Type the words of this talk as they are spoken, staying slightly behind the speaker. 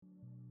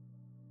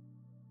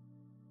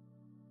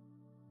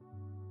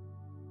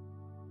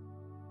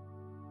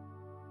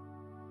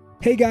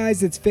Hey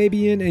guys, it's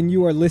Fabian, and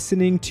you are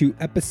listening to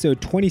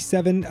episode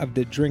 27 of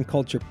the Drink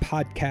Culture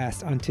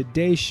Podcast. On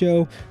today's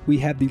show, we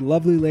have the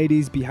lovely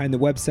ladies behind the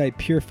website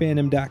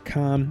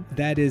purefandom.com.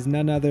 That is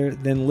none other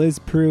than Liz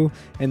Prue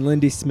and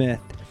Lindy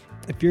Smith.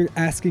 If you're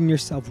asking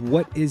yourself,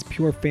 what is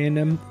Pure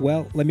Fandom?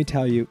 Well, let me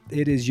tell you,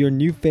 it is your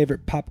new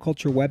favorite pop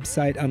culture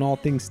website on all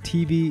things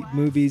TV,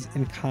 movies,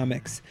 and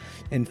comics.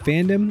 And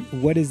fandom,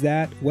 what is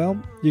that? Well,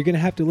 you're going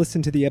to have to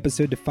listen to the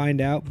episode to find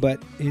out,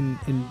 but in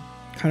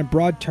kind of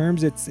broad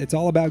terms, it's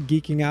all about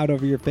geeking out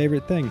over your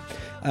favorite thing,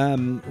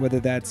 whether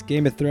that's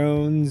Game of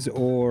Thrones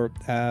or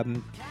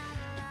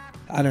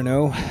I don't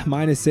know,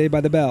 mine is Saved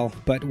by the Bell,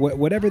 but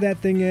whatever that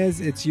thing is,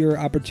 it's your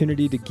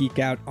opportunity to geek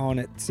out on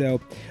it.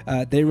 So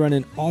they run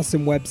an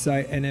awesome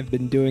website and have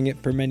been doing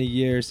it for many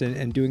years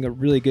and doing a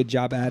really good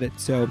job at it.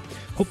 So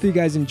hopefully you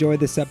guys enjoy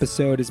this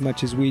episode as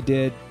much as we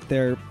did.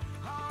 They're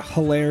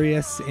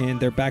hilarious, and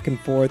their back and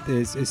forth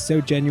is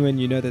so genuine.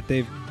 You know that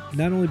they've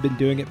not only been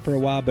doing it for a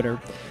while, but are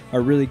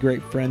really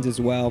great friends as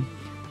well.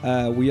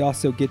 We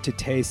also get to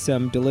taste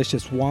some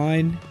delicious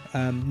wine.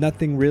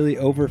 Nothing really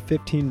over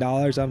 $15.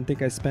 I don't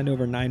think I spent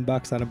over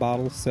 $9 on a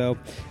bottle. So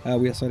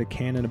we also had a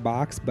can in a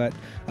box, but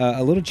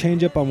a little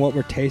change up on what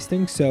we're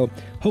tasting. So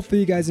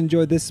hopefully you guys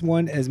enjoyed this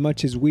one as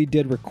much as we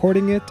did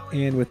recording it.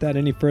 And without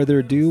any further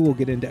ado, we'll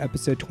get into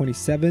episode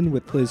 27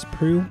 with Liz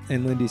Prue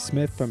and Lindy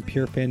Smith from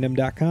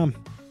purefandom.com.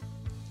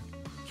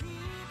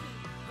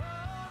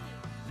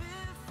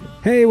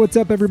 Hey, what's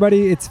up,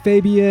 everybody? It's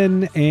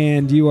Fabian,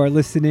 and you are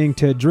listening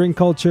to Drink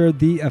Culture,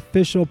 the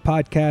official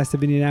podcast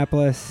of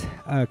Indianapolis.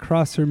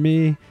 Across from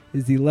me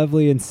is the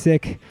lovely and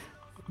sick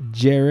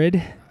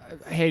Jared.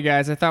 Hey,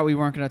 guys, I thought we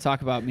weren't going to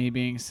talk about me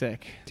being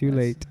sick. Too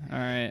late. All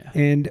right.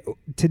 And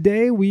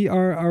today we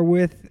are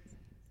with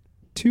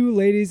two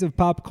ladies of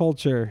pop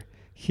culture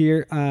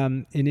here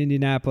in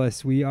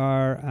Indianapolis. We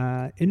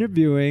are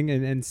interviewing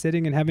and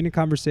sitting and having a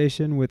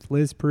conversation with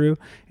Liz Prue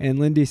and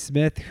Lindy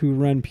Smith, who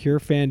run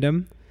Pure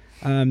Fandom.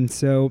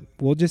 So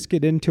we'll just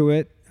get into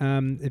it.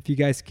 If you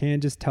guys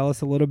can, just tell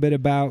us a little bit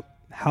about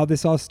how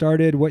this all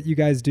started, what you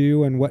guys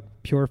do, and what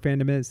Pure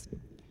Fandom is.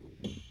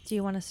 Do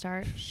you want to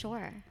start?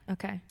 Sure.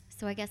 Okay.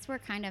 So I guess we're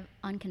kind of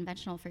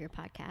unconventional for your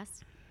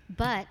podcast,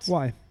 but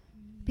Why?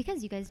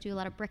 because you guys do a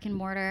lot of brick and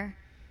mortar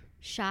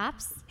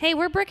shops. Hey,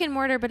 we're brick and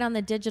mortar, but on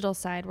the digital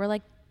side, we're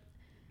like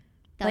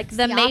That's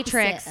the opposite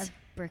Matrix. of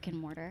brick and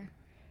mortar.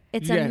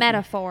 It's Yeah. a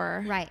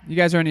metaphor. Right. You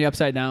guys are in the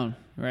upside down,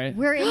 right?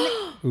 We're in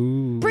the,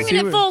 Ooh.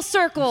 Bringing it full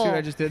circle. See what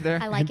I just did there?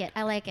 I like it.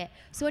 I like it.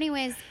 So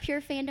anyways,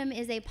 Pure Fandom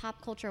is a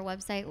pop culture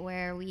website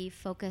where we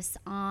focus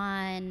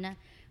on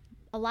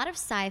a lot of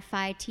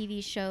sci-fi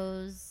TV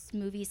shows,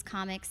 movies,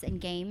 comics, and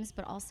games,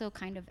 but also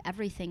kind of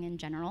everything in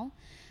general.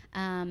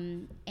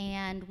 And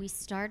we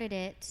started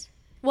it.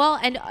 Well,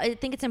 and I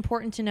think it's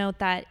important to note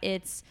that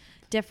its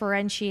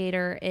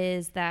differentiator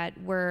is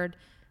that word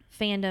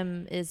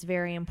fandom is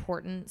very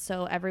important.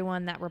 So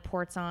everyone that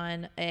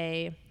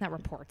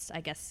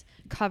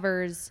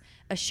covers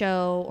a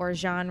show or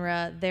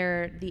genre,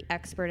 they're the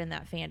expert in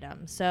that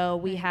fandom. So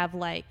we have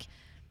like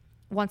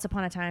Once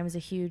Upon a Time is a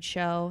huge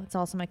show. It's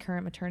also my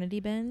current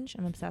maternity binge.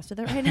 I'm obsessed with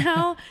it right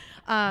now.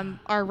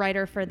 Our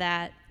writer for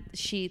that,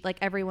 she, like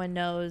everyone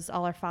knows,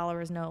 all our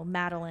followers know,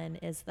 Madeline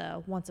is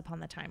the Once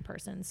Upon a Time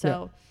person.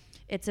 So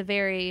it's a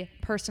very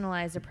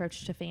personalized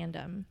approach to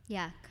fandom.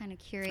 Yeah, kind of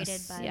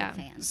curated by Yeah. the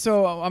fans.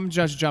 So I'm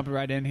just jumping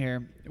right in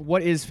here.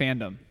 What is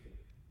fandom?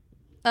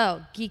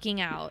 Oh,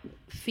 geeking out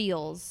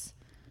feels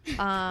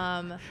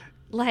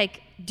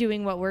like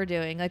doing what we're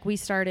doing. Like we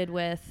started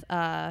with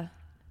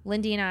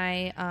Lindy and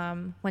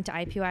I went to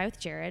IPUI with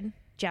Jared,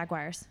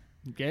 Jaguars.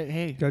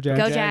 Hey. Go Jags.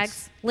 Go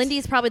Jags.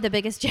 Lindy's probably the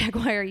biggest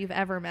Jaguar you've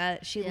ever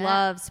met. She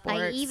loves sports.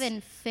 I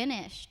even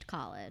finished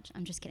college.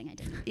 I'm just kidding. I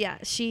didn't. Yeah,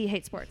 she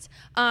hates sports.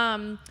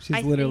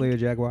 She's literally a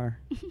Jaguar.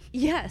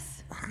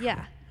 Yes.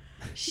 Yeah.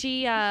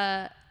 She,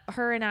 her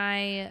and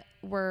I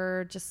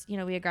were just,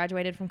 we had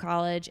graduated from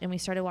college and we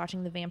started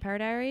watching The Vampire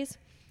Diaries,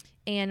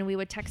 and we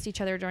would text each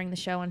other during the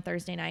show on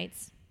Thursday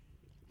nights.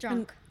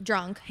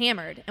 Drunk,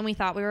 hammered. And we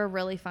thought we were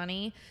really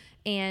funny.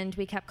 And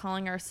we kept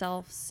calling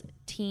ourselves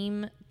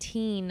Team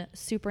Teen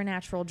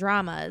Supernatural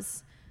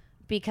Dramas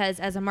because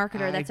as a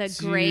marketer, that's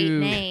a great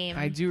name.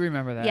 I do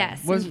remember that.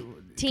 Yes.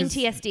 Teen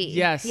TSD.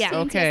 Yes. Yeah.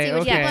 Okay. Team TSD,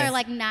 which okay. people are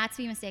like not to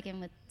be mistaken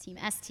with Team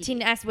ST.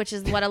 Teen S, which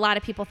is what a lot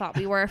of people thought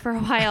we were for a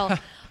while.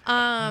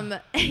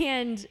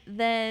 And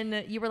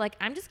then you were like,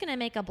 I'm just going to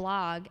make a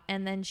blog.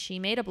 And then she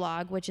made a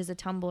blog, which is a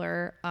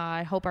Tumblr.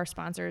 I hope our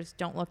sponsors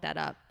don't look that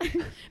up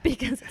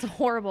because it's a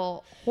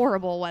horrible,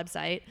 horrible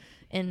website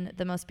in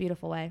the most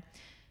beautiful way.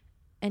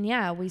 And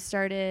yeah, we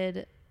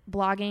started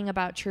blogging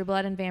about True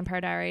Blood and Vampire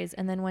Diaries,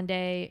 and then one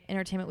day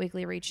Entertainment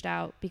Weekly reached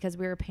out because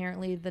we were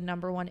apparently the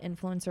 #1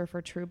 influencer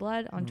for True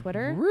Blood on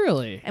Twitter.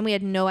 Really? And we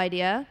had no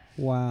idea.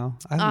 Wow.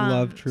 I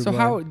love True So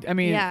Blood. how, I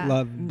mean, Yeah.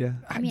 Loved.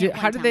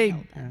 how did they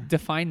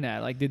define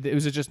that? Like,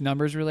 was it just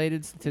numbers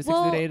related statistics?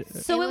 Well, that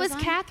so It it was was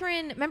on-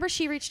 Catherine. Remember,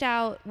 she reached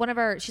out.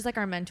 She's like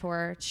our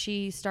mentor.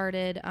 She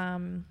started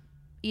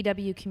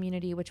EW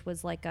Community, which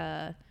was like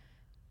it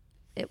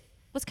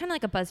was kind of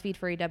like a BuzzFeed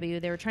for EW.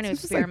 They were trying to So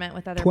this is experiment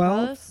with other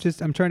 12? posts.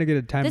 Just I'm trying to get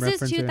a time This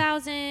reference is here.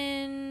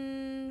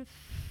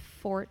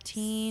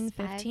 2014,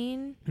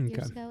 15, Okay.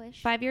 Years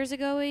ago-ish. 5 years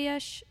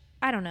ago-ish.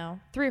 I don't know,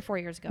 3 or 4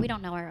 years ago. We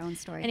don't know our own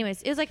story.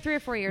 Anyways, it was like 3 or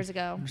 4 years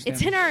ago. It's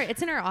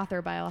Understandable. in our author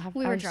bio.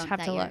 We were I just drunk have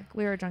that to year. look.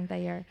 We were drunk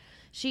that year.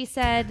 She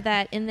said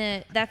that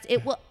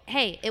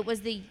it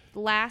was the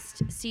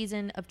last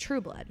season of True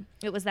Blood.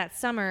 It was that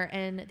summer,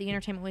 and the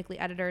Entertainment Weekly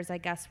editors, I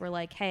guess, were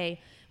like, hey,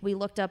 we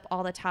looked up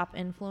all the top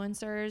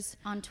influencers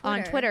On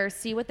Twitter,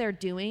 see what they're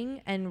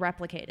doing and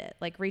replicate it.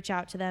 Like, reach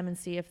out to them and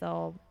see if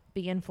they'll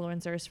be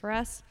influencers for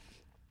us.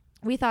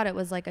 We thought it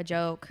was like a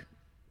joke.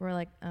 We're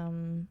like,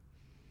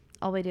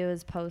 all we do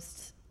is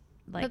post.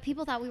 Like, but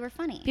people thought we were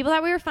funny. people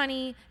thought we were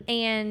funny,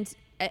 and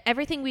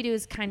everything we do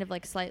is kind of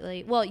like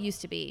slightly, well, it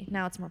used to be,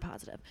 now it's more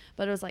positive,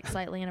 but it was like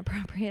slightly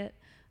inappropriate,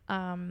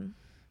 A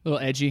little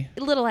edgy.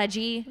 a little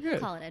edgy. We'll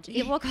call it edgy.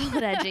 Yeah, we'll call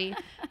it edgy.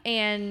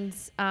 And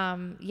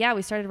yeah,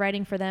 we started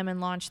writing for them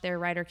and launched their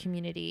writer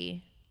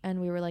community,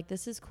 and we were like,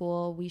 this is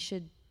cool, we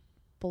should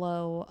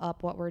blow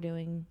up what we're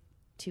doing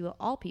to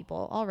all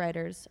people, all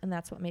writers, and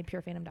that's what made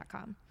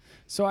purefandom.com.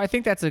 So I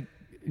think that's a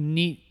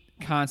neat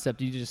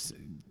concept. You just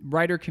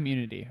writer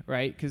community,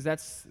 right? Because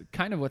that's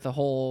kind of what the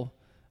whole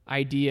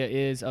idea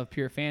is of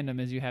Pure Fandom,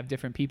 is you have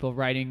different people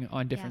writing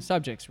on different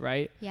subjects,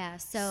 right? Yeah.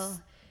 So,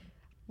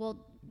 well,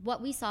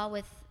 what we saw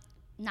with,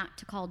 not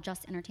to call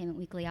just Entertainment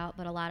Weekly out,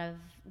 but a lot of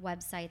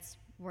websites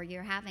where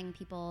you're having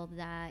people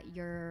that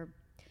you're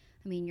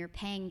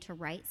paying to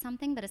write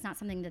something, but it's not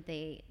something that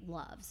they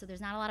love. So there's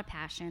not a lot of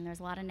passion.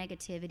 There's a lot of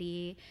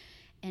negativity.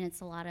 And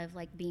it's a lot of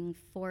like being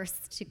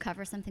forced to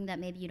cover something that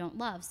maybe you don't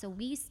love. So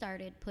we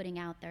started putting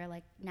out there,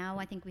 like now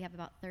I think we have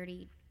about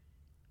 32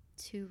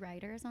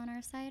 writers on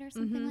our site or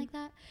something like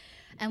that.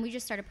 And we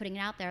just started putting it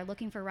out there,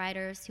 looking for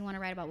writers who want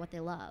to write about what they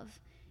love.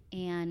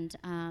 And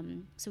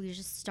so we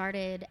just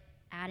started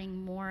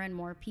adding more and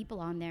more people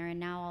on there. And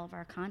now all of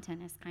our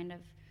content is kind of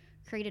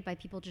created by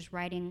people just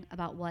writing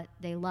about what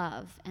they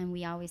love. And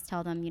we always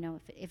tell them, you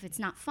know, if it's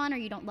not fun or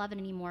you don't love it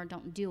anymore,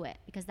 don't do it.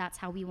 Because that's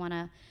how we want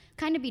to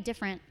kind of be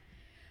different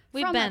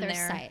We've from been other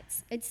there.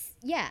 sites.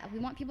 We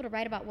want people to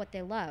write about what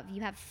they love.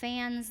 You have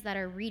fans that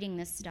are reading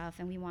this stuff,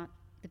 and we want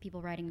the people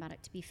writing about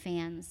it to be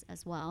fans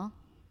as well.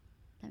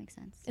 That makes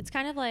sense. It's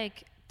kind of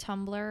like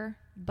Tumblr,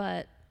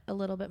 but a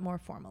little bit more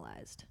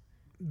formalized,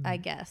 I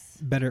guess.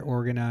 Better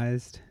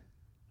organized.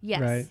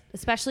 Yes, Right.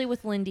 especially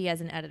with Lindy as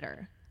an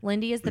editor.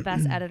 Lindy is the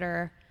best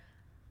editor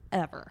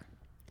ever.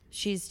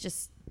 She's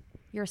just,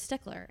 you're a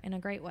stickler in a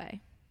great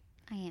way.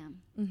 I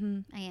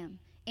am. I am.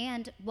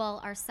 And,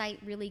 well, our site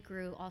really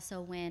grew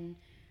also when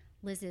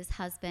Liz's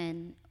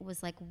husband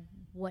was like,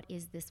 what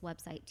is this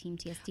website,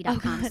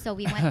 teamtsd.com? So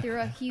we went through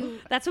a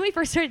huge... That's when we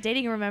first started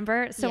dating,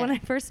 remember? So when Yeah. I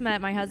first met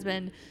my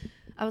husband,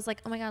 I was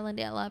like, oh my God,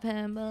 Lindy, I love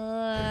him.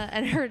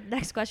 And her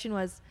next question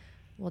was,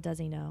 well, does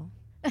he know?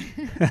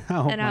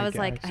 Oh And I my was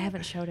like, I gosh.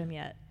 haven't showed him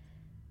yet.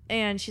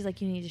 And she's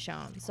like, you need to show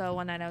him. So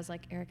one night I was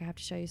like, Eric, I have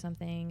to show you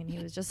something. And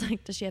he was just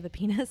like, does she have a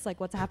penis?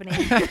 Like, what's happening?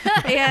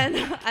 And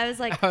I was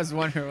like, I was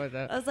wondering what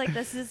that. I was like,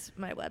 this is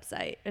my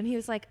website. And he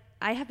was like,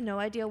 I have no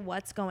idea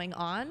what's going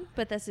on,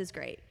 but this is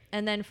great.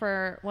 And then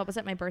for, what was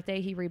it, my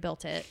birthday, he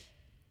rebuilt it.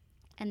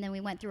 And then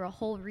we went through a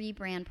whole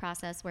rebrand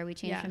process where we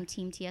changed Yeah. from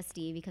Team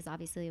TSD because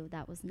obviously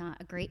that was not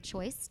a great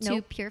choice to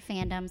Nope. Pure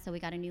Fandom. So we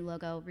got a new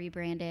logo,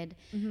 rebranded,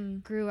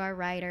 grew our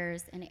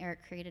writers, and Eric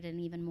created an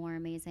even more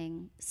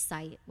amazing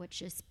site,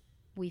 which is,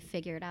 we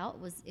figured out,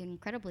 was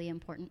incredibly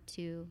important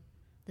to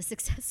the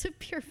success of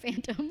Pure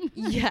Fandom.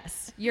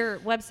 Yes. Your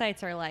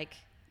websites are like,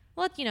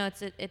 well, you know,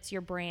 it's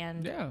your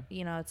brand. Yeah.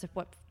 You know, it's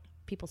what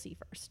people see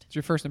first. It's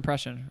your first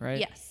impression, right?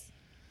 Yes.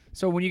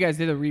 So when you guys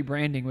did the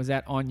rebranding, was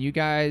that on you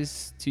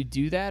guys to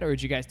do that, or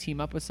did you guys team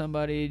up with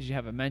somebody? Did you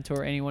have a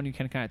mentor, anyone you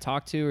can kind of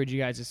talk to, or did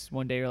you guys just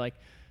one day you're like,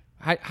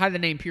 how did the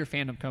name Pure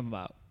Fandom come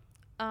about?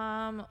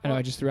 I know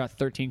I just threw out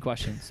 13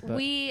 questions. But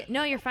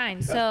No, you're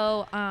fine.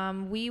 So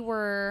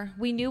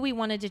we knew we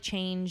wanted to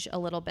change a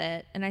little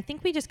bit, and I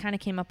think we just kind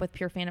of came up with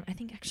Pure Fandom. I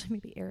think actually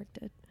maybe Eric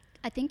did.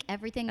 I think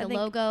everything, I the think-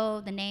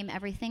 logo, the name,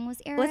 everything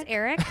was Eric. Was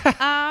Eric?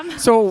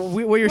 So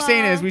what you're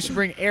saying is Well- we should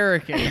bring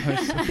Eric in.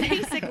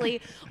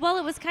 Basically, well,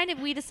 it was kind of,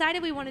 we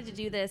decided we wanted to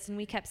do this, and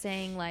we kept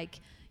saying like,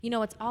 you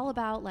know, it's all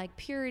about like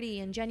purity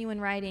and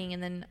genuine writing,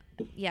 and then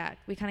yeah,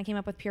 we kind of came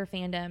up with Pure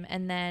Fandom,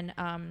 and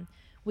then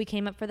we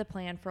came up for the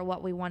plan for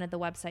what we wanted the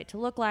website to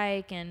look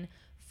like, and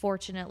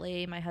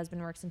fortunately, my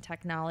husband works in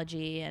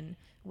technology, and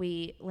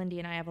Lindy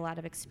and I have a lot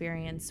of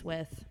experience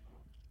with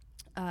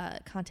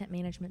content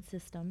management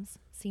systems,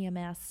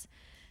 CMS,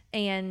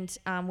 and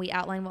we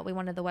outlined what we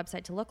wanted the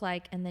website to look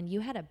like, and then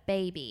you had a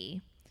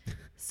baby,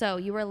 so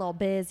you were a little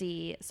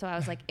busy, so I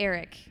was like,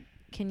 Eric,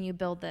 can you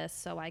build this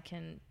so I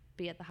can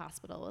be at the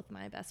hospital with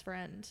my best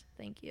friend?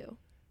 Thank you.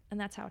 And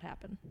that's how it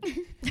happened.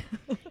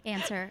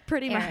 Answer.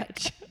 Pretty Eric.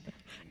 much.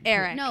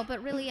 Eric. No,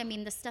 but really, I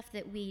mean, the stuff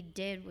that we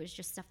did was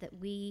just stuff that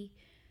we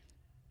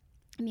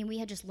I mean, we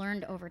had just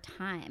learned over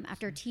time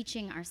after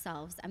teaching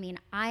ourselves. I mean,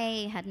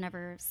 I had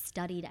never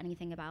studied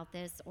anything about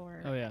this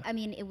or, Oh, yeah. I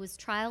mean, it was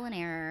trial and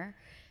error,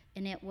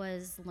 and it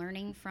was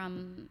learning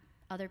from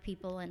other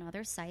people and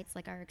other sites,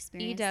 like our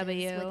experiences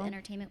EW. with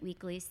Entertainment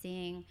Weekly,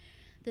 seeing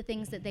the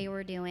things that they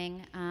were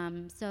doing.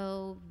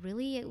 So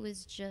really it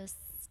was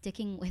just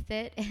sticking with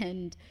it.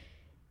 And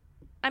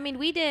I mean,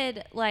 we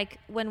did, like,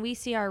 when we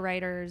see our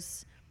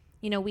writers,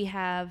 you know, we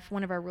have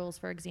one of our rules,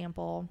 for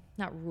example,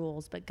 not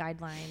rules, but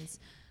guidelines.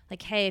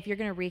 Like, hey, if you're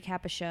going to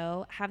recap a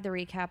show, have the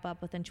recap up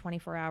within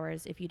 24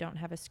 hours if you don't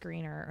have a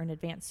screener or an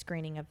advanced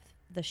screening of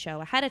the show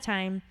ahead of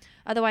time.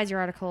 Otherwise, your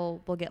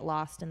article will get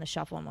lost in the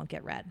shuffle and won't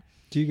get read.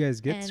 Do you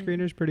guys get And-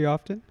 screeners pretty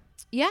often?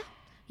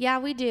 Yeah,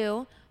 we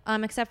do.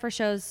 Except for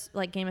shows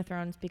like Game of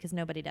Thrones, because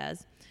nobody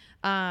does.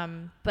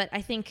 But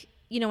I think,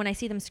 you know, when I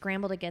see them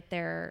scramble to get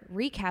their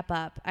recap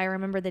up, I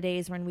remember the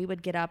days when we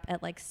would get up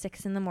at like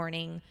 6 in the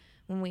morning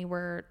when we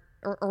were,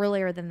 or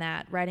earlier than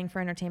that, writing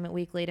for Entertainment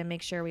Weekly to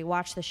make sure we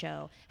watched the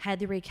show, had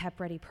the recap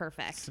ready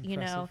perfect, you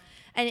know?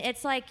 And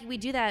it's like we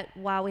do that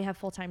while we have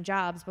full-time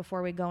jobs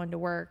before we go into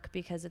work,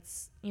 because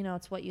it's, you know,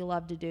 it's what you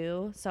love to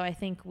do. So I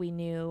think we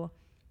knew,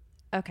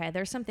 okay,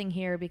 there's something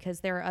here because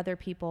there are other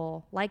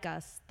people like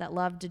us that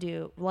love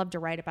to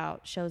write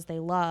about shows they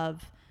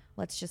love.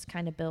 Let's just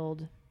kind of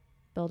build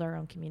our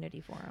own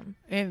community for them.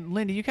 And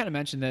Linda, you kind of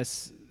mentioned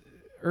this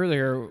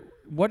earlier.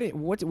 What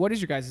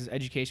is your guys'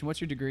 education?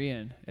 What's your degree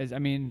in? I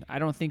mean, I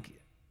don't think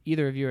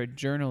either of you are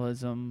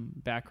journalism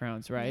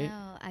backgrounds, right?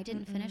 no, I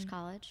didn't finish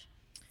college.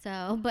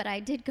 So, but I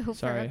did go for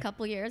Sorry. a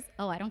couple years.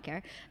 Oh, I don't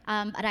care.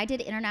 But I did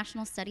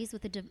international studies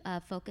with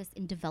a focus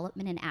in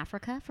development in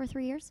Africa for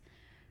 3 years.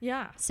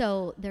 Yeah.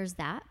 So there's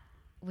that,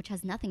 which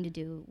has nothing to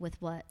do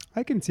with what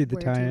I can see the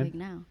we're tie-in. doing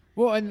now.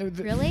 Well, and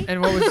Really?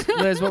 And what was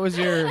Liz? What was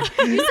your?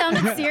 You sound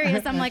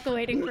serious. I'm like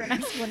waiting for an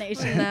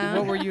explanation. No.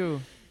 What were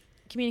you?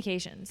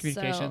 Communications.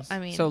 Communications. So, I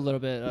mean, so a little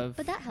bit of.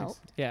 But that helped.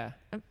 Yeah.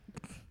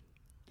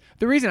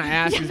 The reason I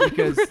ask is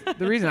because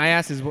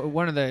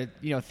one of the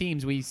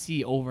themes we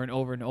see over and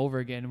over and over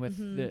again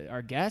with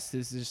our guests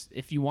is just,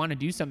 if you want to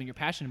do something you're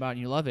passionate about and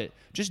you love it,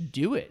 just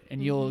do it,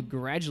 and you'll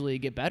gradually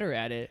get better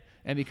at it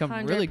and become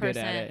really good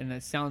at 100%. it. And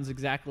it sounds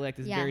exactly like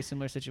this Yeah. very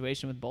similar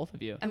situation with both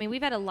of you. I mean, we've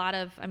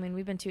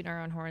been tooting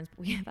our own horns, but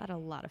we have had a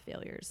lot of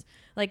failures.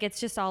 Like, it's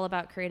just all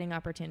about creating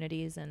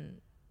opportunities and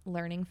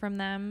learning from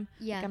them.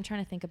 Yeah. Like, I'm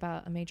trying to think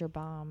about a major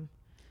bomb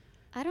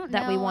I don't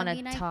that know. we want I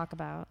to mean, talk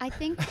about. I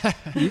think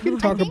You can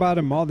talk about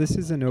them all. This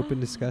is an open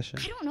discussion.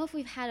 I don't know if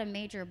we've had a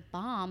major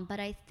bomb, but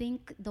I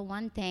think the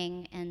one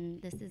thing,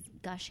 and this is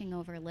gushing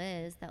over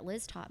Liz, that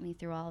Liz taught me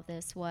through all of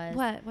this was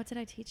What did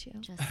I teach you?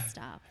 just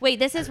stop. Wait,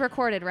 this is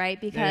recorded, right?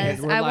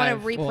 Because we're I want to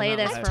live. Well, replay not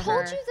this live. for I've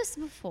told her. you this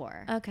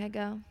before. Okay,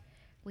 go.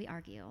 We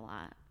argue a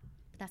lot.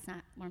 That's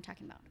not what I'm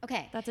talking about.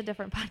 Okay. That's a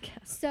different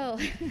podcast. So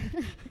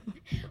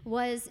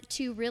was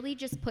to really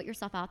just put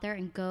yourself out there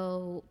and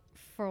go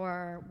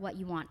for what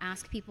you want.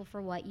 Ask people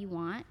for what you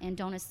want, and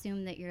don't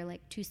assume that you're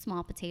like two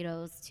small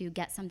potatoes to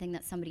get something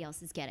that somebody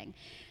else is getting.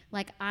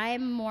 Like,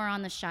 I'm more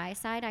on the shy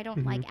side. I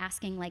don't like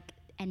asking like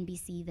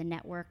NBC, the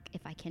network,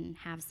 if I can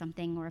have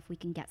something or if we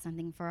can get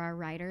something for our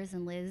writers.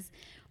 And Liz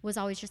was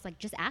always just like,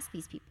 just ask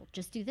these people,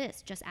 just do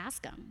this, just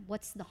ask them.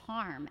 What's the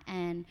harm?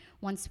 And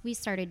once we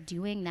started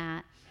doing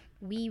that,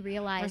 we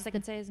realized Worst I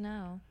can say is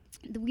no.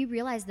 we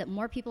realized that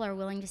more people are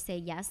willing to say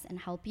yes and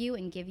help you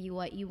and give you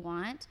what you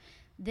want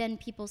than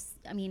people.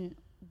 I mean,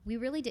 we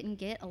really didn't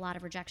get a lot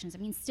of rejections. I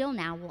mean, still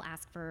now we'll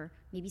ask for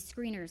maybe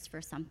screeners for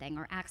something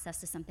or access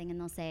to something, and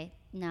they'll say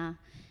nah.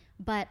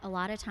 But a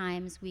lot of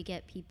times we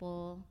get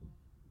people,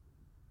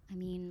 I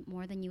mean,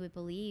 more than you would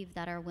believe,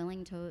 that are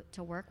willing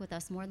to work with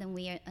us more than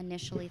we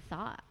initially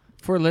thought.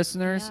 For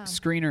listeners, Yeah.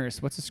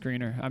 screeners. What's a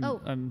screener?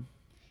 I'm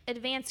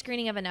Advanced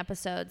screening of an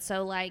episode.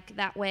 So, like,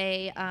 that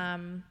way,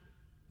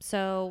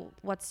 so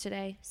what's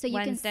today? So you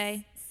can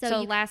Wednesday. so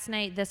So you- last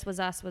night, This Was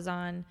Us was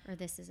on. Or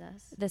This Is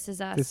Us. This Is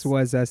Us. This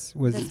was us.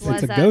 This It's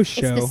was a us. ghost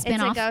It's the show.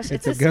 spin-off.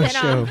 It's a ghost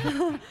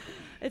spin-off.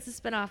 It's a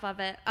spin-off of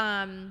it.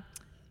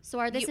 So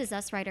our This Is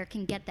Us writer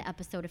can get the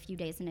episode a few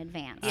days in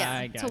advance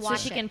I to gotcha. So watch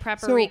she it. can prep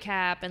a So,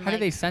 recap. And how like,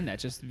 do they send that?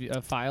 Just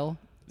a file?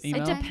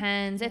 Email? It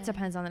depends. It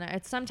depends on the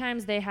night.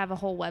 Sometimes they have a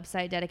whole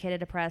website dedicated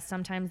to press.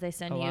 Sometimes they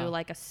send Oh, you wow.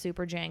 like a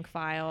super jank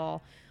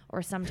file,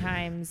 or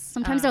sometimes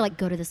Sometimes they're like,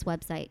 go to this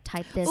website,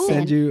 type this Ooh. in.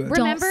 Send you- Don't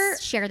Remember-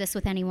 share this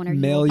with anyone or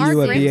Mail you. you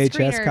a Our great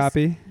VHS screeners-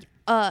 copy.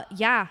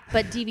 yeah,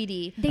 but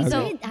DVD. They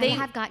So did. I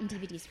have gotten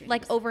DVD screens.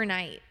 like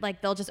overnight.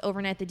 Like they'll just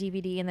overnight the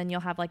DVD, and then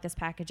you'll have like this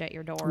package at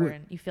your door,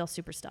 and you feel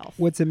super stealth.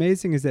 What's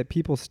amazing is that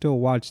people still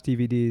watch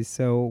DVDs.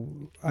 So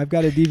I've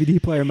got a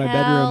DVD player in my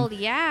Hell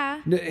bedroom.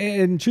 yeah!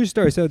 And true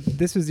story. So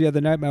this was the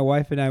other night. My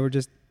wife and I were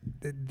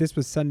this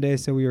was Sunday,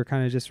 so we were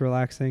kind of just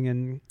relaxing,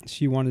 and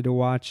she wanted to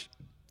watch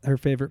her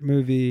favorite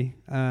movie,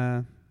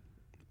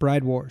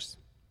 Bride Wars,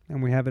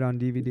 and we have it on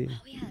DVD. oh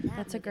yeah,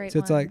 That's a great So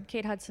one. it's like-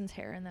 Kate Hudson's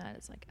hair in that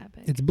is like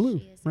epic. It's blue,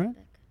 She is right?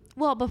 epic.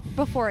 well,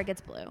 before it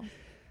gets blue.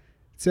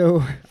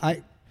 So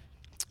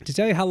to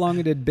tell you how long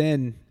it had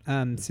been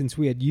since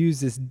we had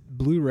used this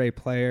Blu-ray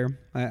player,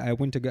 I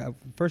went to go.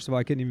 First of all,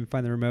 I couldn't even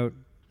find the remote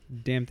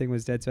damn thing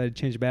was dead, so I had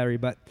to change the battery.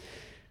 But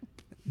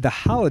The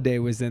Holiday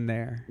was in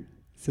there.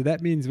 So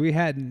that means we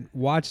hadn't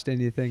watched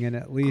anything in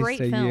at least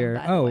Great a film, year.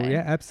 by the Oh, way.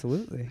 yeah,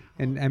 absolutely.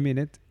 And I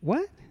mean,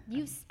 what?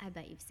 I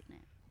bet you've seen it.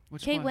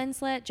 Which Kate one?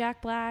 Winslet,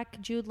 Jack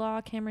Black, Jude Law,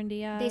 Cameron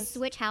Diaz. They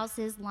switch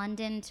houses,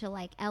 London to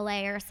like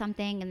LA or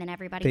something, and then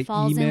everybody They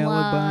falls in email a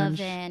love, bunch.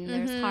 and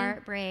there's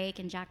heartbreak,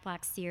 and Jack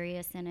Black's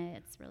serious in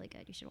it. It's really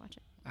good. You should watch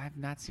it. I have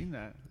not seen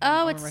that.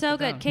 Oh, I'm it's gonna so write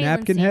that good. down. Caitlin's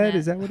Napkin seen Head? it.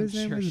 Is that what I'm his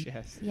name sure is? she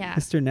has. Yeah.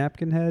 Mr.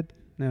 Napkin Head?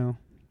 No.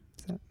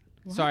 Is that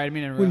Sorry, I didn't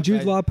mean to interrupt. when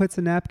Jude I- Law puts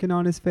a napkin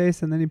on his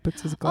face and then he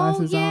puts his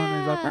glasses on and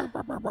he's like, yeah. "Burp,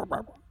 burp, burp, burp,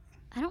 burp."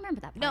 I don't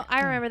remember that part. No,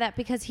 I remember that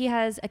because he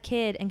has a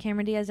kid and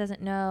Cameron Diaz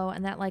doesn't know,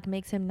 and that like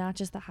makes him not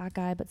just the hot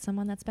guy, but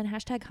someone that's been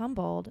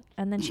 #humbled,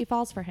 and then she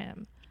falls for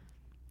him.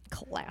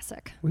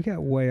 Classic. We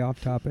got way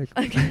off topic.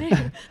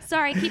 Okay.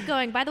 Sorry, keep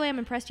going. By the way, I'm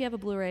impressed you have a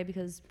Blu-ray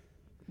because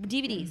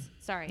DVDs.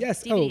 Sorry.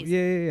 Yes.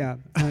 DVDs.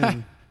 Oh, yeah.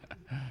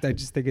 I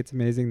just think it's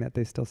amazing that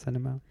they still send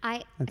them out.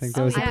 I think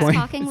that was the I point. was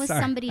talking with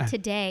Sorry. somebody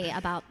today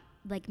about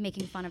like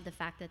making fun of the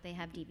fact that they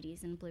have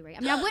DVDs and Blu-ray. I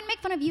mean, I wouldn't make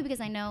fun of you because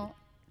I know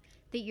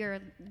that you're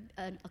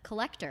a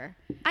collector.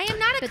 I am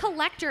not a But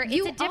collector. It's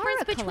you a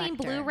difference are a between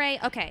collector. Blu-ray.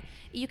 Okay,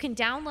 you can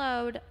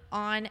download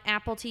on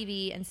Apple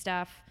TV and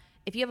stuff.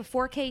 If you have a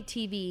 4K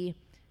TV,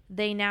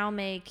 they now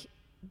make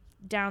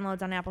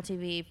downloads on Apple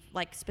TV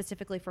like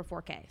specifically for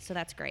 4K. So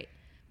that's great.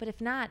 But if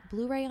not,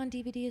 Blu-ray on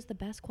DVD is the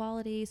best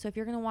quality. So if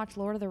you're going to watch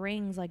Lord of the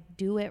Rings, like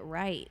do it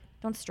right.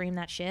 Don't stream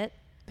that shit.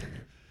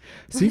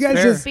 So you guys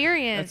Fair. just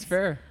Experience. That's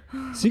fair.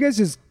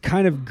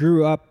 kind of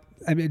grew up.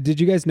 I mean, did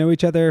you guys know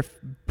each other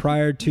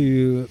prior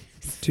to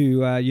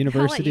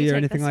university or take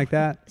anything this like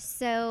that?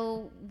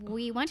 So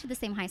we went to the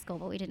same high school,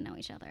 but we didn't know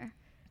each other.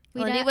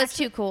 We Lindy don't- was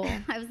too cool.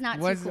 I was not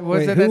Was too cool.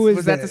 Wait, that who was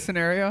was that that? the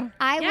scenario?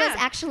 I Yeah. was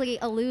actually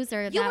a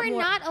loser. You that were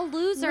wore- not a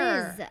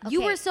loser. Liz, You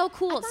okay. were so I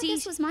cool. thought See,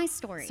 this was my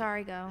story.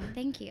 sorry, go.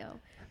 Thank you.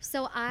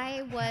 So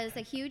I was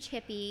a huge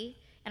hippie,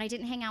 and I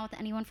didn't hang out with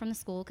anyone from the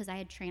school because I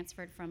had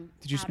transferred from.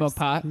 Did you out of smoke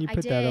pot? Can you I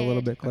put that a little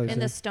did. bit closer? In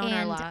the stoner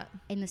and lot.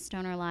 In the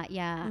stoner lot,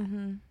 yeah.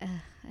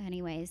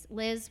 Anyways,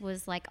 Liz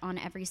was like on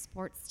every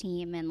sports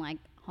team and like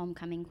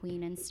homecoming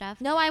queen and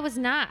stuff. No, I was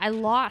not. I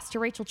lost to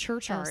Rachel Oh,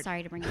 Churchard.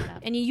 sorry to bring it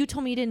up. And you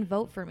told me you didn't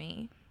vote for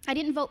me. I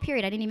didn't vote.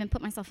 Period. I didn't even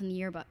put myself in the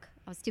yearbook.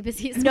 I was too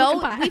busy. No, smoking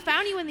pot. we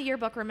found you in the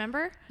yearbook,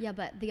 remember? Yeah,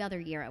 but the other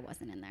year I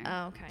wasn't in there.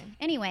 Oh, okay.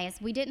 Anyways,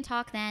 we didn't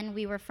talk then.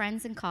 We were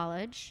friends in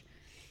college,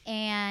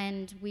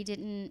 and we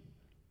didn't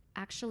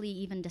actually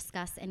even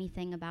discuss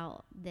anything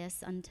about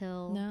this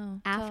until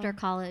No, after till-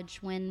 college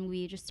when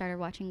we just started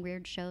watching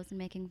weird shows and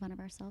making fun of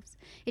ourselves.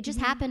 It just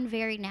Mm-hmm. happened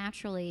very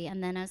naturally,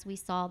 and then as we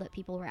saw that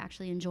people were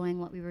actually enjoying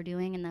what we were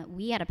doing and that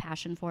we had a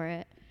passion for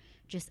it,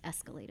 just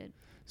escalated.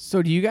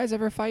 So do you guys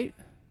ever fight?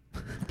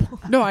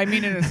 No, I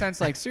mean in a sense,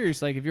 like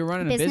serious. Like if you're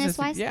running a business,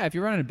 Business-wise? yeah, if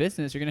you're running a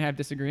business, you're gonna have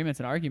disagreements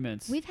and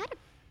arguments. We've had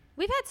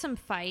We've had some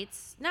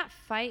fights. Not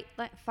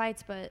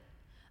fights, but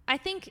I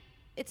think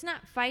it's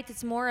not fights.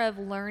 It's more of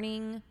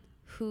learning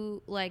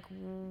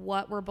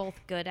what we're both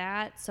good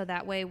at, so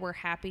that way we're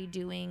happy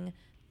doing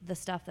the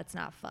stuff that's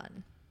not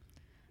fun.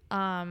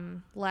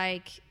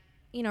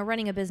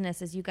 Running a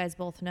business, as you guys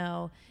both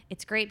know,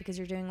 it's great because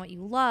you're doing what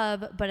you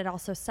love, but it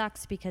also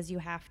sucks because you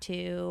have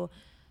to,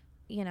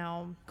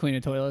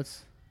 Cleaning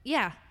toilets.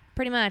 yeah,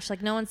 pretty much.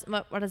 Like no one's.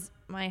 What does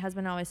my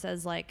husband always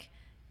says? Like,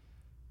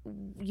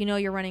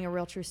 you're running a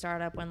real true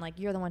startup when like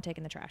you're the one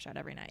taking the trash out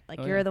every night. Like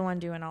Oh, you're yeah. the one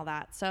doing all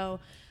that. So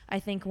I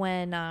think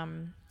when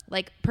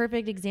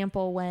perfect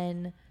example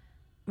when.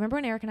 Remember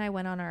when Eric and I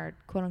went on our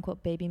quote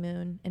unquote baby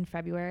moon in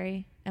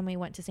February and we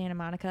went to Santa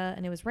Monica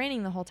and it was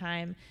raining the whole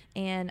time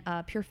and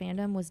Pure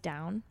Fandom was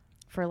down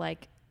for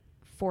like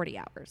 40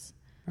 hours.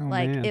 Oh,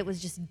 Like man. it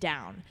was just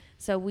down.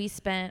 So we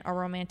spent a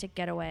romantic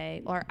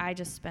getaway, or I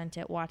just spent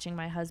it watching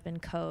my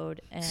husband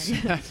code and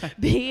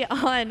be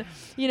on,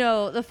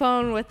 the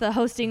phone with the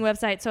hosting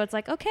website. So it's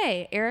like,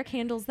 okay, Eric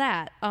handles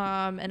that.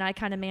 And I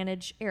kind of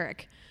manage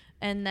Eric.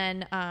 And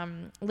then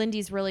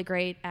Lindy's really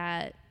great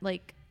at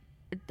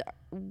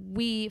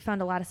we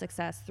found a lot of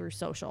success through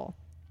social.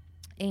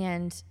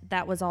 And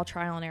that was all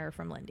trial and error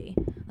from Lindy.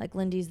 Like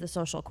Lindy's the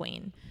social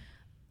queen.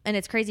 And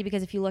it's crazy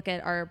because if you look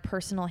at our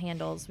personal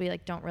handles, we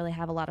don't really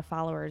have a lot of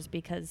followers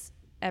because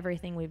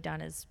everything we've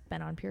done has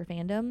been on Pure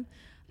Fandom.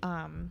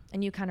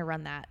 And you kind of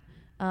run that.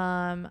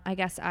 I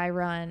guess I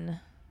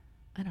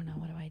don't know,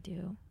 what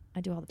do? I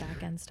do all the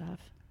back end stuff.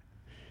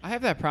 I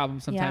have that problem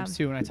sometimes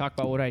too when I talk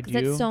about what I do.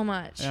 'Cause it's so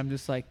much. And I'm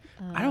just like,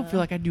 I don't feel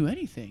like I do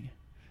anything.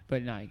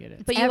 But no, I get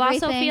it. But you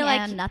also everything feel like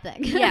and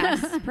nothing.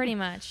 yes, pretty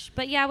much.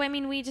 But yeah, I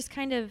mean, we just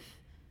kind of.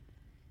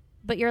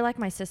 But you're like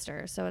my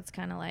sister, so it's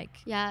kind of like.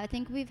 Yeah, I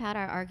think we've had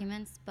our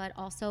arguments, but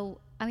also,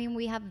 I mean,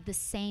 we have the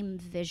same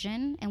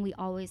vision, and we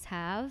always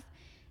have,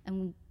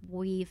 and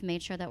we've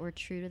made sure that we're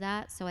true to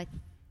that. So I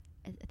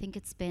think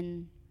it's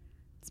been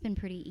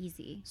pretty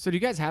easy. So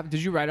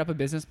did you write up a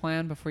business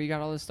plan before you got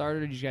all this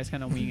started, or did you guys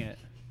kind of wing it?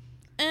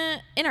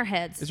 In our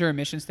heads. Is there a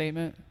mission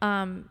statement?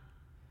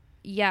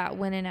 Yeah,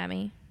 win an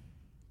Emmy.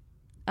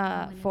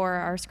 For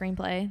our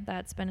screenplay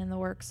that's been in the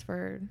works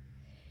for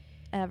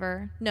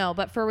ever. No,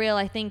 but for real,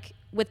 I think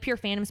with Pure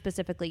Fandom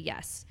specifically,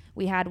 yes.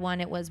 We had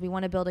one. It was, we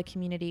want to build a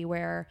community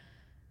where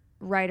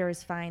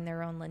writers find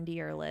their own Lindy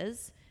or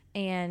Liz.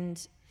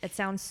 And it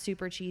sounds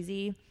super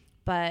cheesy,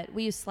 but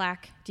we use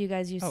Slack. Do you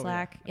guys use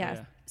Slack? Yeah.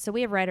 Yeah. So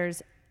we have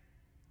writers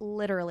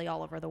literally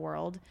all over the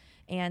world.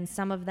 And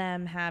some of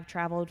them have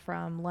traveled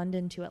from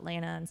London to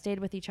Atlanta and stayed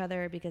with each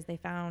other because they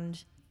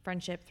found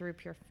friendship through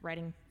Pure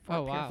writing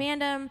for Pure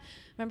Fandom.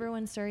 Remember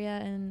when Surya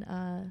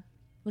and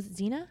was it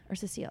Xena or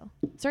Cecile?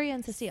 Surya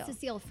and Cecile.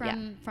 Cecile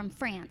from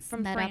France.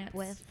 From met France. up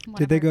with.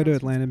 Did they go to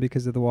Atlanta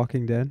because of The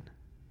Walking Dead?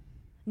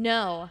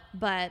 No,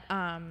 but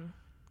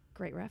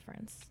great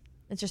reference.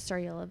 It's just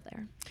Surya lived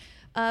there.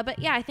 But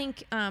yeah, I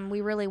think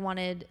we really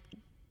wanted.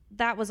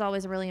 That was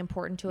always really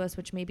important to us,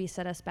 which maybe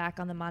set us back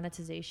on the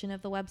monetization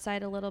of the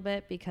website a little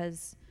bit,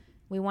 because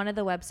we wanted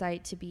the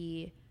website to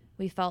be,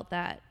 we felt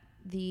that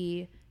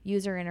the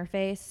user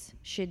interface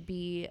should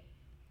be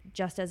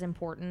just as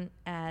important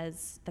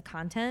as the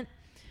content.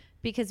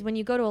 Because when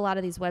you go to a lot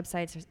of these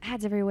websites, there's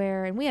ads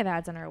everywhere, and we have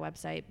ads on our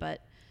website,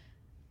 but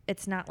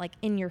it's not like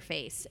in your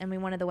face. And we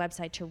wanted the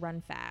website to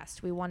run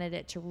fast. We wanted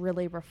it to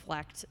really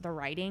reflect the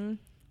writing,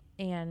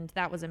 and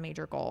that was a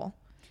major goal.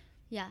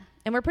 Yeah.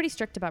 And we're pretty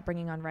strict about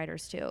bringing on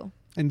writers too.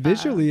 And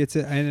visually, it's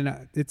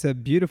a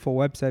beautiful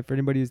website. For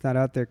anybody who's not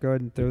out there, go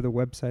ahead and throw the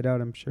website out.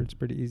 I'm sure it's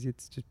pretty easy.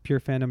 It's just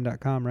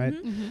purefandom.com,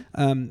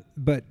 right?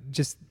 But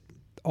just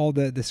all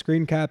the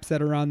screen caps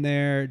that are on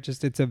there,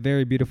 just it's a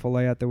very beautiful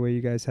layout the way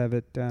you guys have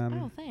it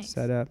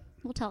set up.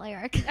 We'll tell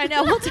Eric. I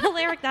know. We'll tell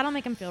Eric. That'll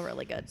make him feel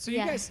really good. So you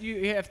guys,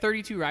 you have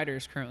 32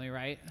 writers currently,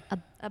 right?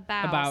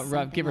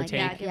 About give or like take.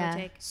 Yeah, give or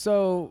take.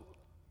 So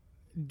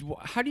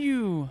how do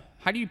you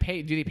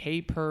pay? Do they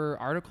pay per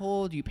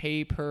article? Do you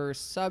pay per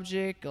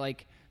subject?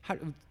 Like,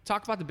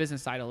 talk about the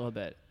business side a little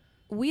bit.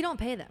 We don't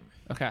pay them.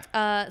 Okay.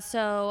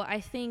 So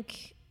I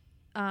think,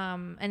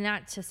 and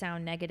not to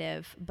sound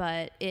negative,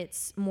 but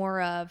it's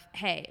more of,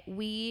 hey,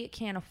 we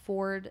can't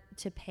afford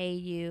to pay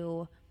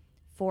you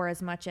for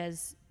as much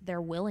as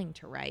they're willing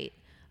to write.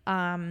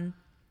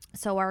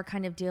 So our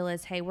kind of deal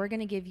is, hey, we're going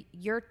to give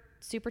you're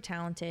super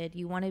talented.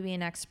 You want to be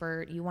an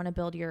expert. You want to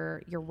build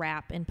your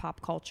rap in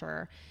pop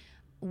culture.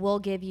 We'll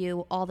give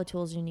you all the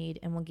tools you need,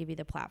 and we'll give you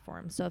the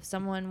platform. So if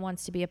someone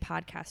wants to be a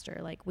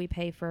podcaster, like, we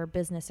pay for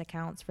business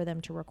accounts for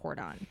them to record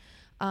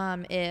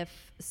on.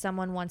 If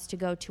someone wants to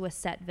go to a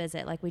set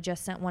visit, like we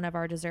just sent one of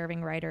our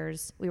deserving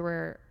writers, we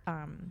were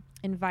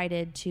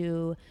invited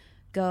to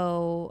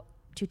go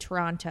to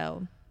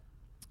Toronto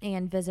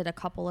and visit a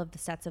couple of the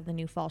sets of the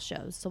new fall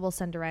shows. So we'll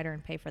send a writer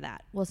and pay for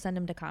that. We'll send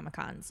them to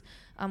Comic-Cons.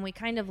 We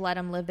kind of let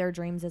them live their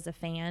dreams as a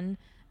fan,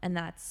 and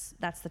that's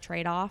the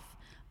trade-off.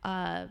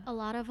 A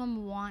lot of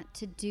them want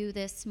to do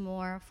this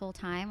more full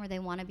time, or they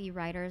want to be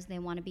writers, they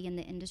want to be in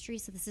the industry.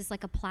 So this is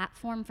like a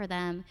platform for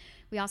them.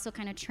 We also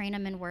kind of train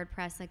them in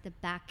WordPress, like the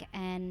back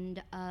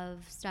end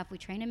of stuff. We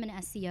train them in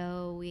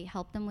SEO. We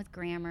help them with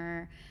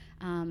grammar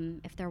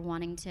if they're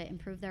wanting to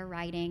improve their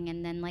writing.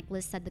 And then, like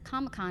Liz said, the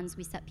Comic-Cons,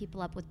 we set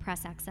people up with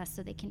press access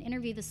so they can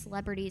interview the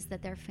celebrities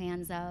that they're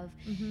fans of.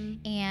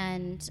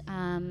 And,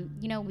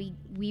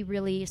 we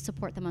really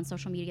support them on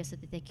social media so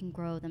that they can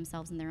grow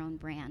themselves in their own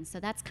brand. So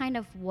that's kind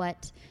of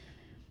what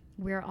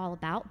we're all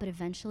about. But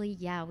eventually,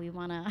 we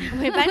want to.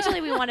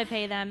 Eventually, we want to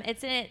pay them.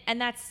 And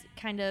that's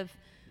kind of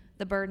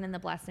the burden and the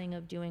blessing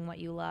of doing what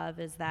you love,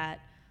 is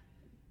that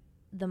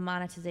the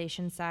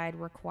monetization side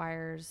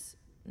requires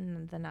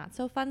the not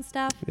so fun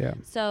stuff. Yeah.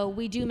 So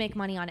we do make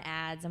money on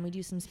ads, and we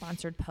do some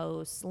sponsored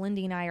posts.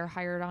 Lindy and I are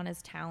hired on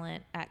as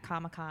talent at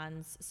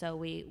Comic-Cons, so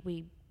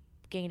we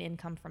gain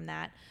income from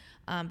that.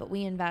 But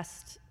we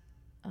invest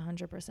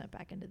 100%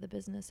 back into the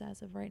business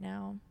as of right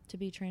now, to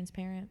be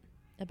transparent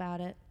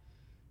about it.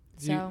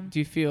 Do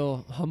you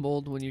feel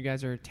humbled when you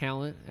guys are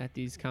talent at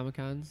these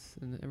Comic-Cons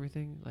and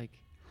everything? Like,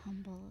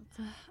 humbled.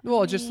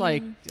 Well, just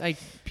like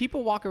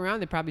people walk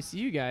around, they probably see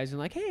you guys and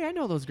like, hey, I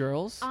know those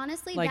girls.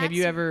 Honestly, like, have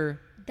you ever?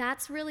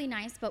 That's really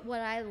nice. But what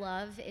I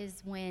love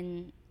is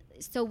when,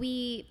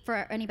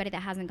 for anybody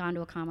that hasn't gone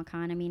to a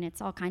Comic-Con, I mean,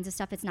 it's all kinds of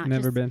stuff. It's not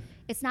Never been.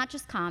 It's not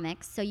just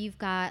comics. So you've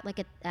got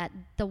like at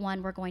the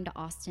one we're going to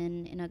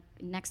Austin in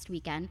next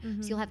weekend.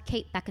 So you'll have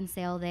Kate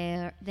Beckinsale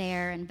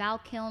there, and Val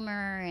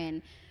Kilmer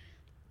and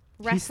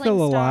Wrestling He's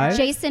still alive?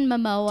 star. Jason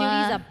Momoa.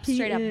 Dude, he's a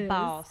straight up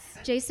boss.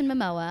 Jason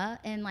Momoa,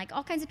 and like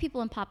all kinds of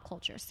people in pop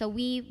culture. So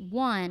we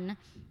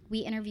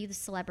interview the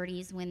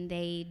celebrities when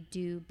they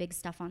do big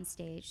stuff on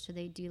stage. So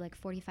they do like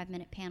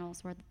 45-minute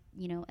panels where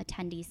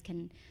attendees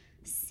can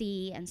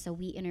see, and so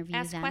we interview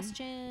Ask them,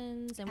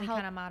 questions, and we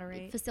kind of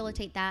moderate,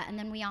 facilitate that. And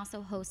then we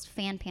also host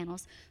fan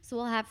panels. So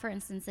we'll have, for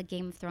instance, a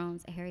Game of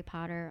Thrones, a Harry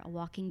Potter, a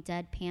Walking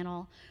Dead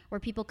panel where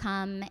people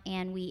come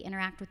and we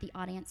interact with the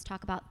audience,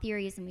 talk about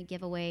theories, and we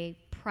give away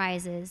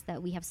prizes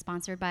that we have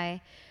sponsored by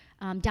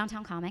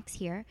Downtown Comics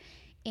here.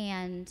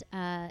 And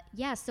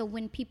so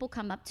when people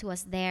come up to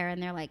us there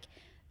and they're like,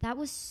 that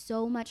was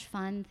so much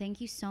fun, thank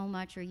you so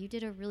much, or you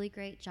did a really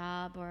great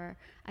job, or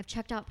I've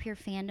checked out Pure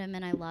Fandom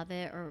and I love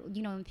it, or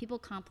when people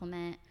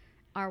compliment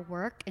our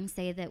work and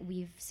say that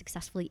we've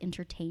successfully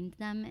entertained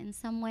them in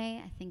some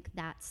way. I think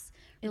that's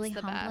really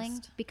It's the humbling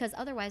best. because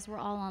otherwise we're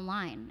all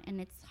online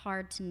and it's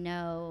hard to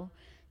know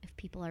if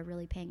people are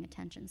really paying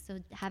attention. So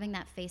having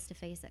that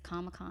face-to-face at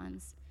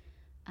Comic-Cons,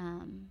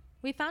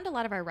 We found a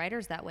lot of our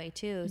writers that way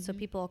too. So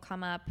people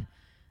come up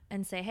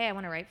and say, "Hey, I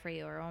want to write for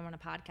you," or "I want a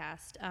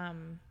podcast."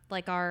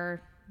 Like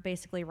our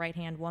basically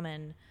right-hand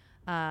woman,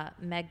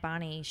 Meg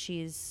Bonney.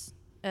 She's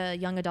a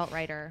young adult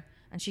writer,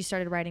 and she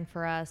started writing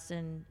for us.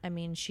 And I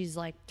mean, she's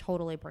like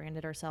totally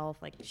branded herself.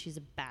 Like she's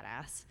a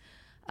badass.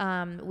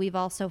 We've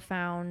also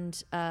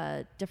found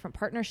different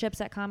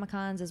partnerships at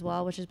Comic-Cons as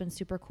well, which has been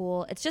super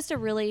cool. It's just a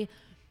really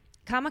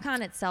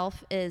Comic-Con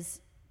itself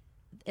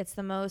it's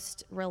the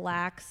most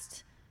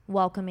relaxed,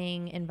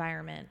 welcoming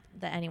environment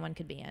that anyone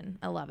could be in.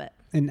 I love it.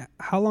 And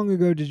how long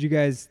ago did you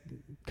guys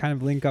kind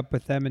of link up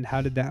with them, and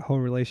how did that whole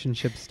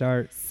relationship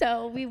start?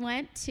 so we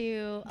went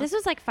to This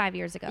was like 5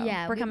 years ago.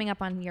 Yeah, We're coming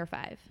up on year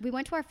 5. we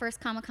went to our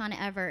first Comic-Con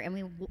ever, and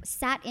we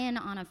sat in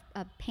on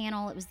a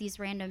panel. It was these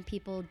random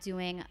people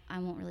doing, I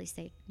won't really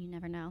say, you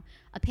never know,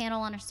 a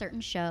panel on a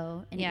certain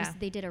show, and Yeah.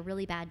 they did a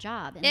really bad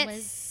job. And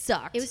It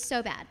sucked. It was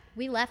so bad.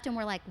 We left and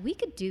we're like, we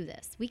could do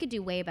this. We could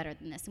do way better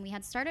than this. And we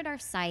had started our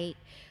site,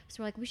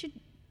 so we're like,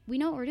 we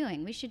know what we're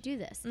doing. We should do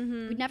this.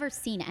 We'd never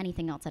seen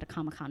anything else at a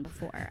Comic-Con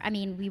before. I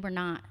mean, we were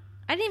not.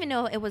 I didn't even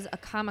know it was a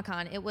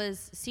Comic-Con. It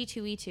was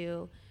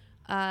C2E2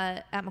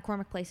 at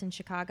McCormick Place in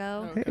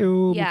Chicago. Hey,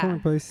 Yeah.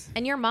 McCormick Place.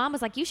 And your mom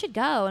was like, "You should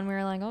go," and we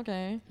were like,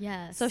 "Okay."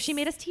 Yes. So she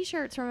made us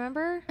T-shirts.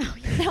 Remember?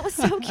 That was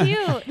so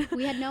cute.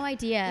 We had no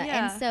idea.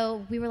 Yeah. And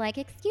so we were like,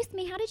 "Excuse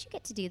me, how did you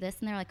get to do this?"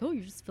 And they're like, "Oh,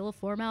 you just fill a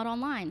form out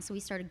online." So we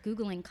started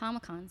Googling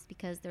Comic-Cons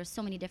because there's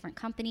so many different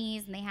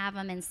companies and they have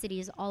them in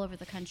cities all over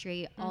the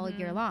country all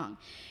year long.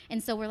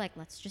 And so we're like,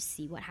 let's just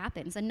see what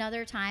happens.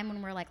 Another time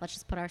when we're like, let's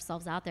just put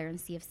ourselves out there and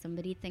see if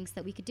somebody thinks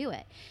that we could do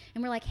it.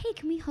 And we're like, hey,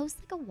 can we host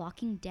like a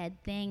Walking Dead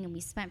thing? And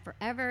we spent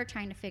forever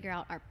trying to figure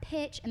out our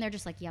pitch. And they're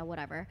just like, yeah,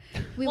 whatever.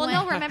 We Well, went,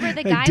 no, remember the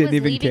I guy was didn't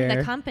even leaving care.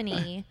 the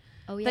company.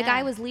 Oh, The yeah.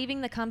 guy was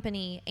leaving the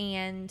company,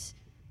 and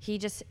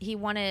he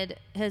wanted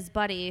his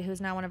buddy,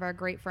 who's now one of our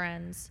great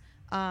friends.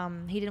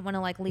 He didn't want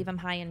to like leave him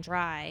high and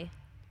dry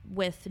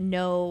with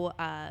no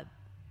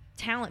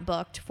talent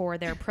booked for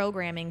their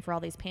programming for all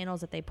these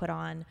panels that they put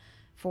on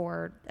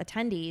for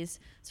attendees.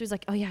 So he's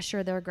like, "Oh yeah,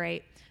 sure, they're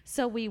great."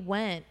 So we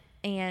went.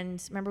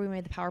 And remember, we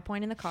made the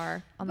PowerPoint in the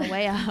car on the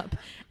way up,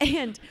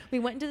 and we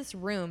went into this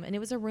room, and it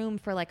was a room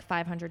for like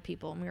 500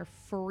 people, and we were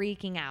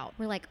freaking out.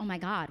 we're like, oh my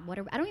God, I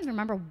don't even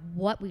remember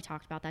what we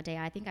talked about that day.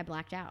 I think I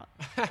blacked out.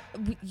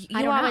 You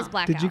I don't always know.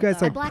 black Did out. you guys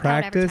though. like black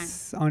out every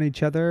practice on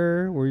each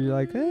other? Were you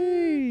like,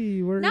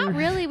 hey, we're Not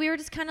really. We were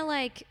just kind of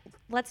like,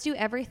 let's do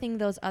everything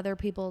those other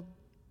people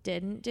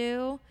didn't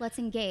do. Let's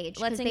engage.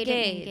 'cause Let's they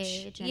didn't engage.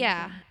 engage.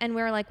 Yeah. anything. And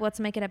we were like, let's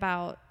make it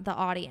about the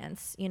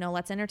audience. You know,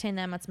 let's entertain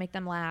them. Let's make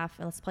them laugh.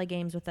 And let's play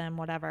games with them,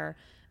 whatever.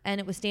 And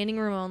it was standing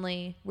room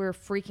only. We were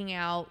freaking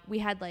out. We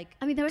had like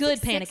I mean, there was good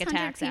like panic 600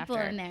 attacks people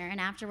after. in there,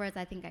 and afterwards,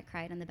 I think I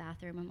cried in the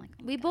bathroom. I'm like,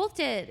 oh my We God. both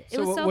did. It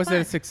So was so was fun.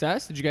 it a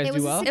success? Did you guys It do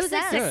was well? a It was a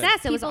success.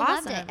 success. It was People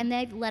loved awesome. it, and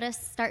they let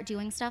us start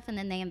doing stuff, and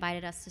then they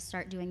invited us to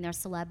start doing their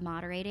celeb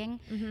moderating,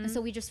 and so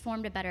we just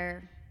formed a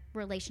better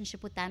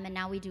relationship with them, and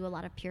now we do a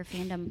lot of Pure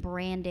Fandom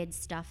branded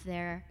stuff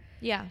there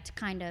Yeah. to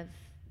kind of.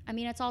 I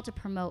mean, it's all to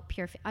promote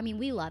I mean,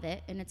 we love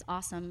it, and it's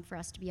awesome for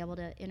us to be able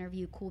to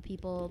interview cool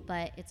people,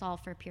 but it's all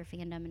for Pure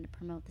Fandom and to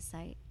promote the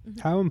site.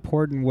 How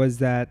important was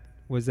that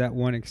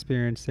one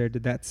experience there?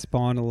 Did that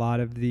spawn a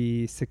lot of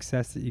the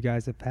success that you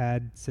guys have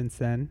had since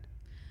then?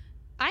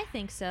 I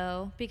think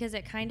so, because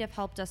it kind of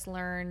helped us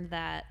learn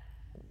that,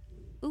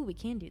 ooh, we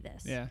can do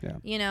this. Yeah. Yeah.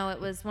 You know, it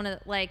was one of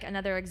like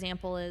another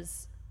example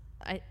is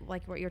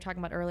like what you were talking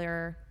about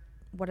earlier.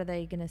 What are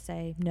they going to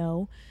say?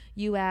 No.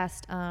 You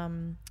asked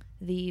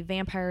the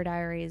Vampire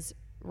Diaries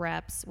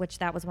reps, which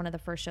that was one of the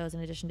first shows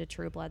in addition to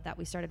True Blood that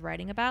we started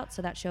writing about.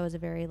 So that show is a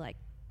very like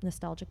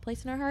nostalgic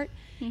place in our heart.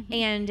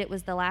 And it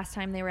was the last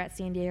time they were at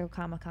San Diego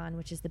Comic-Con,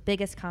 which is the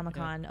biggest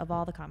Comic-Con of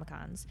all the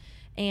Comic-Cons.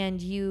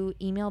 And you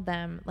emailed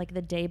them like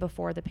the day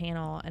before the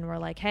panel and were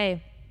like,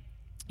 hey,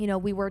 you know,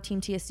 we were Team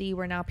TSC.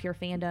 We're now Pure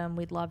Fandom.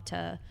 We'd love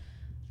to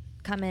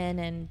come in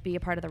and be a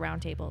part of the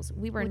roundtables.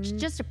 We were Which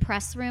just a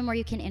press room where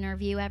you can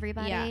interview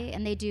everybody, Yeah.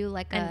 and they do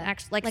like And a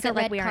like a sit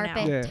like red we are now.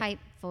 carpet Yeah. type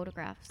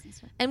photographs and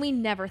stuff. and we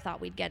never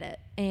thought we'd get it.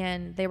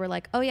 And they were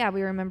like, oh yeah,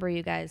 we remember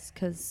you guys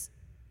because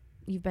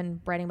you've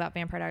been writing about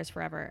Vampire Diaries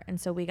forever. And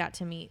so we got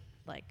to meet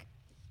like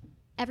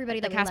Everybody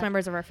the that we cast love.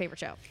 members of our favorite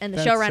show and the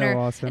That's so showrunner.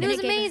 awesome. And it And was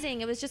they gave us-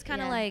 amazing. It was just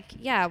kind of Yeah. like,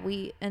 yeah,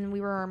 we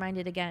were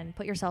reminded again,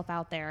 put yourself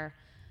out there.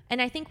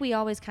 And I think we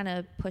always kind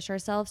of push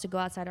ourselves to go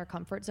outside our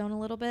comfort zone a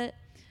little bit.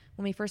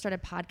 When we first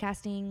started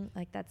podcasting,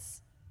 like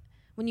that's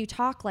when you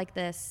talk like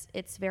this,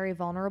 it's very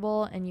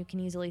vulnerable and you can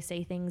easily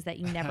say things that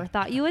you never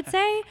thought you would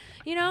say,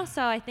 you know?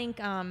 So I think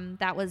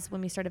that was when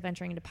we started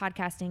venturing into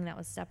podcasting, that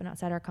was stepping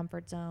outside our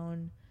comfort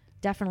zone.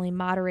 Definitely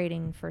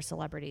moderating for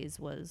celebrities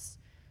was,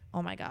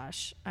 oh my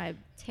gosh,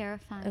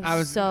 Terrifying. It I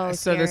was so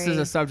so this is scary.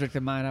 a subject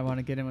of mine I want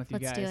to get in with you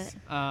Let's do guys.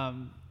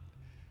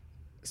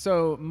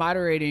 So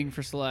moderating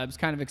for celebs,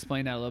 kind of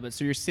explain that a little bit.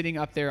 So you're sitting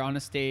up there on a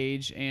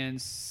stage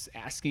and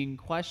asking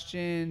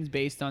questions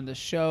based on the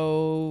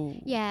show.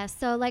 Yeah,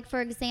 so like for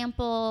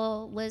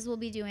example, Liz will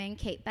be doing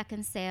Kate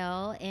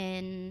Beckinsale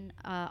in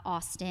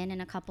Austin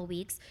in a couple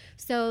weeks.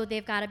 So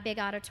they've got a big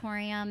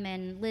auditorium,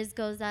 and Liz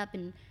goes up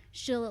and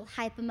she'll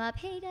hype them up.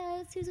 Hey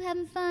guys, who's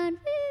having fun?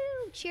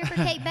 Woo! Cheer for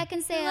Kate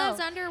Beckinsale. Loves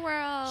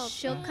Underworld.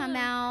 She'll come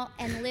out,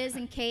 and Liz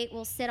and Kate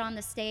will sit on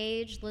the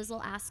stage. Liz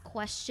will ask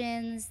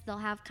questions. They'll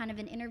have kind of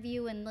an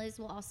interview, and Liz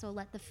will also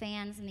let the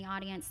fans in the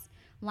audience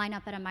line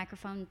up at a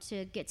microphone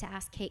to get to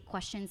ask Kate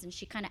questions, and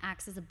she kind of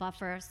acts as a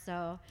buffer,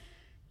 so,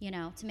 you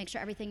know, to make sure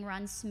everything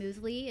runs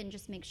smoothly and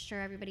just make sure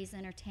everybody's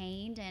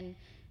entertained and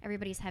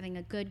everybody's having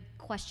a good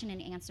question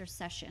and answer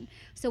session.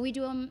 So we've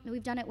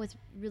done it with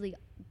really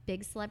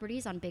big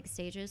celebrities on big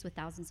stages with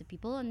thousands of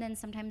people, and then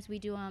sometimes we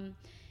do them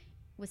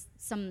with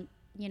some,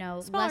 you know,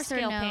 Smaller lesser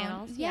scale known,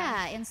 panels,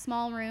 yeah, in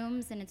small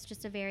rooms, and it's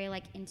just a very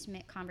like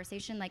intimate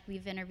conversation. Like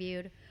we've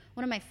interviewed,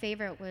 one of my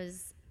favorite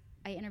was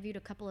I interviewed a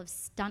couple of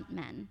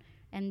stuntmen,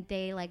 and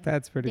they like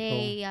That's pretty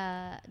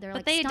they're But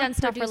like they had stunt done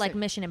stuff for producer- like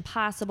Mission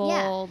Impossible.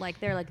 Yeah. Like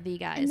they're like the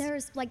guys. and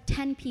there's like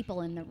 10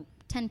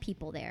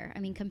 people there. I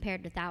mean,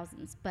 compared to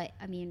thousands, but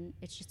I mean,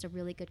 it's just a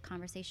really good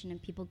conversation,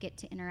 and people get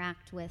to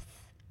interact with.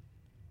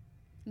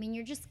 I mean,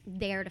 you're just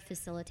there to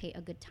facilitate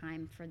a good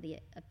time for the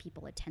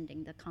people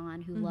attending the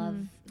con who love,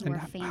 who And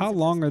are fans. how of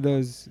long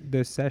this are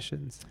those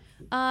sessions?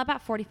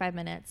 About 45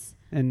 minutes.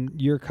 And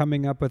you're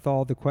coming up with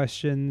all the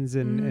questions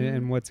and, Mm-hmm.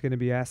 and what's going to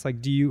be asked.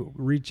 Like, do you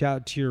reach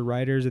out to your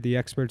writers or the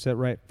experts that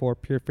write for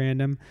Pure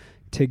Fandom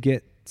to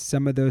get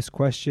some of those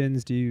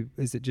questions?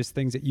 Is it just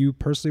things that you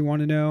personally want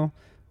to know,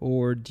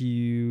 or do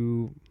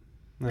you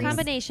I don't know.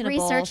 Combination of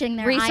Researching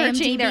both. their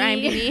Researching their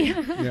IMDb.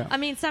 IMDb. Yeah. I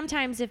mean,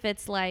 sometimes if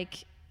it's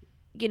like,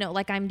 you know,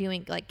 like I'm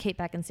doing like Kate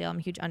Beckinsale, I'm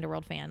a huge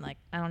Underworld fan. Like,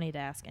 I don't need to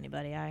ask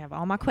anybody. I have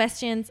all my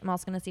questions. I'm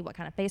also going to see what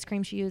kind of face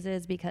cream she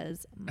uses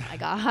because, my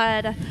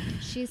God,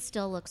 She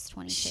still looks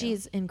 22.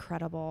 she's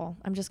incredible.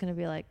 I'm just going to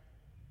be like,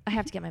 I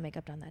have to get my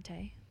makeup done that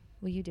day.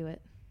 Will you do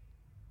it?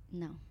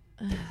 no.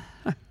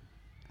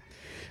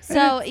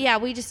 So, yeah,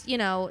 we just, you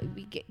know,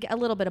 we get a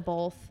little bit of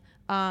both.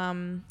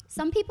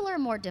 Some people are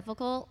more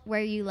difficult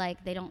where you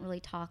like they don't really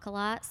talk a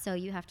lot, so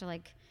you have to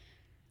like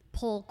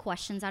pull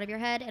questions out of your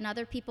head, and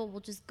other people will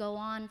just go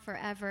on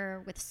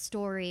forever with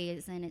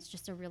stories, and it's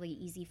just a really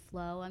easy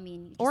flow. I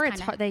mean, you just Or it's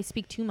kinda- hard, they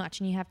speak too much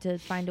and you have to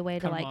find a way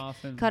to Cut 'em like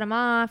off and- cut them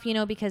off, you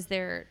know, because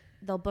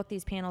they'll book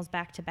these panels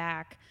back to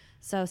back.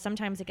 So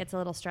sometimes it gets a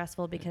little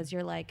stressful because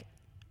you're like,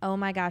 oh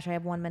my gosh, I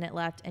have 1 minute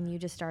left and you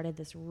just started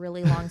this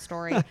really long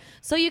story.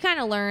 So you kind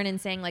of learn in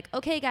saying like,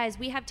 okay guys,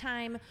 we have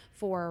time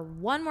for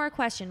one more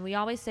question. We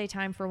always say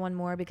time for one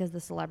more because the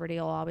celebrity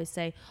will always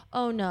say,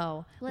 oh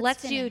no,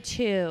 let's do finish.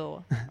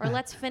 2 or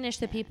let's finish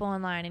the people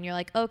in line. And you're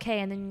like, okay.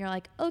 And then you're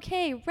like,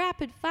 okay,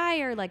 rapid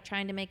fire, like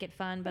trying to make it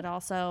fun, but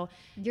also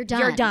You're done.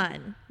 You're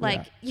done.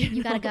 Like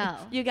You gotta know,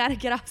 go. You gotta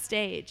get off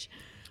stage.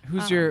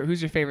 Who's your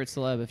favorite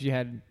celeb if you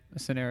had a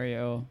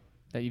scenario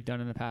that you've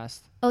done in the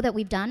past? Oh, that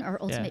we've done, or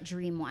Ultimate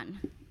Dream one?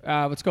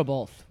 Let's go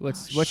both.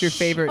 What's your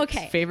favorite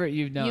Okay. favorite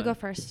you've done? You go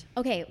first.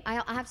 Okay,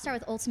 I'll have to start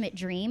with Ultimate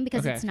Dream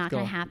because Okay, it's not go.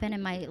 going to happen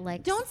in my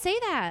like. Don't say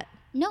that.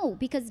 No,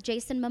 because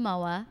Jason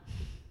Momoa,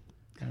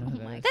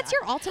 That's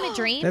your ultimate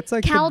dream. That's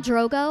like Cal the,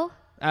 Drogo.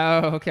 Oh,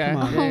 okay. Come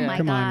on. Yeah, Oh yeah. my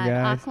Come on, God,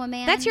 guys.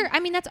 Aquaman. That's your. I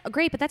mean, that's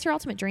great, but that's your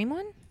ultimate dream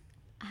one.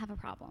 I have a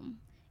problem.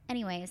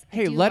 Anyways. I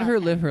Hey, do let love her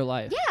him. live her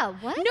life. Yeah.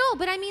 What? No,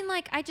 but I mean,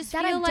 like, I just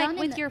That feel I've like done in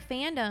with the- your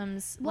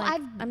fandoms, Well,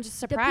 like, I'm just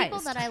The surprised. people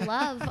that I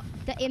love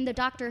in the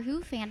Doctor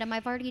Who fandom,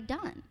 I've already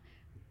done.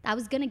 I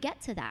was gonna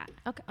get to that.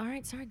 Okay, all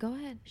right, sorry, go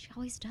ahead. She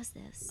always does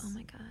this. Oh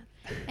my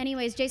God.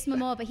 Anyways, Jason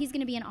Momoa, but he's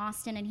gonna be in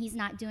Austin and he's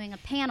not doing a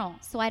panel,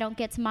 so I don't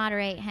get to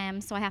moderate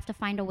him. So I have to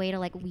find a way to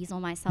like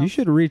weasel myself. You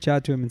should reach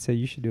out to him and say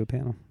you should do a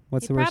panel.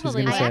 What's He the worst he's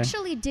probably going to I say?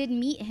 actually did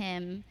meet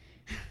him.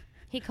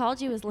 He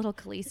called you his little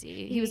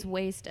Khaleesi. He was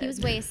wasted. He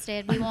was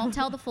wasted. We won't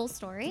tell the full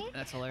story,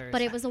 That's hilarious.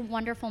 but it was a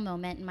wonderful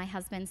moment. And my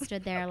husband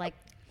stood there like,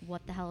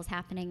 "What the hell is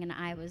happening?" And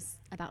I was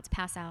about to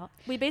pass out.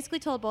 We basically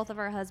told both of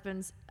our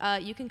husbands,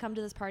 you can come to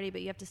this party,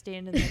 but you have to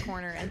stand in the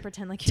corner and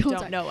pretend like you Don't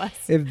don't talk. know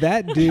us. If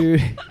that dude,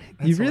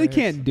 you really hilarious.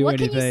 can't do What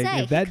can you anything.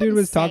 say? If He that dude couldn't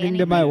was say talking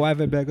to my anything.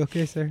 wife, I'd be like,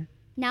 okay, sir.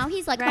 Now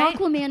he's like, Right?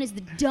 Aquaman is the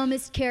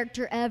dumbest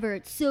character ever.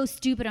 It's so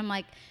stupid. I'm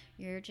like,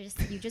 you just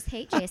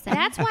hate Jason.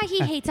 That's why he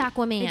hates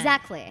Aquaman.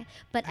 Exactly.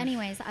 But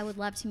anyways, I would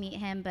love to meet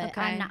him, but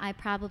Okay. I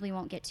probably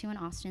won't get to in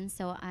Austin,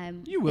 so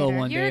I'm You will bitter.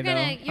 one You're day,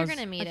 gonna though. you're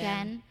gonna meet him.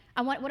 Again.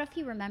 What if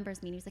he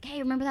remembers me? And he's like, hey,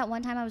 remember that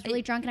one time I was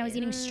really drunk and I was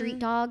eating street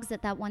dogs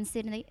at that one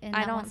city? In I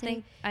that one don't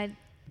city? think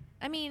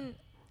I mean,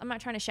 I'm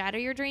not trying to shatter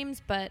your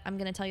dreams, but I'm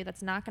gonna tell you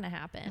that's not gonna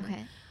happen.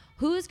 Okay.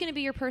 Who's gonna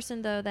be your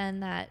person though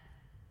then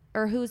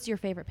or who's your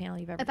favorite panel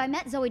you've ever If I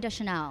met Zoe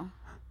Deschanel,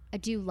 I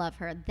do love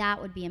her.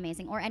 That would be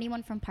amazing. Or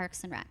anyone from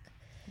Parks and Rec.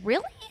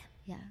 Really?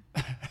 Yeah.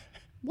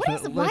 Why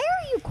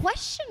are you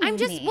questioning I'm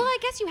just me? well, I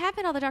guess you have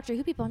met all the Doctor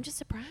Who people. I'm just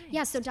surprised.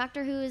 Yeah, so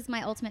Doctor Who is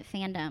my ultimate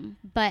fandom,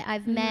 but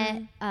I've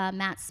met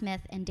Matt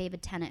Smith and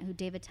David Tennant, who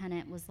David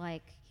Tennant was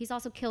like, he's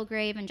also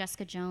Kilgrave and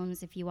Jessica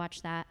Jones, if you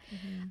watch that.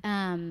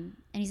 And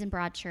he's in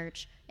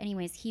Broadchurch.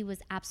 Anyways, he was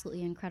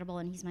absolutely incredible,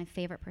 and he's my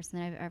favorite person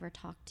that I've ever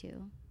talked to.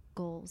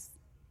 Goals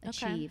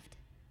achieved.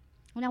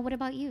 Well, now what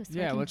about you?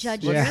 So I can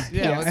judge you.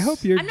 I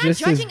hope you're I'm not just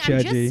judging. as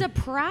judgy. I'm just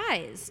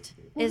surprised.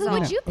 Well, is who all.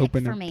 would you pick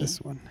Open for up me?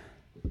 this one.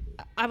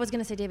 I was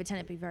gonna say David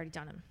Tennant, but you've already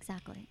done him.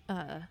 Exactly.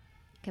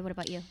 Okay, what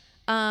about you?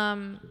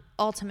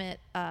 Ultimate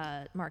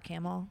Mark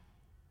Hamill,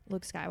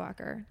 Luke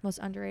Skywalker, most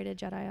underrated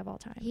Jedi of all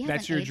time. He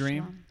That's hasn't your aged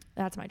dream? well.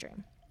 That's my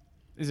dream.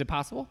 Is it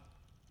possible?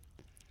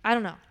 I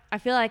don't know. I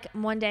feel like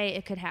one day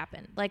it could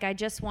happen. Like I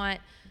just want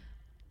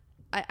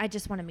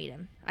to meet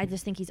him. I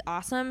just think he's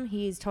awesome.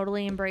 He's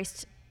totally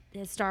embraced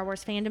his Star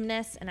Wars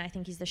fandomness, and I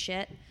think he's the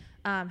shit.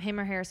 Him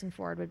or Harrison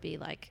Ford would be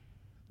like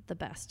the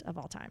best of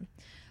all time.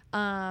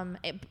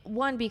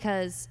 One,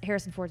 because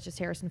Harrison Ford's just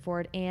Harrison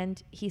Ford,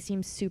 and he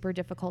seems super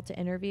difficult to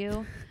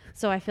interview.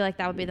 So I feel like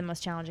that would be the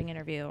most challenging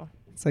interview.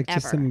 It's like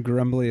just ever. some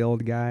grumbly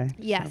old guy.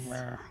 Yes.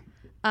 somewhere.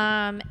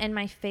 And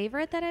my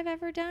favorite that I've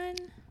ever done,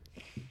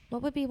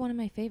 what would be one of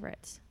my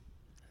favorites?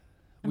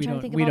 We trying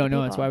to think don't. of We all the don't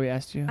know. That's people. why we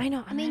asked you. I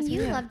know. I mean,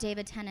 you love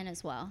David Tennant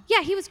as well.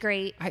 Yeah, he was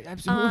great.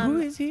 Who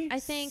is he? I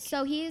think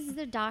So he's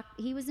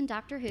he was in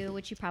Doctor Who,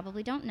 which you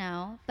probably don't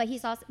know, but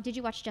he's also. Did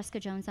you watch Jessica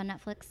Jones on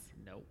Netflix?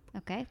 Nope.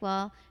 Okay,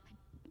 well,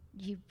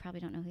 you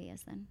probably don't know who he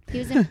is then. He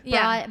was in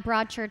Yeah.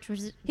 Broadchurch.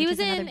 he was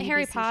in another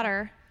Harry BBC show.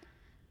 Potter.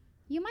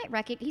 You might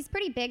recognize. He's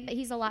pretty big, but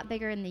he's a lot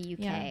bigger in the UK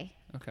Yeah.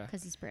 Okay.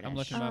 because he's British. I'm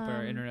looking up.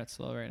 Our internet's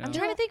slow right now. I'm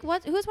trying to think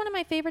who's one of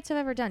my favorites I've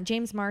ever done.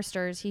 James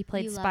Marsters. He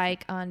played You love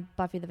Spike on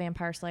Buffy the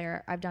Vampire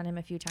Slayer. I've done him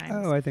a few times.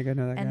 Oh, I think I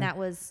know that guy. and that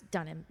was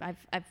done him.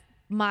 I've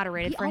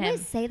moderated You for him.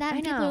 always say that. I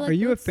and people know. are, like, Are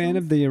you a "That fan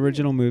of sounds the weird."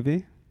 original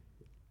movie?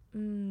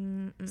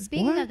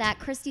 Speaking What? of that,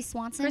 Christy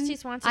Swanson. Christy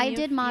Swanson, I you-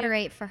 did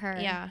moderate for her.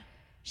 Yeah.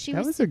 She That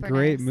was was a super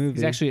great nice. movie.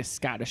 He's actually a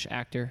Scottish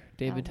actor,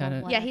 David well,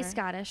 Tennant. what? Yeah, he's Whatever.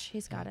 Scottish.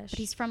 He's Scottish. But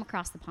he's from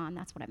across the pond.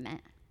 That's what I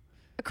meant.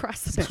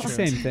 across the It's the pond.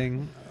 same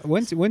thing.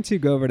 Once you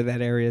go over to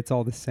that area, it's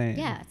all the same.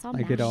 Yeah, it's all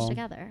like mashed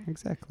together.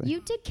 Exactly. You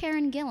did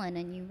Karen Gillan,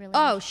 and you really.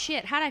 Oh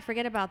shit! How did I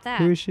forget about that?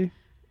 Who is she?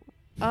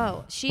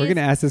 Oh, she's We're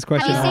gonna ask this Have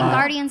question. you a seen lot.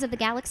 Guardians of the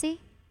Galaxy?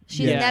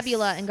 she's Yes.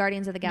 Nebula in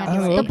Guardians of the Galaxy.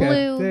 Oh, The okay.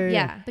 blue. Yeah, yeah,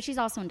 Yeah. But she's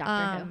also in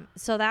Doctor Who.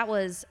 So that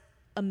was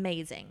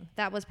amazing.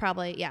 That was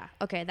probably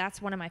okay.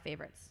 That's one of my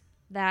favorites.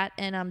 That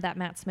and that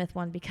Matt Smith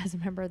one, because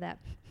remember that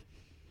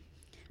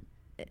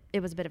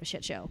it was a bit of a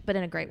shit show, but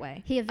in a great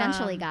way. He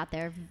eventually got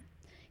there.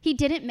 He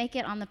didn't make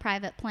it on the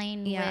private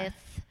plane Yeah.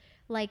 with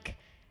like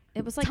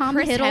It was like Tom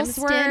Chris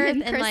Hiddleston Hemsworth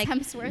and Chris like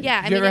Hemsworth. yeah.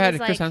 I Have you mean, ever it had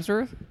was Chris like,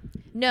 Hemsworth?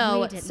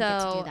 No, We didn't so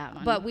get to do that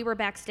one. but we were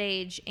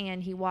backstage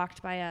and he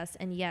walked by us,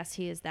 and yes,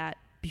 he is that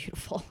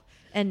beautiful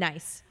and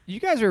nice. You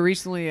guys were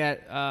recently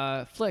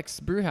at Flick's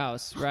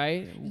Brewhouse,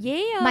 right?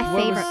 Yeah, My What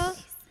favorite. was-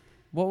 place.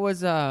 What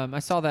was I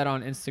saw that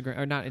on Instagram,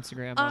 or not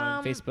Instagram,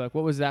 on Facebook.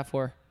 What was that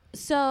for?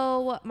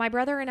 So my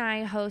brother and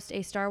I host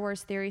a Star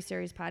Wars Theory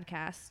Series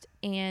podcast,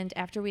 and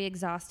after we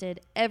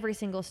exhausted every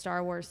single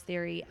Star Wars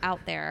theory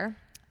out there,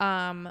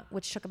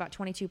 which took about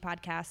 22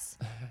 podcasts,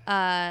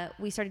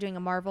 we started doing a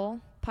Marvel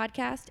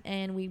podcast,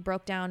 and we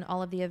broke down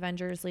all of the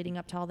Avengers leading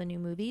up to all the new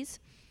movies.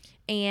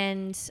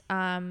 And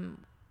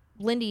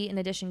Lindy, in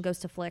addition, goes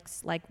to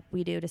Flicks like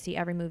we do to see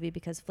every movie,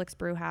 because Flicks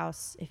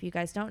Brewhouse, if you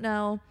guys don't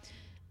know,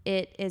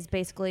 it is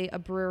basically a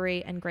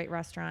brewery and great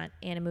restaurant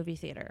and a movie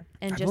theater.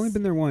 And I've only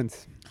been there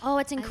once. Oh,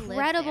 it's live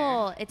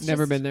incredible! It's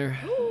Never just, been there.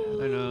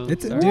 I know.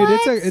 It's Sorry.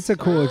 dude. It's a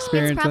cool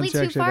experience. It's probably once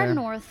you're too actually far there.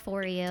 north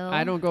for you.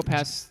 I don't go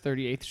past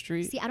 38th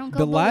Street. See, I don't go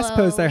The last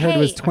below. post I heard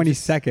was Hey.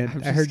 22nd.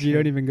 I'm I heard just you don't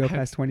kidding. even go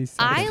past 22nd.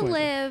 I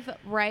live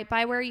right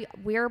by where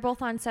we're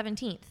both on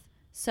 17th,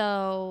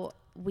 so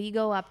we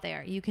go up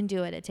there. You can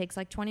do it. It takes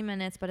like 20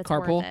 minutes, but it's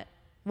Carpool? worth it.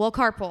 We'll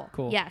carpool.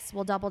 Cool. Yes,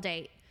 we'll double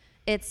date.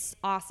 It's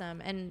awesome.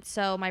 And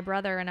so my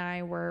brother and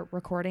I were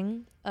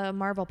recording a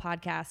Marvel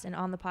podcast, and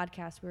on the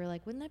podcast we were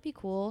like, wouldn't that be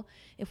cool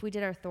if we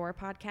did our Thor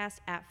podcast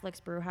at Flicks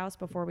Brewhouse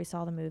before we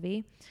saw the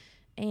movie?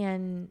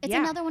 And It's yeah.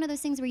 another one of those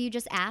things where you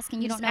just ask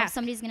and you You don't just know if ask.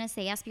 somebody's going to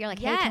say yes, but you're like,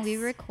 hey, can we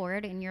Yes.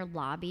 record in your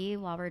lobby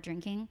while we're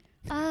drinking?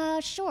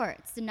 Sure.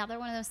 It's another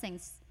one of those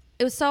things.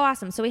 It was so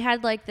awesome. So we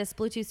had like this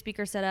Bluetooth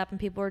speaker set up, and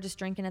people were just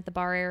drinking at the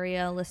bar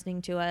area,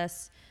 listening to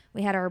us.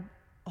 We had our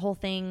whole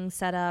thing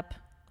set up,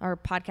 our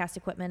podcast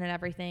equipment and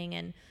everything,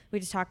 and we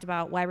just talked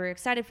about why we were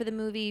excited for the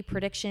movie,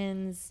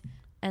 predictions,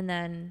 and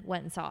then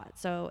went and saw it.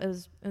 So it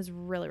was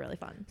really, really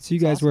fun. So you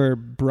It's guys awesome. were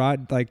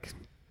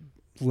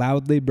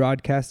loudly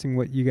broadcasting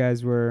what you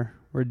guys were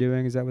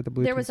doing. Is that what the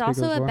Bluetooth There was speaker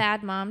also a for?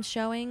 Bad Moms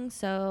showing,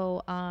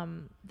 so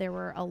there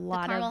were a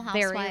lot Carmel of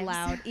very Housewives.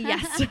 loud.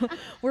 Yes,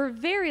 we're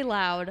very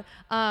loud.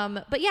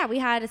 But yeah, we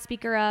had a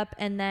speaker up,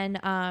 and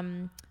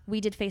then we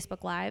did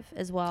Facebook Live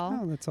as well.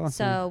 Oh, that's awesome.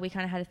 So we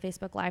kind of had a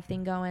Facebook Live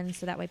thing going,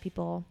 so that way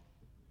people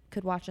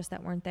could watch us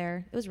that weren't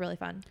there. It was really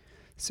fun.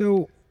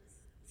 So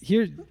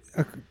here,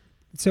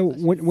 so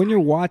when you're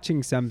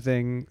watching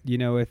something,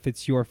 if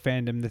it's your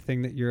fandom, the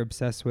thing that you're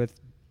obsessed with,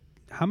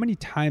 how many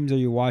times are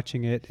you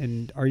watching it,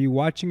 and are you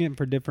watching it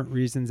for different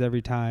reasons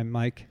every time?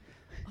 Like,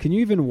 can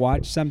you even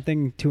watch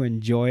something to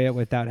enjoy it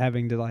without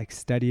having to like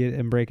study it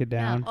and break it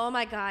down? Oh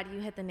my God, you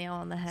hit the nail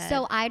on the head.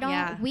 So I don't.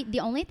 Yeah. The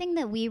only thing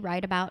that we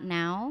write about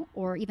now,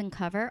 or even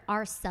cover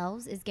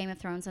ourselves, is Game of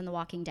Thrones and The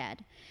Walking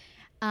Dead.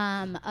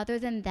 Other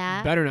than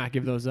that, Better not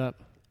give those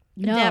up.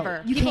 no,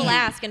 Never. you People can't.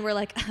 ask, and we're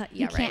like, yeah,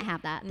 You right. can't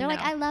have that. They're like,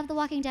 No. I love The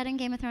Walking Dead and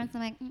Game of Thrones. I'm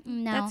like,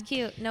 no. That's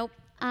cute. Nope.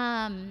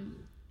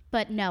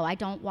 But no, I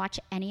don't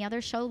watch any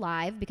other show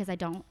live because I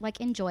don't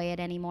like enjoy it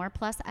anymore.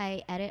 Plus,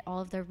 I edit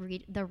all of the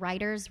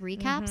writers'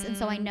 recaps, and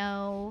so I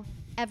know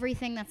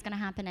everything that's going to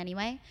happen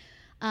anyway.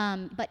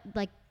 But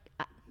like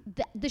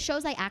the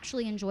shows I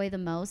actually enjoy the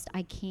most,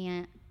 I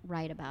can't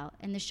write about,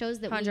 and the shows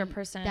that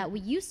 100%. that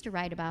we used to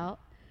write about,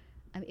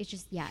 it's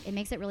just it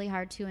makes it really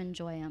hard to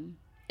enjoy them.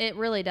 It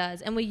really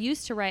does. And we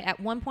used to write, at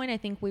one point, I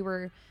think we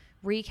were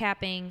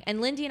recapping, and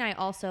Lindy and I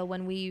also,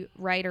 when we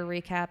write or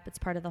recap, it's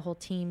part of the whole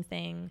team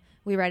thing.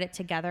 We write it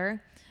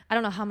together. I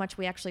don't know how much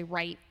we actually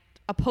write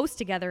a post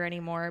together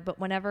anymore, but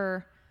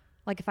whenever,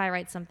 like if I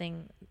write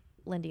something,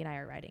 Lindy and I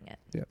are writing it.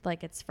 Yep.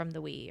 Like it's from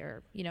the we,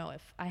 or, you know,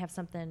 if I have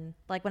something,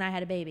 like when I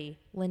had a baby,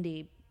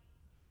 Lindy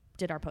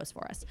did our post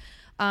for us.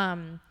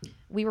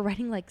 We were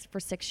writing like for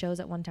 6 shows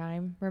at one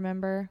time,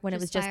 remember? When it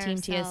was Just just by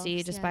Team ourselves,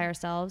 TSC, just yeah. by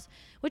ourselves,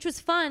 which was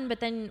fun. But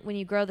then when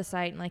you grow the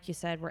site, and like you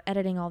said, we're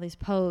editing all these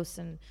posts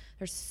and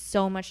there's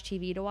so much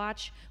TV to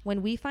watch.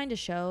 When we find a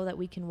show that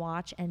we can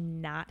watch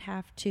and not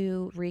have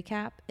to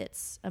recap,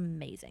 it's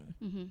amazing.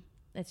 Mm-hmm.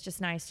 It's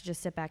just nice to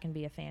just sit back and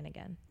be a fan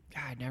again.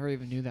 God, I never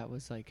even knew that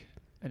was like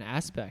an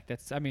aspect.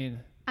 That's, I mean,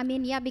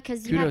 Yeah,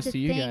 because you have Kudos to to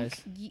you think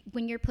guys.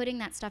 when you're putting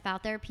that stuff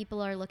out there,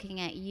 people are looking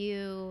at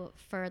you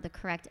for the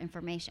correct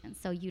information.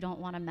 So you don't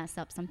want to mess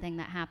up something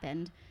that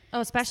happened. Oh,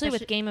 especially with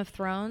Especially- Game of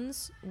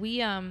Thrones.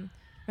 We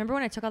remember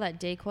when I took all that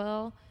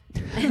Dayquil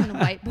and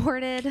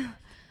whiteboarded?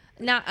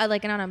 Not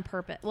not on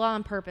purpose. Well,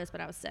 on purpose, but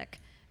I was sick.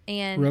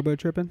 And Robo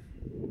tripping?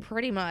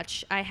 pretty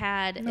much I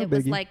had, No it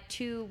was biggie.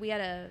 like we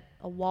had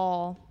a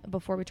wall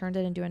before we turned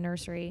it into a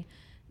nursery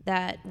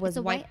that was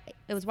a white.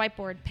 It was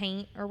whiteboard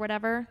paint or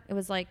whatever. It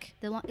was like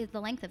The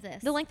length of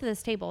this. the length of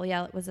this table.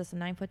 Yeah, was this a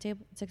 9-foot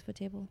table, 6-foot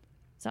table,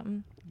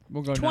 something?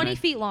 we'll go 20 9.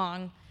 feet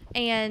long.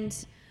 And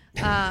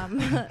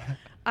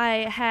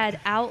I had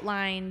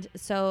outlined,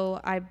 so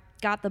I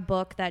got the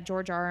book that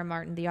George R.R.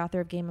 Martin, the author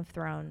of Game of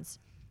Thrones,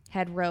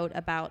 had wrote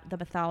about the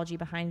mythology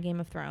behind Game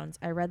of Thrones.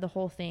 I read the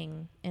whole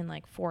thing in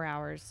like 4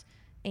 hours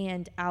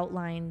and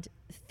outlined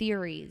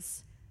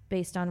theories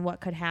based on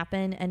what could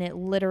happen, and it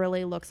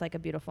literally looks like a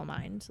beautiful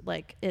mind.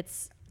 Like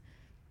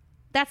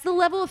that's the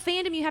level of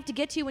fandom you have to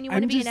get to when you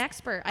want to be an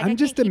expert. I'm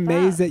just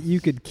amazed that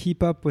you could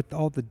keep up with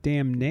all the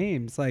damn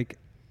names. Like,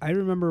 I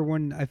remember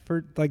when I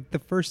first, like the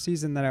first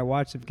season that I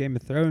watched of Game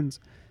of Thrones,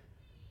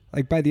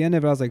 like by the end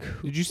of it, I was like,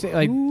 Did you say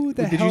like? who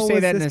the Did hell you say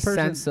was that in a this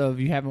person? sense of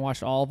you haven't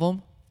watched all of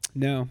them?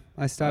 No,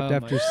 I stopped Oh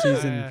after my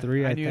season God.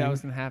 3. I knew think that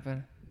was gonna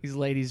happen. These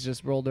ladies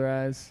just rolled their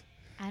eyes.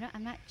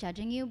 I'm not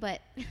judging you, but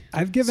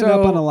I've given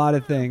So, up on a lot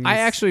of things. I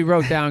actually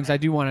wrote down because I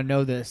do want to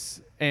know this,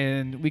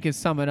 and we can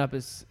sum it up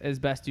as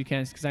best you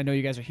can because I know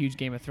you guys are huge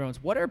Game of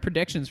Thrones. What are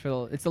predictions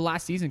for it's the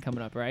last season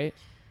coming up, right?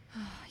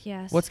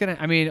 Yes. What's gonna?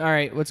 I mean, all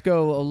right, let's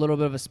go a little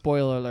bit of a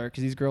spoiler alert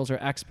because these girls are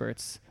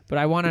experts. But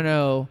I want to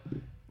know,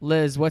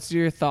 Liz, what's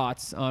your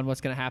thoughts on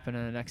what's gonna happen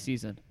in the next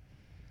season?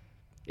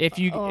 If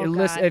you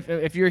listen,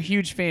 if you're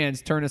huge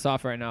fans, turn us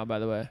off right now. By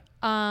the way.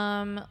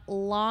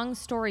 Long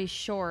story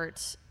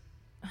short,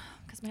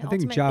 because my I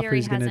think ultimate theory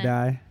Joffrey's going to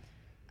hasn't- die.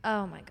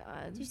 Oh my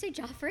God. did you say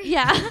Joffrey?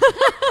 Yeah.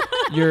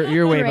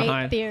 You're way Great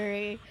behind.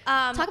 theory.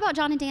 Talk about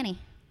Jon and Dany.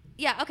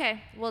 Yeah,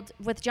 okay. Well,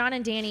 with Jon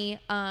and Dany,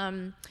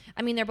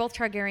 I mean, they're both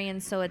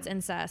Targaryens, so it's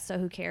incest, so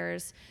who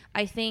cares?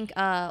 I think,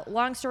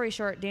 long story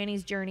short,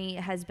 Dany's journey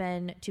has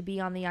been to be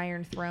on the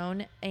Iron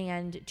Throne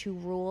and to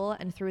rule,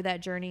 and through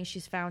that journey,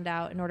 she's found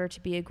out in order to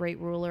be a great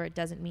ruler, it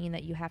doesn't mean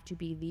that you have to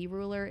be the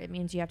ruler. It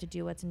means you have to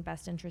do what's in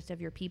best interest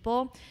of your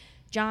people.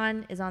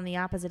 Jon is on the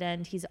opposite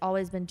end. He's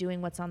always been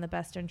doing what's in the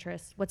best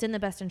interest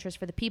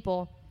for the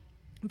people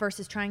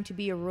versus trying to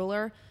be a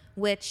ruler,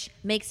 which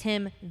makes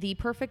him the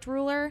perfect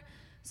ruler.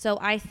 So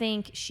I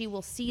think she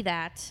will see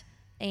that,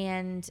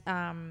 and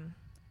I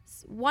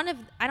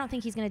don't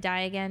think he's going to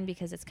die again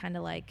because it's kind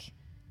of like,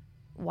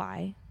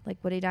 why? Like,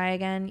 would he die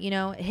again? You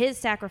know, his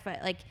sacrifice,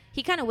 like,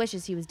 he kind of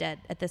wishes he was dead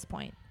at this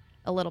point,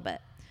 a little bit.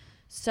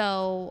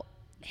 So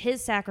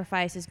his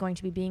sacrifice is going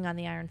to be being on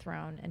the Iron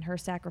Throne, and her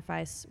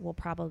sacrifice will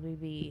probably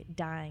be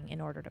dying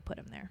in order to put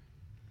him there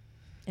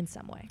in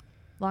some way.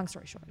 Long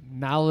story short.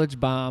 Knowledge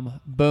bomb.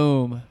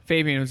 Boom.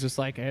 Fabian was just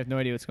like, I have no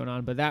idea what's going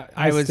on, but that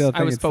I still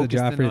think was it's the focused in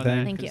Joffrey on thing.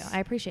 that Thank you. 'cause- I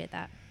appreciate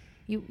that.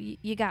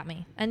 You got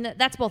me. And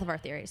that's both of our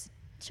theories.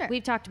 Sure.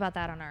 We've talked about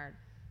that on our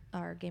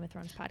our Game of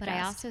Thrones podcast. But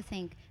I also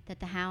think that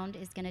the Hound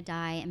is going to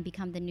die and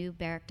become the new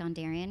Beric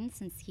Dondarrion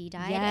since he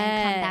died, Yes.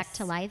 and come back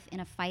to life in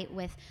a fight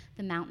with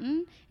the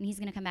Mountain, and he's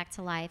going to come back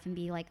to life and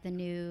be like the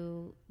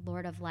new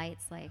Lord of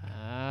Lights, like.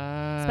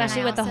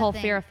 Especially I with the also whole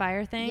think- Fear of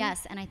Fire thing.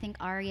 Yes, and I think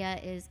Arya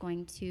is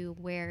going to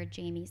wear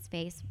Jaime's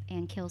face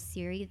and kill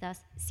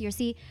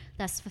Cersei,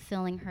 thus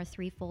fulfilling her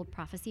threefold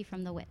prophecy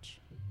from the witch.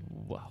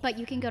 Whoa. But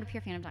you can go to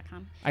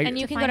purefandom.com. And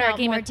you can go find to our out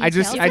Game more of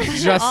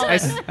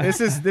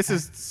details. This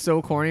is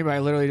so corny, but I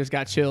literally just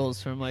got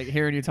chills from like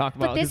hearing you talk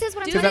about. But this is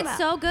what I'm Dude, talking it's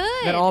about. so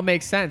good. That all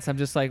makes sense. I'm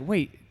just like,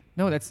 wait,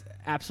 no, that's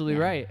absolutely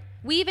right.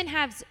 We even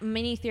have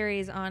many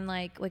theories on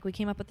like we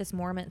came up with this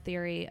Mormont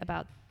theory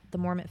about the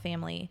Mormont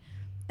family,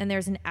 and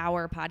there's an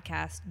hour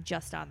podcast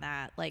just on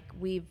that. Like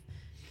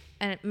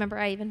and remember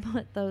I even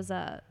put those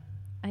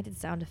I did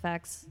sound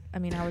effects. I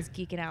mean, I was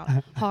geeking out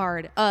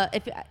hard.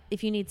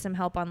 If you need some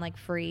help on like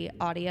free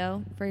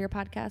audio for your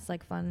podcast,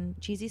 like fun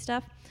cheesy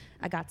stuff,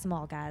 I got some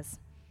all, guys.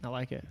 I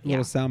like it.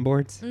 Little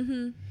soundboards.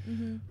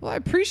 Well, I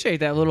appreciate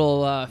that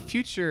little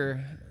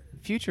future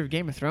of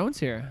Game of Thrones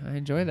here. I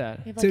enjoy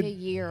that. We have So like a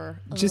year.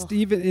 Just Ugh.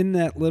 even in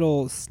that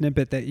little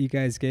snippet that you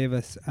guys gave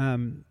us,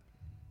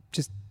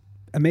 just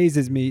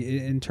amazes me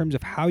in terms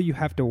of how you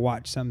have to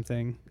watch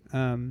something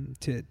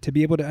to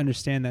be able to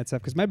understand that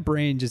stuff. Because my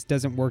brain just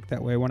doesn't work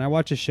that way. When I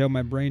watch a show,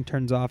 my brain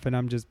turns off and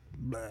I'm just,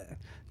 bleh.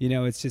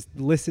 It's just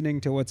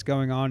listening to what's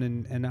going on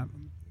and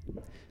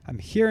I'm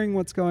hearing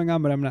what's going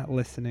on, but I'm not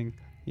listening.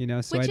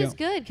 So Which I is don't,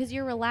 good because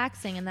you're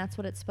relaxing and that's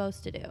what it's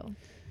supposed to do.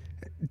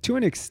 to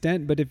an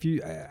extent. But if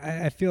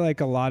I feel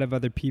like a lot of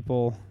other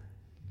people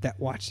that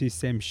watch these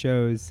same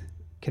shows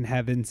can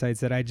have insights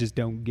that I just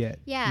don't get.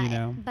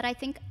 Yeah, but I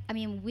think,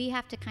 we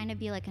have to kind of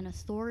be like an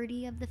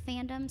authority of the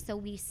fandom. So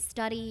we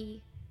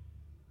study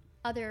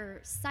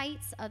other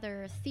sites,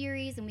 other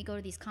theories, and we go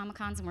to these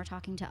Comic-Cons and we're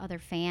talking to other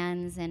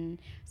fans. And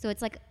so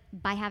it's like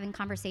by having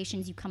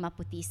conversations, you come up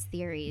with these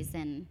theories.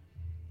 And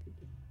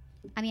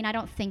I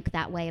don't think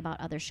that way about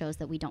other shows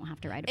that we don't have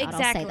to write about.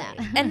 Exactly. I'll say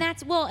that. And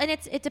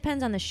that's, it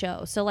depends on the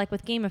show. So like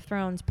with Game of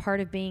Thrones, part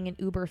of being an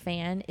uber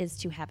fan is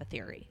to have a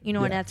theory,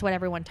 and that's what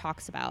everyone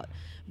talks about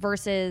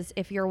versus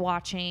if you're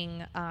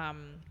watching,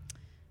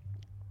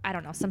 I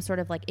don't know, some sort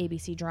of like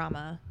ABC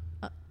drama,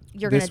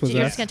 you're This Was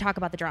just Us? going to talk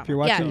about the drama. If you're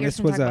watching you're This just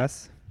gonna Was talk about-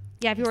 Us,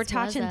 Yeah, if you were This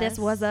Was watching This Us.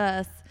 Was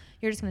Us,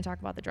 you're just going to talk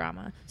about the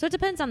drama. So it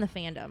depends on the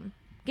fandom.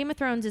 Game of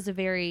Thrones is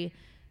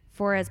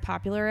for as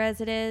popular as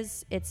it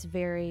is, it's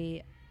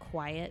very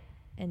quiet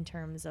in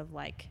terms of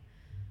like,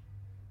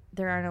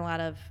 there aren't a lot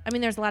of,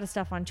 there's a lot of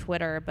stuff on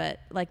Twitter, but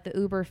like the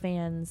Uber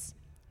fans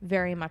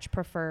very much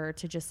prefer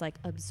to just like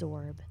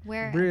absorb.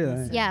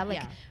 Really?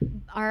 Yeah,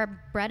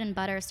 our bread and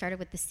butter started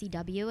with the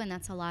CW, and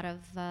that's a lot of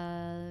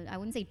I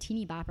wouldn't say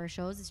teeny bopper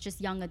shows. It's just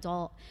young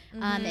adult,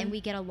 and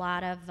we get a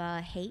lot of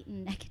hate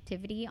and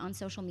negativity on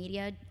social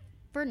media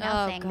for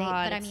nothing. Oh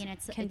God, it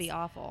can be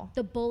awful.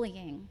 The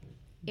bullying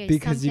is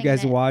because you something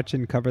guys that watch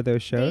and cover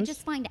those shows. They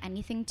just find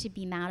anything to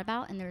be mad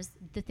about, and there's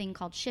the thing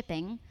called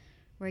shipping,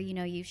 where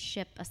you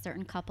ship a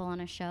certain couple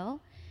on a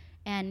show.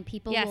 And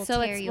people will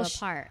tear you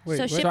apart. Wait,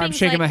 so what? So I'm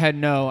shaking my head.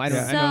 No, I don't.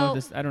 Yeah. I don't know So-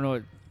 this. I don't know.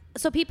 What,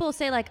 So people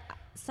say like,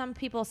 some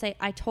people say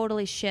I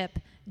totally ship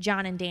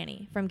Jon and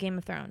Dany from Game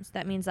of Thrones.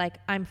 That means like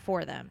I'm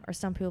for them. Or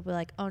some people be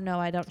like, oh no,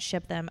 I don't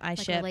ship them. I Like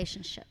a ship.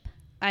 relationship.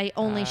 I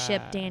only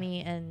ship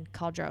Dany and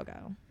Khal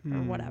Drogo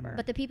or whatever.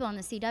 But the people on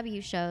the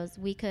CW shows,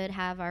 we could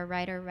have our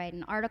writer write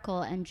an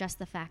article, and just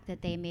the fact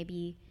that they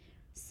maybe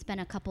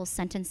spent a couple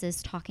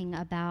sentences talking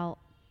about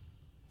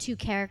two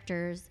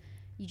characters,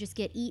 you just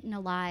get eaten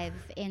alive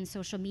in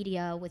social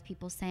media with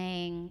people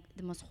saying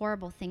the most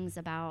horrible things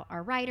about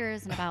our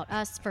writers and about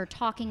us for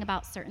talking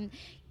about certain.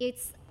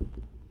 It's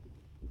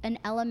an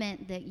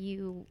element that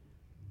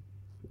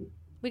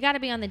we got to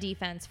be on the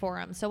defense for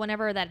them. So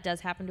whenever that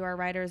does happen to our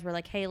writers, we're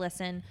like, hey,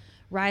 listen,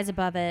 rise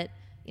above it.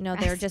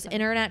 They're just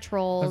internet I was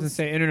trolls. gonna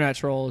say internet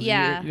trolls.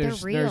 Yeah, they're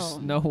there's real.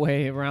 no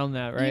way around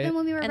that, right? even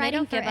when we were And they writing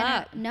don't for give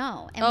up.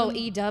 no. And Oh, when-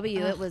 EW,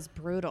 Ugh. it was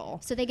brutal.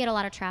 So they get a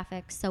lot of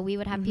traffic. So we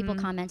would have people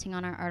commenting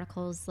on our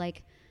articles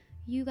like,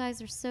 "You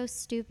guys are so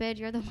stupid.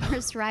 You're the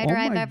worst writer Oh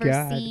I've my ever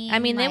God.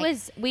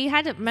 seen." We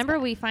had to, remember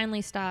we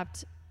finally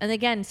stopped. And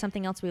again,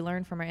 something else we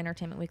learned from our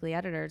Entertainment Weekly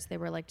editors, they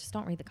were like, just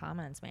don't read the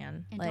comments,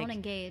 man. and like, don't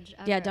engage.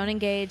 Yeah, ever. don't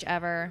engage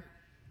ever.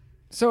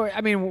 So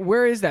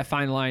where is that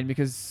fine line?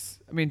 Because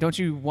don't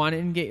you want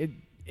to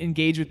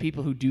engage with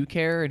people who do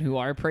care and who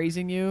are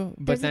praising you,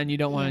 but then you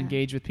don't want to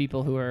engage with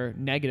people who are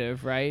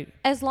negative, right?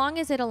 As long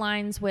as it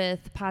aligns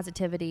with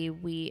positivity,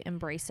 we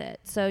embrace it.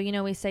 So,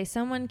 we say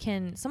someone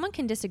can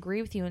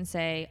disagree with you and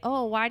say,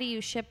 oh, why do you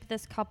ship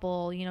this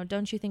couple?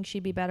 Don't you think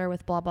she'd be better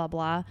with blah, blah,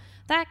 blah?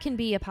 That can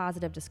be a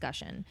positive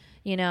discussion,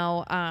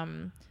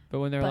 But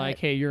when they're like,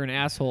 hey, you're an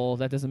asshole,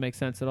 that doesn't make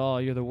sense at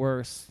all. You're the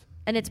worst.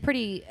 And it's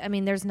pretty,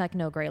 there's like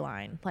no gray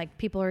line. Like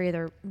people are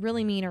either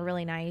really mean or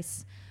really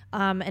nice.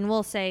 And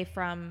we'll say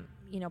from,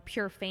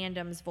 pure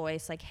fandom's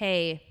voice, like,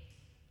 hey,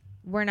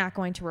 we're not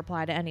going to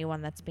reply to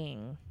anyone that's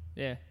being,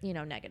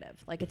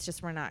 negative. Like, it's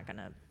just,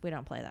 we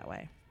don't play that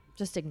way.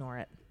 Just ignore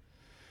it.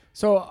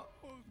 So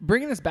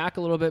bringing this back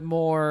a little bit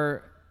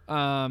more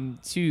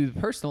to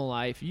personal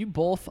life, you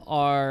both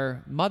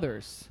are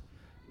mothers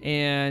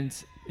and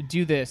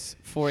do this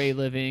for a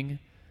living.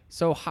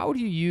 So how do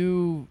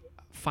you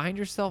find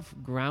yourself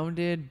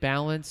grounded,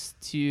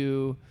 balanced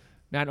to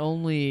not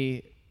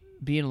only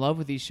be in love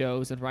with these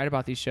shows and write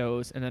about these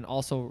shows and then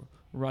also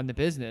run the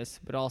business,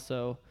 but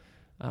also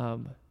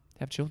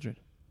have children?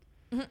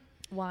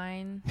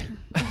 Wine.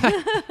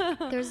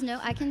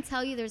 I can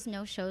tell you there's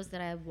no shows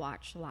that I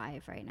watch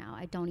live right now.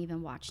 I don't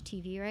even watch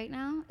TV right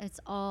now. It's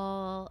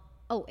all,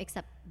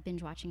 except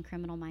binge watching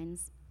Criminal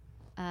Minds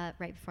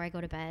right before I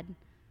go to bed.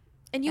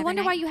 And you Every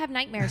wonder night. why you have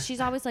nightmares. She's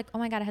always like, oh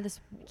my God, I had this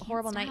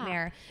horrible stop.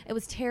 nightmare. It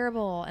was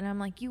terrible. And I'm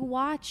like, you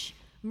watch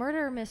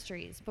murder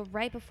mysteries, but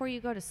right before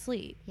you go to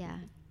sleep. Yeah,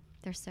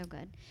 they're so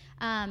good.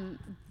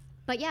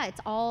 But yeah,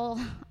 it's all,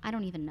 I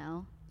don't even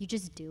know. You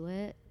just do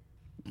it.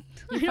 You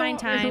I find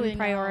don't time, really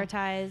know.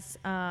 prioritize.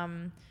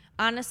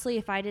 Honestly,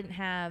 if I didn't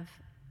have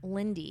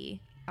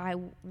Lindy, I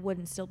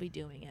wouldn't still be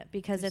doing it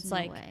because There's it's no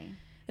like, way.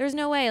 there's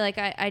no way. Like,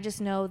 I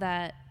just know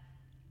that,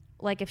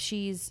 like, if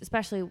she's,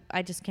 especially,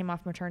 I just came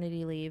off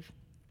maternity leave.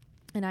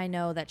 And I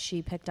know that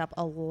she picked up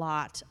a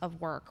lot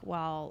of work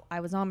while I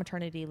was on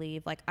maternity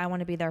leave. Like, I want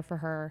to be there for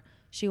her.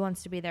 She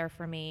wants to be there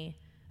for me.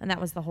 And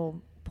that was the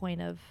whole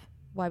point of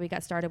why we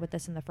got started with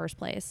this in the first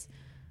place.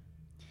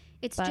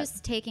 It's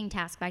just taking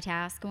task by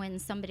task.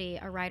 When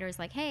a writer is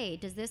like, hey,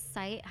 does this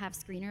site have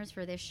screeners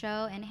for this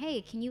show? And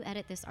hey, can you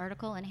edit this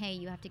article? And hey,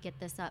 you have to get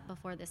this up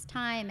before this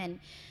time.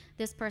 And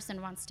this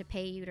person wants to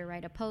pay you to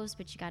write a post,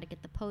 but you got to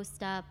get the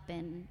post up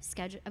and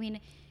scheduling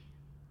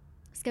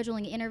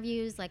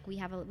interviews. Like we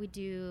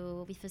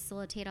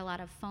facilitate a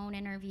lot of phone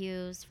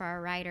interviews for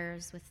our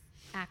writers with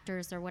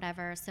actors or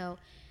whatever. So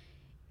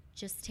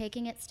just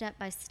taking it step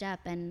by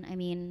step. And I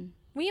mean,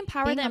 We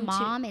empower being a them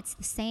mom, it's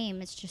the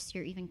same. It's just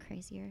you're even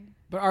crazier.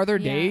 But are there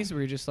Yeah. days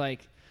where you're just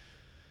like,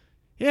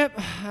 yep,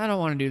 I don't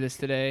want to do this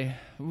today,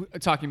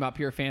 talking about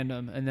pure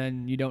fandom, and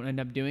then you don't end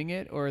up doing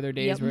it? Or are there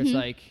days Yep. where it's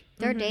like,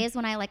 There are days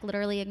when I like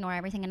literally ignore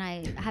everything, and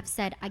I have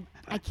said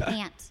I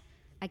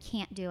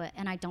can't do it,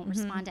 and I don't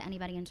respond to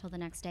anybody until the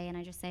next day, and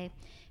I just say,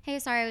 hey,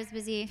 sorry, I was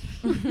busy.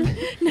 No,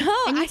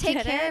 And you I take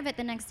get care it. of it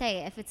the next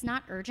day. If it's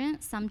not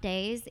urgent, some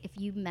days, if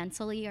you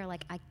mentally are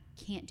like, I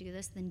can't do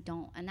this, then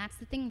don't. And that's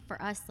the thing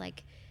for us,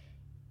 like,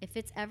 if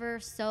it's ever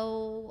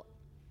so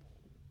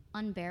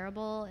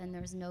unbearable and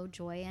there's no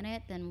joy in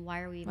it, then why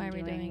are we even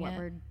doing what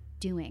we're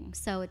doing?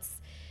 So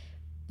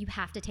you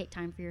have to take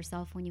time for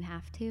yourself when you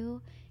have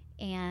to,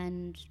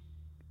 and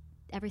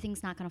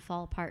everything's not going to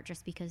fall apart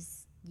just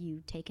because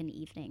you take an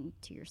evening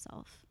to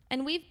yourself.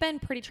 And we've been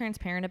pretty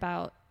transparent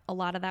about a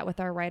lot of that with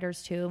our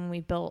writers too. And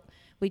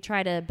we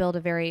try to build a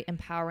very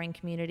empowering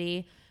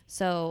community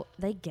so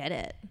they get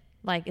it.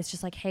 Like, it's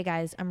just like, hey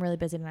guys, I'm really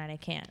busy tonight, I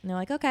can't. And they're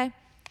like, okay.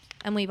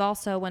 And we've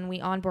also, when we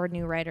onboard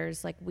new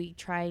writers, like, we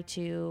try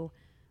to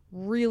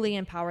really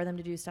empower them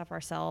to do stuff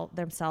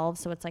themselves.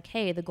 So it's like,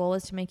 hey, the goal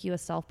is to make you a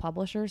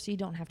self-publisher, so you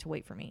don't have to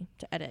wait for me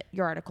to edit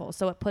your article.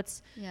 So it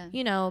puts,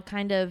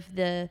 kind of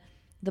the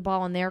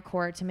ball in their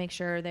court to make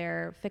sure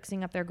they're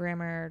fixing up their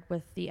grammar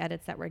with the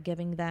edits that we're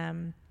giving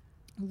them,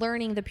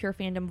 learning the Pure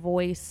Fandom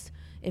voice,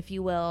 if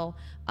you will.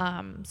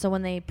 So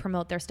when they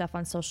promote their stuff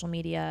on social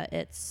media,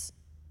 it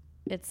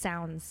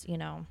sounds,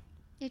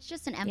 It's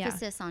just an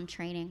emphasis on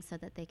training so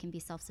that they can be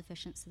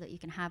self-sufficient, so that you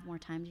can have more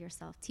time to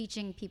yourself,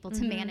 teaching people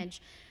to manage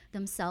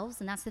themselves.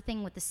 And that's the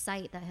thing with the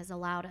site that has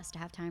allowed us to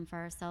have time for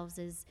ourselves,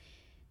 is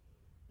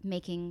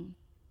making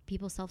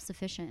people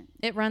self-sufficient.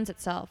 It runs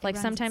itself. Like,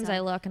 runs sometimes I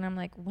itself. look and I'm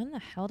like, when the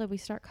hell did we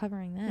start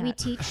covering that? We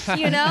teach,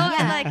 And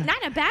like, not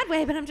in a bad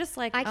way, but I'm just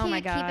like, I oh my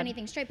can't God. keep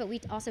anything straight, but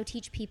we also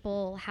teach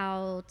people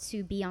how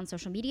to be on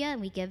social media, and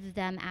we give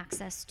them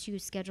access to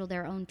schedule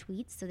their own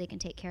tweets so they can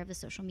take care of the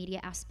social media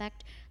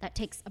aspect. That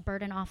takes a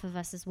burden off of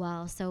us as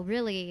well. So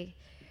really,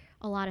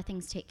 a lot of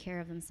things take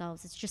care of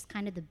themselves. It's just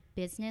kind of the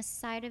business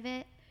side of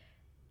it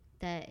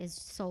that is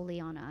solely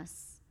on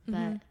us.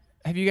 But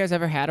have you guys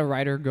ever had a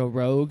writer go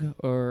rogue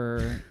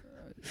or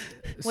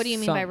What do you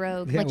mean by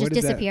rogue? Yeah, like what just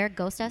is that? disappear,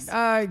 ghost us?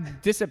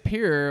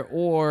 disappear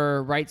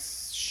or write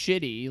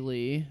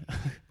shittily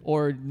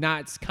or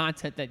not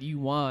content that you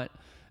want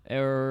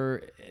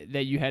or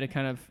that you had to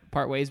kind of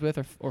part ways with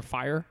or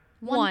fire?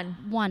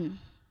 One.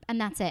 And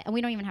that's it. And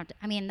we don't even have to,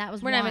 that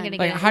was We're not one. even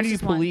gonna Like, Yeah, how there's do you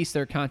just one. police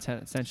their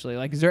content essentially?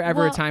 Like, is there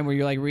ever a Well- time where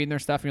you're like reading their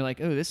stuff and you're like,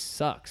 oh, this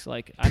sucks.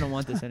 Like, I don't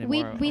want this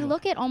anymore. We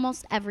look at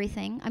almost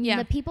everything. Yeah.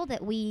 The people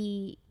that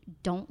we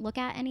don't look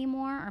at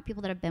anymore are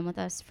people that have been with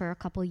us for a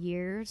couple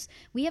years.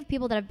 We have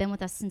people that have been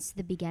with us since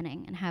the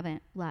beginning and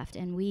haven't left.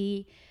 And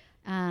we,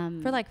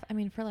 for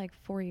like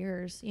 4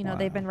 years,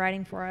 they've been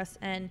writing for us,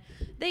 and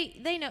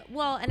they know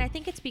well. And I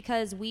think it's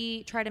because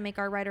we try to make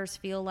our writers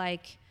feel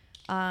like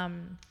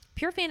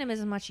Pure Fandom is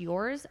as much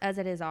yours as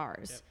it is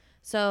ours. Yep.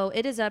 So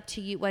it is up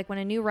to you. Like, when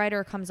a new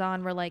writer comes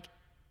on, we're like,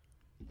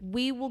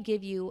 we will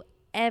give you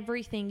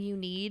everything you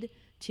need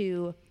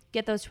to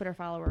get those Twitter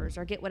followers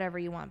or get whatever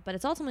you want, but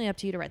it's ultimately up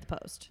to you to write the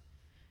post.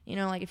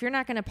 Like, if you're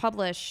not going to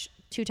publish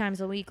 2 times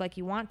a week like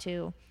you want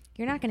to,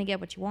 you're not going to get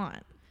what you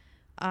want.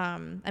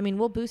 I mean,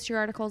 we'll boost your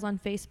articles on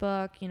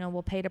Facebook, you know,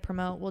 we'll pay to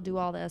promote, we'll do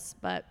all this,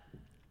 but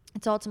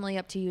it's ultimately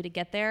up to you to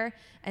get there.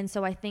 And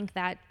so I think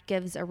that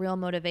gives a real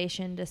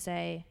motivation to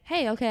say,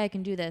 hey, okay, I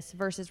can do this,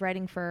 versus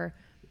writing for,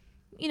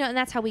 you know, and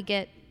that's how we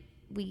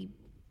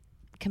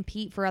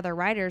compete for other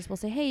writers. We'll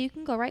say, hey, you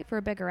can go write for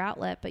a bigger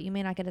outlet, but you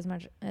may not get as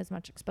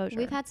much exposure.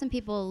 We've had some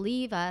people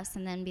leave us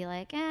and then be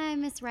like, I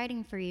miss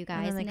writing for you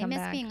guys. And they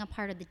miss being a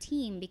part of the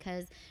team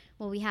because,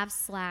 well, we have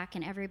Slack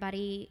and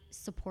everybody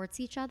supports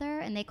each other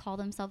and they call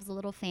themselves a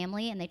little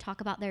family and they talk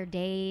about their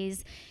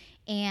days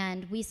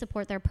and we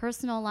support their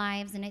personal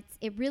lives. And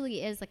it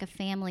really is like a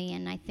family.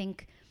 And I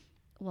think,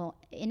 well,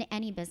 in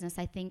any business,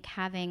 I think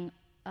having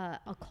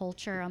a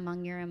culture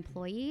among your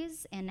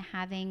employees and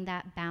having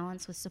that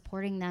balance with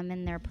supporting them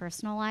in their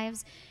personal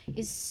lives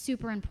is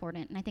super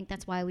important. And I think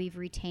that's why we've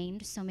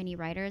retained so many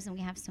writers and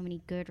we have so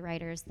many good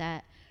writers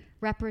that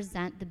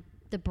represent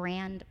the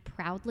brand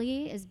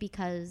proudly, is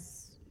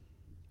because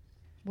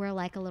we're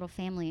like a little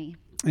family.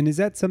 And is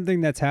that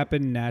something that's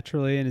happened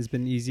naturally and has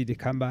been easy to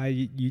come by?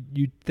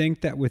 You'd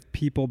think that with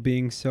people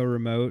being so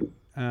remote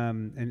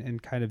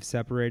and kind of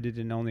separated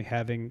and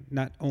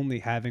not only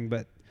having,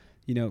 but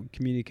you know,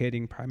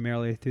 communicating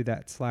primarily through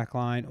that Slack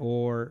line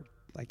or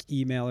like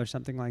email or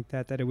something like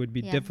that, that it would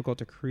be difficult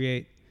to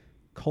create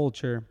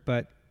culture.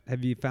 But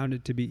have you found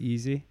it to be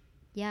easy?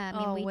 Yeah,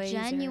 I mean, we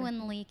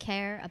genuinely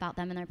care about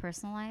them in their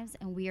personal lives.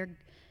 And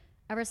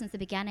ever since the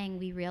beginning,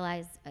 we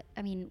realized,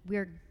 I mean,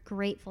 we're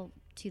grateful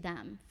to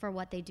them for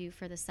what they do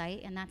for the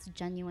site. And that's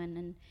genuine.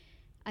 And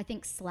I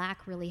think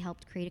Slack really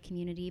helped create a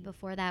community.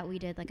 Before that, we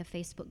did like a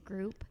Facebook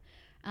group.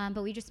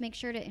 But we just make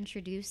sure to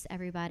introduce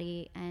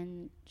everybody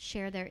and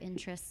share their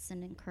interests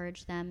and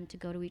encourage them to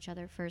go to each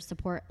other for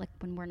support, like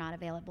when we're not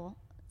available.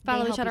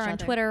 Follow each other on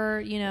Twitter,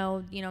 you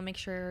know, make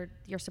sure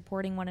you're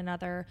supporting one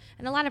another.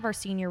 And a lot of our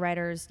senior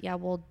writers,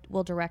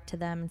 we'll direct to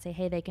them and say,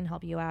 hey, they can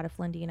help you out if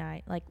Lindy and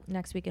I, like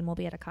next weekend we'll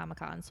be at a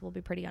Comic-Con, so we'll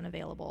be pretty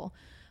unavailable.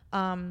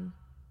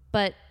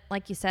 But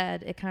like you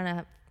said, it kind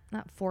of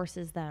not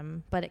forces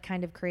them, but it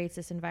kind of creates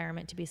this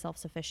environment to be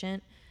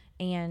self-sufficient.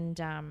 And,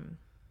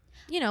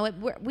 you know,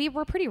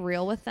 we're pretty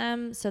real with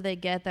them, so they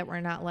get that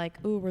we're not like,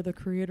 oh, we're the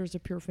creators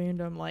of Pure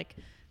Fandom. Like,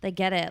 they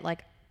get it.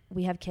 Like,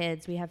 we have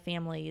kids, we have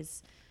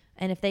families,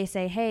 and if they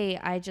say, hey,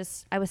 I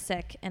was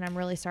sick, and I'm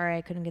really sorry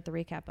I couldn't get the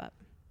recap up,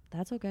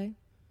 that's okay.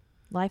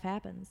 Life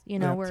happens, you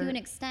know. To an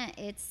extent,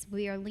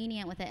 we are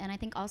lenient with it, and I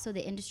think also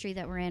the industry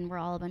that we're in, we're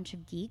all a bunch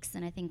of geeks,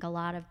 and I think a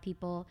lot of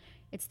people,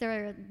 it's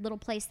their little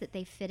place that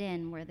they fit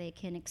in, where they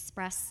can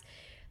express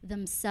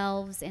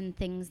themselves in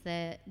things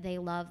that they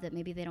love that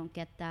maybe they don't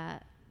get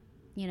that,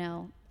 you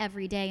know,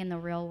 every day in the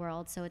real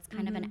world. So it's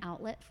kind of an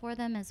outlet for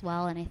them as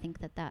well. And I think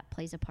that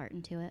plays a part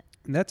into it.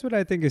 And that's what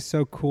I think is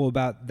so cool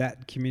about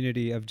that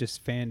community of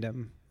just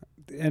fandom,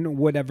 and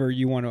whatever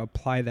you want to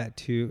apply that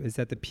to, is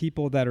that the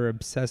people that are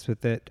obsessed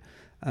with it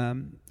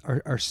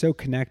are so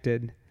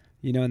connected,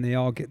 you know, and they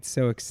all get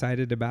so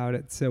excited about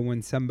it. So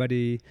when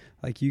somebody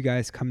like you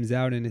guys comes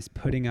out and is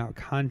putting out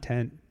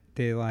content,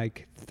 they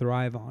like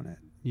thrive on it,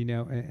 you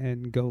know,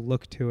 and go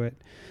look to it.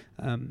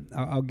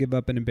 I'll give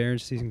up an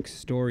embarrassing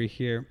story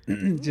here,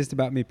 just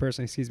about me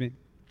personally, excuse me.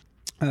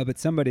 But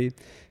somebody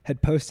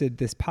had posted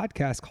this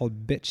podcast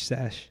called Bitch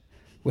Sesh,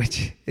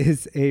 which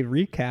is a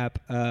recap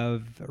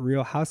of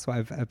Real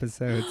Housewife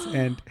episodes.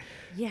 And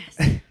yes,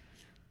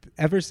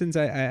 ever since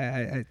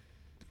I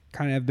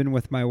kind of have been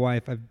with my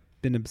wife, I've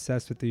been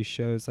obsessed with these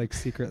shows, like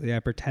secretly. I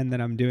pretend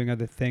that I'm doing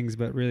other things,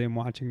 but really I'm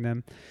watching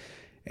them.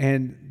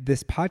 And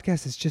this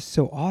podcast is just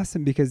so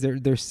awesome because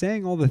they're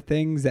saying all the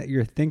things that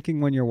you're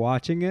thinking when you're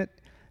watching it,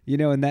 you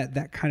know, and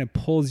that kind of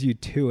pulls you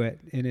to it.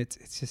 And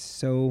it's just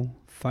so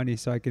funny.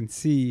 So I can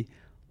see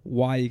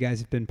why you guys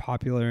have been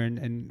popular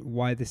and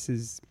why this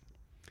has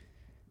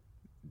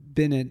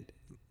been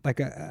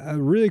a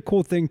really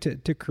cool thing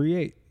to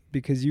create,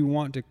 because you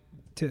want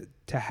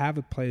to have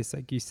a place,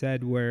 like you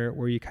said,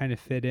 where you kind of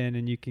fit in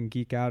and you can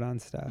geek out on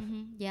stuff.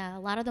 Mm-hmm. Yeah, a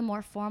lot of the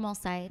more formal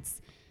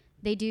sites,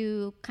 they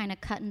do kind of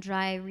cut and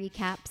dry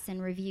recaps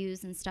and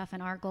reviews and stuff,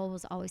 and our goal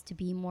was always to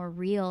be more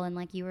real and,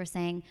 like you were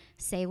saying,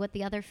 say what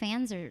the other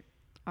fans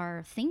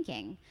are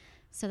thinking.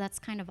 So that's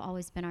kind of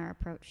always been our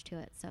approach to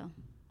it. So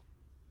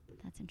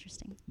that's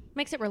interesting.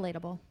 Makes it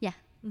relatable. Yeah.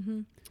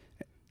 Mm-hmm.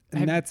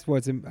 And that's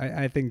what's,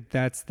 I think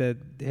that's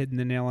hitting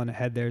the nail on the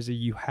head there, is that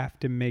you have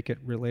to make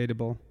it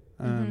relatable.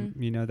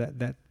 You know,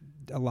 that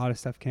a lot of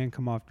stuff can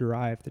come off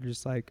dry if they're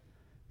just like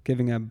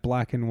giving a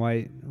black and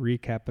white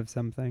recap of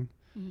something.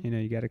 Mm-hmm. You know,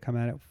 you got to come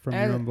at it from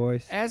your own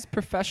voice. As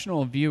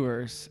professional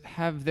viewers,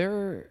 have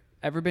there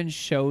ever been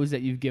shows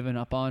that you've given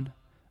up on?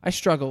 I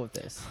struggle with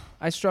this.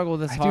 I struggle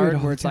with this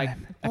hard, where it's like,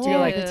 I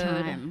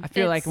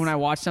feel like when I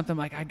watch something, I'm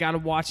like, I got to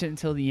watch it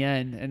until the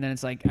end. And then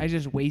it's like, I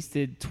just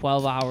wasted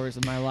 12 hours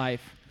of my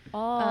life.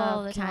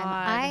 All the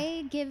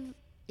time.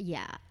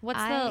 What's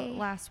the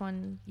last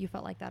one you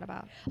felt like that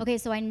about? Okay,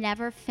 so I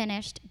never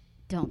finished,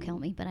 don't kill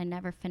me, but I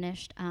never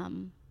finished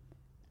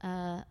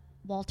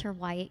Walter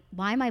White.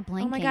 Why am I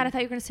blanking? Oh my God, I thought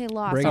you were going to say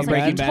Lost. Breaking I was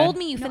like, Bad. you told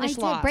me you No, I finished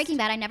did Lost. Breaking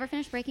Bad. I never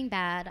finished Breaking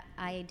Bad.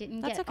 I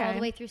didn't That's get all okay.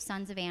 the way through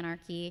Sons of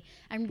Anarchy.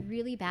 I'm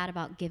really bad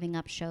about giving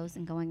up shows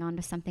and going on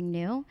to something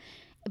new.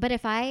 But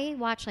if I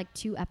watch like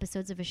 2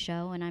 episodes of a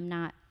show and I'm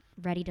not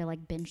ready to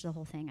like binge the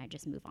whole thing, I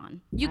just move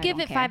on. You I give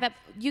don't it care.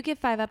 you give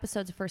 5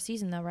 episodes the first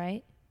season though,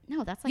 right?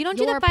 No, that's like You don't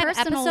do the your 5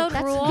 personal, episode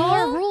that's rule?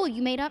 your rule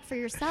you made up for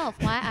yourself.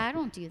 Why I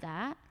don't do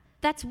that.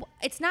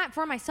 It's not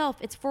for myself.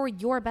 It's for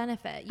your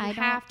benefit. You I don't-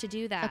 have to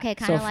do that. Okay,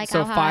 kind of like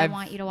how I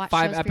want you to watch 5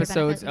 shows for your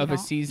episodes benefit, of you a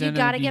don't. season. You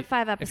gotta and get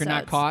 5 If you're not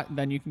episodes. caught,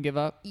 then you can give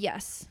up.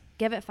 Yes.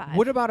 Give it 5.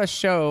 What about a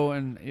show,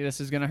 and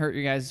this is going to hurt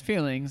you guys'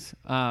 feelings,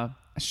 a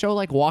show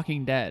like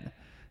Walking Dead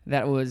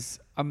that was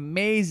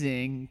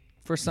amazing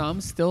for some,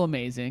 still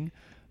amazing,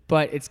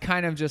 but it's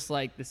kind of just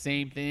like the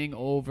same thing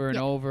over and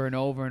Yep. over and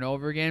over and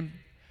over again.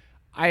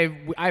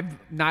 I'm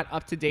not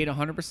up to date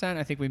 100%.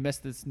 I think we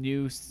missed this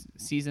new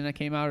season that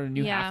came out, or a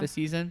new half Yeah. of the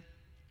season.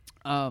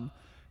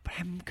 But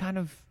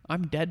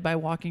I'm dead by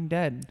Walking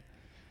Dead.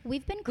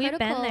 We've been We've critical.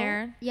 been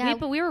there. Yeah,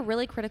 But we were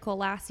really critical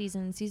last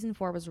season. Season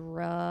 4 was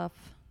rough.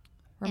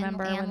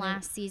 Remember? and when they-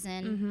 last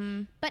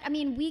season. But I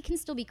mean, we can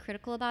still be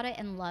critical about it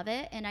and love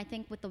it. And I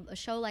think with a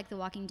show like The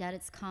Walking Dead,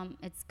 it's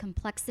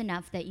complex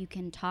enough that you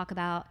can talk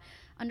about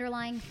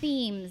underlying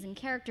themes and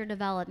character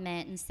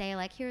development and say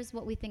like, here's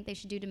what we think they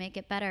should do to make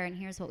it better, and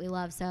here's what we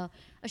love. So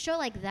a show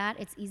like that,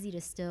 it's easy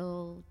to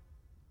still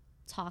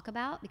talk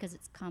about because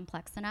it's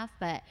complex enough.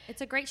 But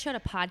It's a great show to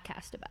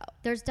podcast about.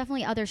 there's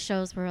definitely other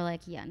shows where we're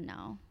like, yeah,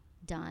 no,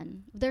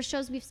 done. There's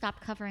shows we've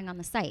stopped covering on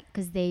the site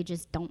because they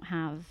just don't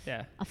have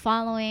Yeah. a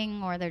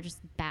following or they're just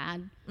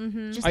bad.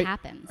 It just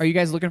happens. Are you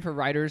guys looking for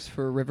writers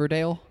for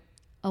Riverdale?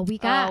 Oh, we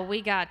got.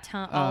 we got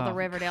all the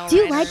Riverdale Do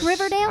you writers. like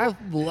Riverdale? I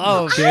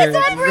love Jared,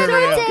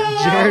 Riverdale.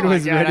 Jared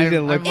was Oh my God, ready to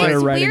I'm look for like- a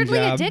It's writing weirdly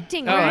job.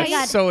 addicting, Oh, right? it's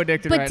God. so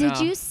addicted But right did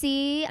now. you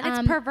see? And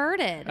it's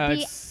perverted. I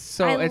It's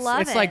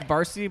love like it.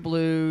 Varsity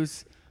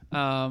Blues.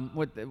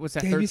 What's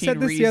that? Damn, 13 you said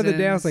this Reasons. the other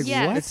day. I was like,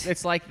 Yes. what?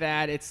 It's like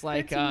that. It's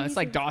like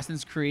 13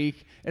 Dawson's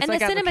Creek. It's and like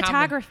the a combi-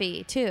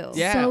 cinematography, too.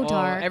 Yeah, So well,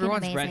 dark and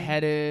everyone's amazing.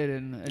 redheaded,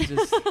 and it's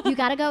just You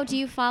gotta go. Do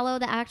you follow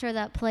the actor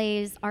that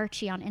plays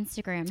Archie on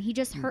Instagram? He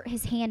just hurt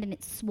his hand and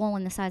it's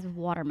swollen the size of a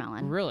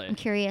watermelon. Really? I'm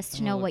curious to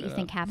I'm know gonna what look you it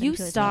think up. happened You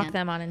to his stalk hand.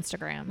 them on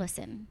Instagram.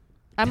 Listen.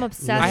 I'm I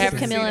obsessed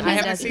haven't with Camila seen- I Mendes.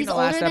 haven't seen He's the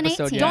last older than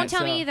episode 18. yet. Don't tell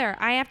so- me either.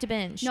 I have to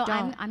binge. No,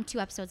 Don't. I'm 2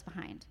 episodes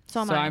behind.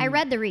 So am So I. I'm- I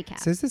read the recap.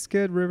 So is this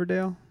good,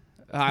 Riverdale?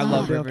 I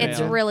love Oh, Riverdale. It's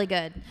really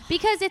good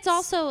because it's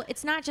also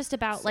it's not just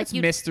about like It's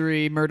you.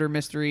 mystery, murder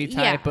mystery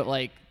type, Yeah. but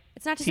like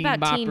It's not just teen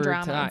about teen bopper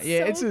drama. type. It's Yeah,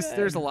 so it's just good.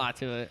 there's a lot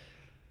to it.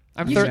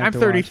 I'm You should have I'm to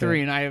watch 33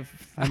 it. and I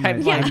I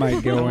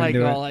might go I'm like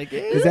into all it. like,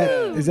 Is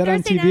that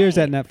on Thursday TV or is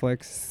that night.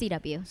 Netflix?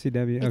 CW.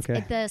 CW. It's,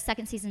 Okay. the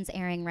second season's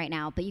airing right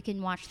now, but you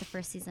can watch the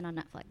first season on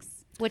Netflix.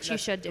 which you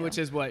should do. Which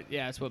is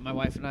it's what my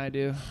wife and I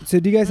do. So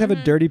do you guys have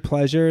Mm-hmm. a dirty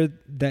pleasure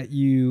that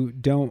you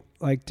don't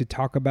like to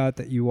talk about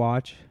that you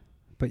watch,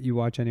 but you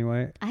watch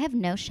anyway? I have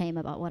no shame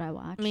about what I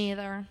watch. Me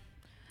either.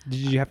 Did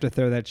you have to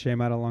throw that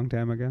shame out a long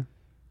time ago?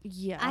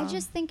 Yeah. I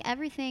just think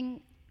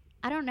everything.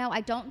 I don't know.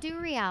 I don't do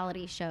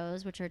reality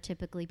shows, which are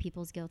typically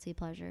people's guilty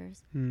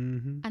pleasures.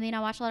 Mm-hmm. I mean, I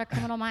watch a lot of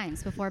Criminal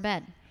Minds before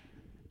bed.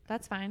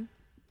 That's fine.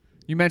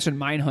 You mentioned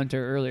Mindhunter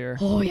earlier.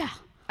 Oh yeah,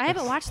 I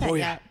haven't watched that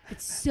yet.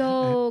 it's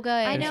so good.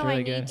 I It's know really I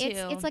need good.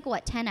 to. It's like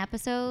what 10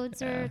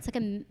 episodes Yeah. or it's like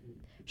a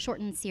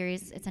shortened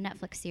series. It's a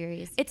Netflix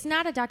series. It's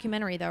not a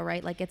documentary though,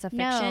 right? Like it's a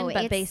No, fiction, but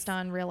it's based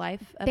on real life.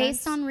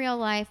 Based events? on real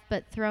life,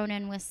 but thrown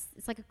in with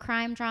it's like a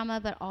crime drama,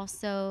 but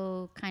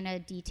also kind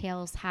of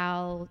details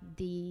how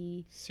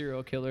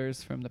Serial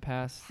killers from the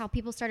past. how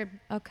people started,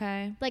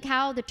 Okay. like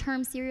how the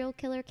term serial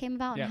killer came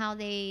about Yeah. and how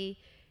they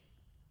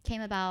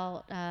came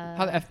about.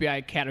 How the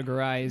FBI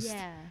categorized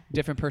Yeah.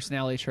 different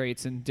personality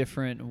traits and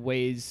different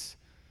ways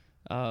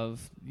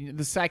of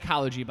the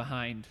psychology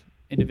behind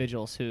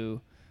individuals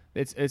who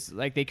it's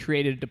like they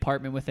created a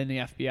department within the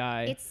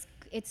FBI.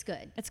 It's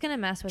good. It's gonna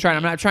mess with. I'm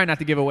me. not trying not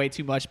to give away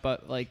too much,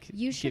 but like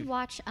You should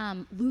watch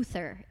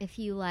Luther if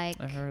you like.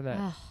 I've heard that.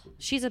 Oh,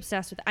 She's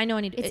obsessed with. I know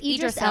I need. it's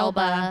Idris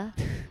Elba.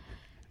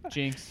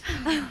 Jinx.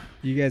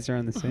 You guys are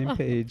on the same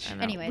page. I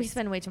know. Anyways, we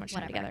spend way too much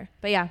time whatever. together.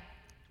 But yeah,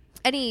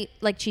 any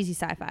like cheesy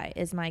sci-fi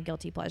is my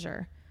guilty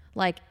pleasure.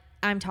 Like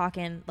I'm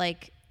talking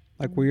like,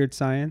 Like Weird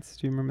Science.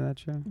 Do you remember that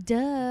show?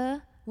 duh.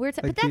 Weird,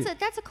 Like but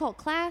that's a cult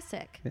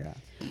classic. Yeah.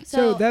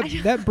 So, So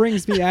that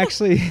brings me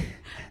actually.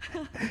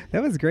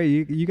 That was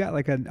great. You got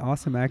like an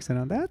awesome accent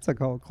on. That's a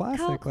cult classic.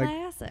 Cult Like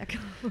classic.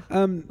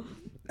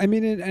 I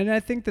mean, and I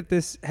think that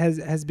this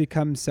has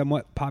become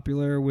somewhat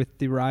popular with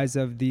the rise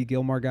of the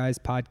Gilmore Guys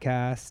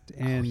podcast,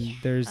 and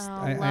there's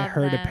I love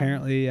heard them.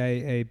 apparently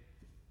a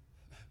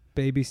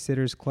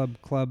Babysitters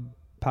Club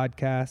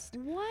podcast.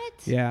 What?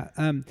 Yeah.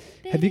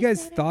 Have you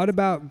guys thought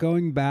about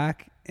going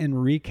back and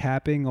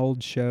recapping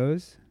old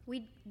shows?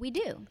 we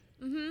do.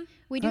 Mm-hmm.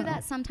 We do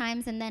that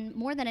sometimes, and then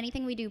more than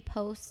anything, we do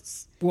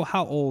posts. Well,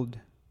 how old?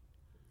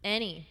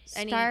 Any.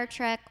 Star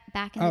Trek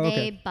back in the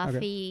day,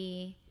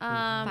 Buffy,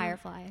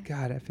 Firefly.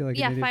 God, I feel like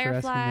Yeah, an idiot for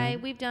asking Firefly.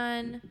 that. We've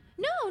done.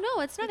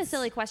 No, it's not a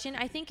silly question.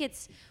 I think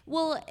it's.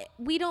 Well,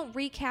 we don't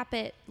recap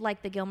it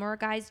like the Gilmore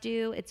Guys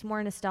do. It's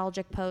more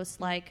nostalgic posts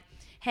like,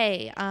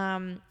 hey,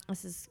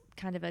 this is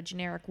kind of a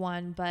generic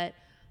one, but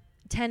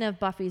 10 of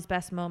Buffy's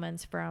best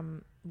moments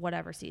from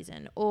whatever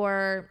season,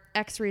 or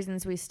X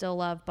reasons we still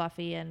love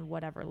Buffy and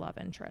whatever love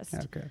interest.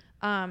 Okay.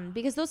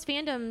 Because those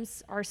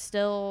fandoms are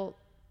still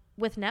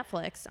with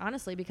Netflix,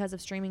 honestly, because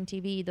of streaming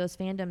TV, those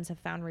fandoms have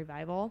found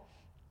revival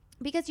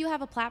because you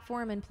have a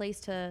platform in place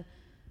to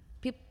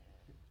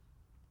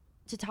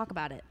talk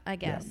about it, I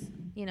guess,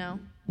 you know?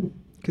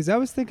 Because I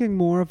was thinking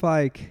more of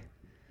like,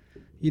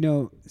 you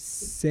know,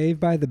 Saved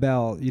by the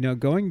Bell, you know,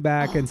 going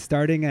back and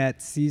starting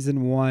at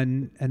season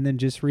 1 and then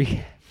just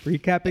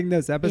recapping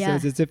those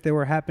episodes as if they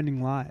were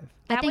happening live.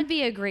 That would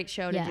be a great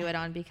show to do it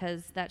on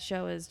because that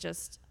show is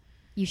just...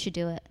 You should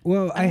do it.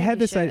 Well, I had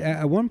this should.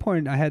 at one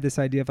point. I had this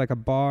idea of like a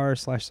bar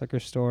 / liquor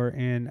store,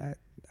 and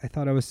I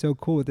thought I was so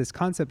cool with this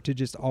concept to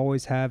just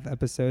always have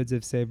episodes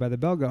of Saved by the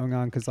Bell going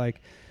on. Because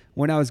like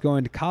when I was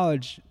going to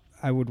college,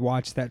 I would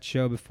watch that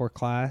show before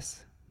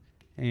class,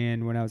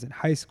 and when I was in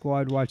high school,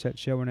 I'd watch that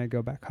show when I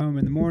go back home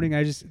in the morning.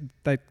 I just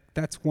like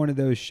that's one of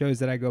those shows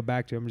that I go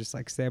back to. I'm just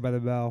like Saved by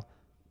the Bell,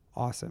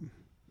 awesome,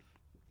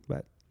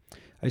 but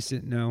I just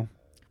didn't know.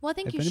 Well, I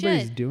think if you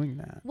anybody's should. doing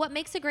that. What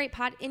makes a great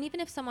and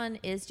even if someone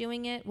is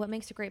doing it, what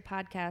makes a great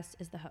podcast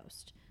is the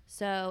host.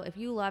 So if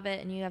you love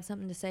it and you have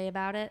something to say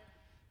about it,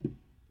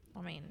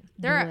 I mean,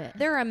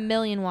 there are a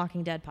million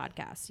Walking Dead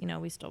podcasts. You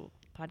know, we still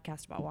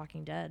podcast about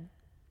Walking Dead,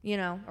 you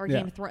know, or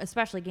Game of Thrones,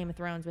 especially Game of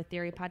Thrones with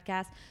Theory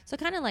podcast. So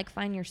kind of like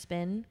find your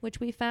spin, which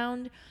we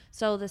found.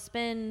 So the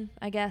spin,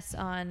 I guess,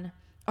 on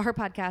our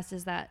podcast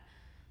is that,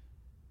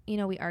 you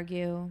know, we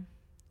argue,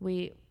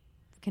 we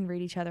can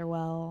read each other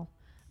well.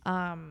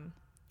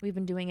 We've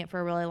been doing it for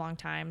a really long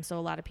time, so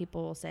a lot of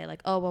people will say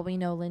like, "Oh, well, we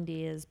know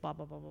Lindy is blah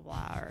blah blah blah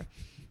blah," or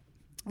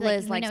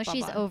Liz we likes know blah,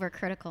 she's blah.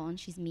 overcritical and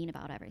she's mean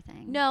about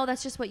everything. No,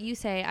 that's just what you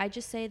say. I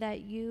just say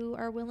that you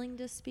are willing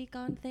to speak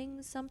on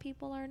things some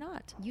people are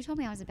not. You told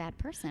me I was a bad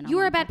person. You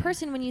were a bad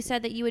person when you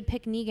said that you would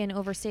pick Negan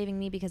over saving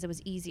me because it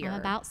was easier.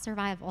 I'm about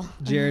survival.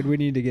 Jared, we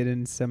need to get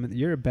in some of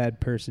you're a bad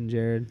person,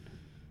 Jared.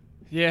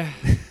 Yeah,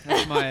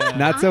 that's my.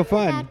 Not so I'm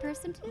fun. a bad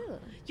person too.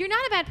 You're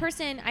not a bad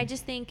person. I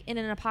just think in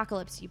an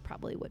apocalypse you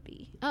probably would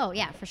be. Oh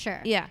yeah, for sure.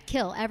 Yeah.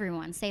 Kill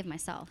everyone, save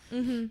myself.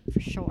 Mm-hmm.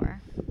 For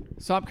sure.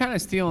 So I'm kind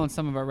of stealing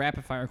some of our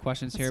rapid fire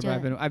questions here,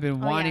 Let's but do I've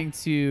been wanting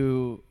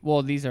to.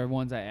 Well, these are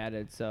ones I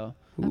added. So,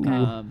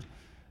 Okay.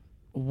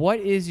 What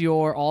is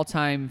your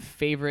all-time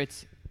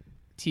favorite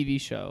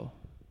TV show,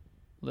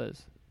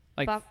 Liz?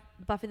 Like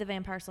Buffy the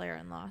Vampire Slayer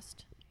and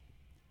Lost.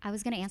 I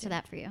was gonna answer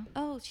that for you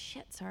Oh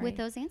shit! Sorry. with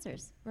those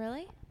answers.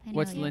 Really? I know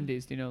what's you.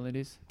 Lindy's? Do you know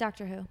Lindy's?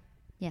 Doctor Who.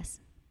 Yes.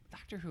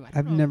 Doctor Who. I don't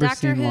I've know. never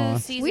Doctor seen Who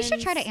Lost. seasons. We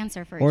should try to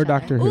answer for Or each other.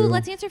 Doctor Who. Ooh,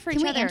 let's answer for Can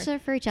each we other. answer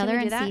for each Can other we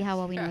do and that? see how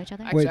well we know Yeah. each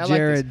other? Actually, Wait,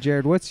 I like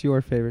Jared, what's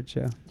your favorite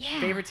show?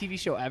 Favorite TV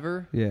show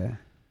ever? Yeah.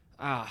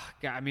 God,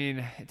 I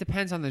mean, it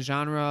depends on the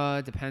genre.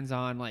 It depends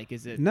on like,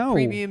 is it No.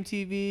 premium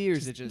TV or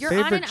is it just? You're on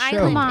an Favorite show.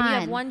 island Come and you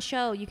have on. one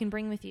show you can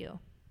bring with you.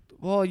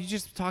 Well, you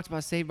just talked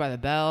about Saved by the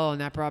Bell,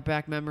 and that brought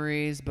back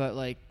memories. But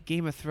like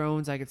Game of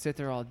Thrones, I could sit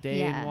there all day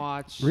Yeah. and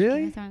watch. Game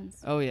Really? of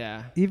Thrones. Oh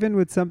yeah. Even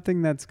with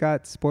something that's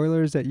got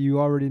spoilers that you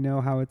already know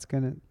how it's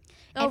gonna.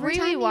 Oh, Every we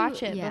time you-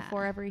 rewatch it yeah.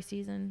 before every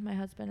season. My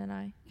husband and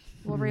I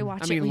will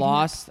rewatch I it. mean, leading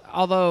Lost.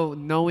 Although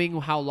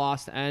knowing how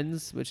Lost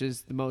ends, which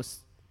is the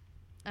most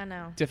up. I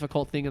know.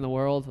 difficult thing in the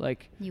world,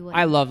 like You wouldn't.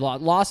 I love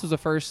Lost. Lost was the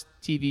first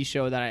TV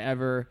show that I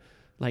ever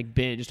like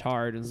binged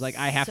hard. It was like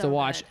I have So to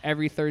watch good.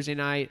 every Thursday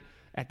night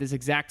at this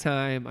exact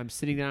time. I'm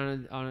sitting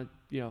down on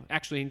a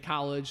actually in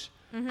college.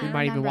 We Mm-hmm. I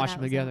might even remember watch that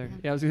them was together.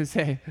 happening. Yeah, I was gonna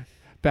say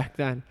back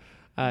then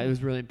it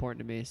was really important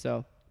to me.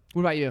 So,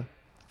 what about you,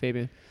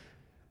 Fabian?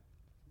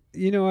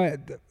 You know what?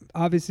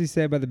 Obviously,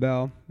 Saved by the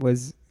Bell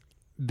was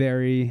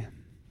very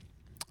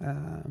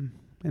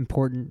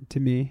important to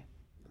me.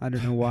 I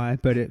don't know why,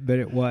 but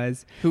it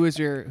was. Who is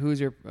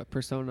your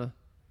persona?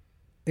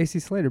 AC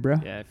Slater, bro.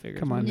 Yeah, I figured.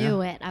 Come on now.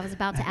 Knew it. I was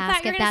about to thought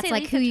ask you were if gonna that's say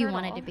like Lisa who you Turtle.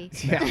 wanted to be.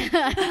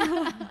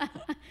 Yeah.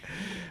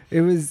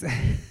 It was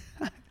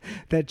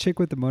that chick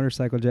with the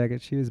motorcycle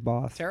jacket. She was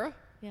boss. Tara?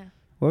 Yeah.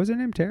 What was her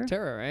name? Tara.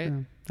 Tara, right?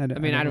 Oh, I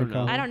mean, I don't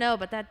recall. know. I don't know,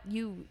 but that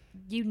you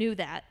knew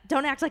that.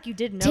 Don't act like you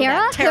didn't know Tara?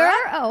 that. Tara?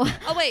 Oh,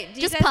 Oh wait, do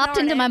you just guys know popped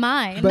her into my name?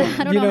 mind. But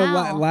I don't you know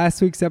know, how. last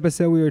week's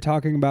episode we were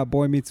talking about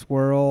Boy Meets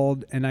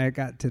World, and I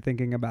got to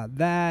thinking about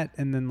that,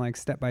 and then like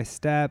Step by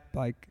Step,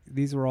 like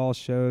these were all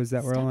shows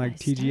that were on like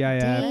Step by Step.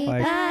 TGIF. Day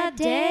Like, by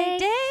Day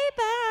day.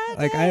 by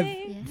like I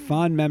day. have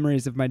fond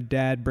memories of my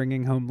dad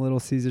bringing home Little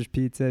Caesars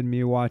pizza and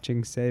me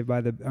watching Saved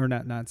by the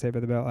not Saved by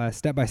the Bell,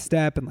 Step by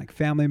Step, and like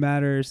Family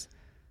Matters.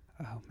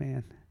 Oh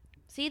man,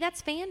 See,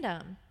 that's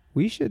fandom.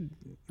 we should.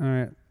 All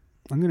right,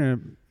 I'm gonna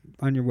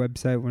on your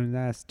website when it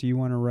asks, "Do you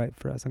want to write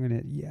for us?" I'm gonna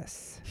hit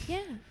yes. Yeah.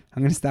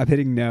 I'm gonna stop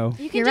hitting no.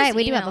 You can You're just right.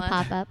 We do have a email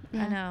us. pop up.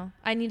 I know.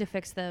 I need to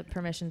fix the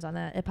permissions on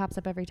that. It pops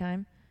up every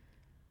time.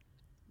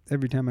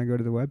 every time I go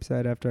to the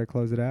website after I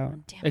close it out.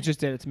 Damn It just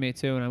did it to me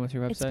too when I went to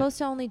your website. It's supposed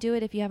to only do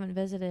it if you haven't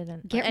visited.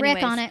 And Get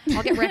Rick on it.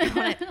 I'll get Rick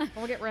on it.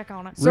 I'll get Rick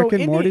on it. So Rick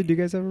and in Morty. the- Do you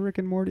guys have a Rick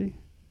and Morty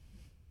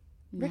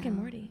Rick and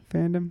No. Morty.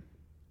 fandom?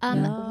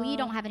 No. We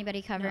don't have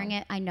anybody covering No.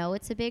 it. I know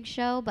it's a big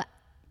show, but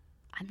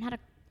I'm not a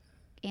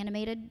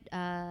animated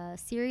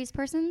series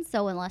person,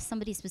 so unless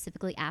somebody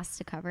specifically asks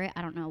to cover it,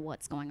 I don't know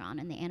what's going on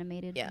in the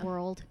animated Yeah.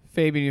 world.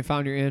 Fabian, you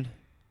found your in.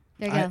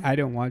 There you go. I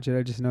don't watch it.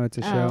 I just know it's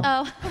a Oh. show.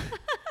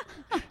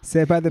 Oh,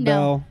 Saved by the No.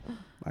 Bell.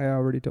 I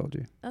already told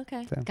you.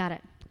 okay. So. Got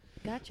it.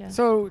 Gotcha.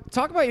 So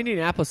talk about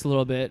Indianapolis a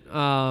little bit.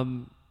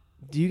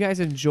 Do you guys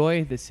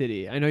enjoy the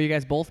city? I know you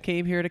guys both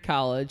came here to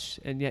college,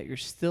 and yet you're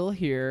still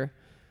here.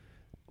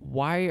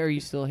 Why are you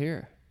still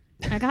here?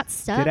 I got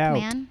stuck, out.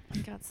 man. I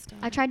got stuck.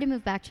 I tried to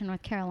move back to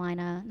North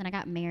Carolina, then I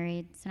got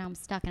married, so now I'm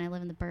stuck and I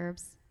live in the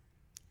burbs.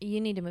 You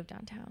need to move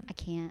downtown. I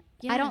can't.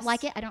 I don't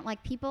like Yes. it. I don't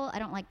like people. I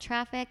don't like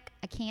traffic.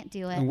 I can't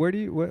do it. And where do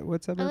you?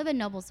 What's up? I live in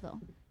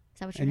Noblesville. Is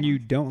that what you're And gonna you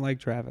ask? don't like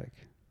traffic.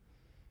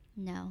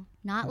 No,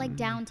 not like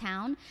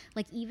downtown.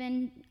 Like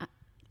even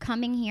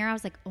coming here, I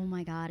was like, oh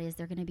my God, is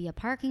there going to be a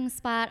parking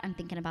spot? I'm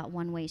thinking about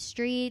one-way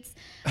streets.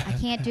 I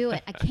can't do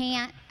it. I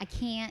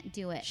can't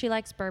do it. She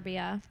likes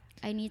Burbia.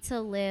 I need to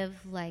live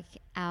like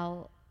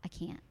out. I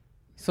can't.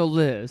 So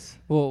Liz,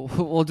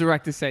 we'll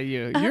direct this at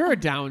you. You're a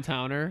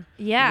downtowner.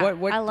 Yeah,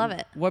 I love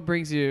it. What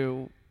brings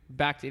you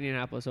back to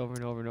Indianapolis over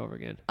and over and over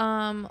again?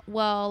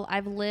 Well,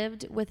 I've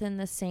lived within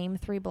the same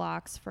 3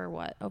 blocks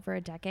for over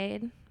a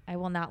decade. I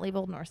will not leave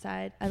Old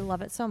Northside. I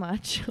love it so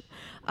much.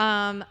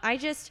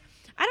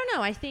 I don't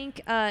know. I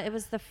think it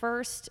was the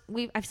first.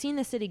 I've seen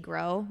the city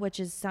grow,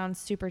 which sounds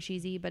super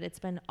cheesy, but it's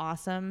been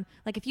awesome.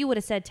 Like if you would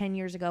have said 10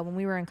 years ago when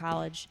we were in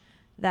college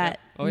that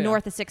Yeah. Oh, yeah.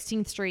 north of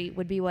 16th Street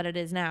would be what it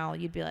is now,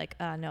 you'd be like,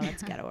 no,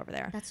 that's ghetto over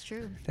there. That's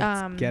true.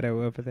 That's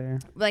ghetto over there.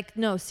 Like,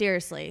 no,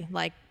 seriously.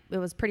 Like it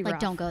was pretty Like,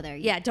 rough. don't go there.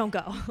 Yeah, don't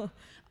go.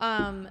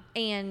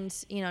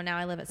 And now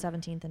I live at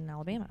 17th in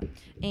Alabama,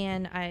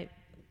 and I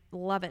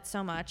love it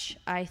so much.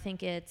 I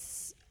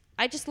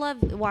just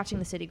love watching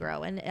the city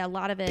grow, and a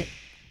lot of it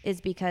is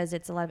because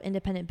it's a lot of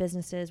independent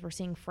businesses. We're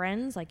seeing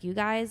friends like you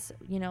guys,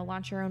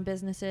 launch your own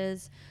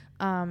businesses.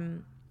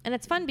 And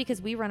it's fun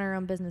because we run our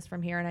own business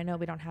from here, and I know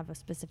we don't have a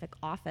specific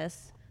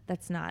office.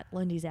 That's not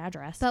Lindy's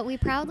address. But we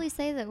proudly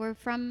say that we're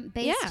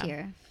based Yeah.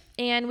 here.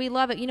 And we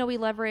love it. We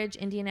leverage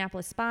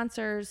Indianapolis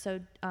sponsors. So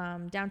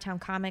Downtown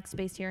Comics,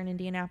 based here in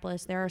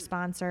Indianapolis, they're our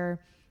sponsor.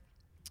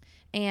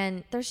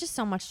 And there's just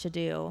so much to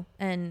do.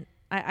 And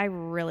I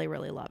really,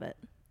 really love it.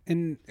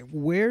 And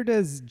where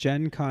does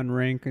Gen Con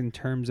rank in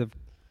terms of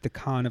the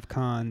con of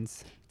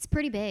cons? It's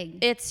pretty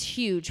big. It's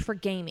huge for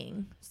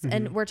gaming.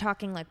 And we're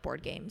talking like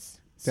board games.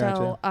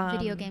 So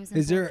Video games. And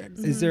Is there board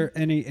games. is there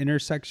any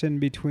intersection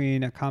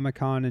between a Comic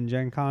Con and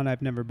Gen Con?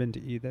 I've never been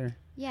to either.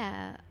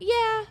 Yeah.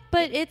 Yeah,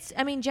 but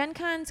Gen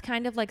Con's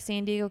kind of like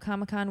San Diego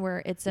Comic Con,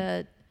 where it's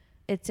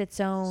its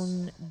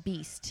own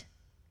beast.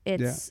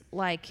 It's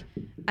like,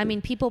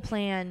 people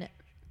plan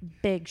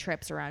big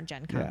trips around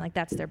Gen Con. Yeah. Like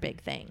that's their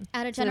big thing.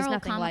 At a So there's general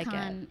nothing like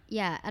Comic it.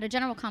 Con, at a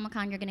general Comic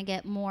Con, you're gonna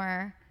get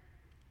more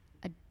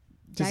a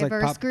Just like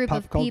diverse pop- group pop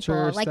of culture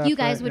people. Like stuff, you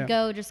guys right? would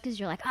Yeah. go just because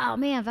you're like, oh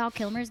man, Val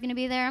Kilmer's gonna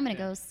be there. I'm gonna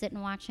go sit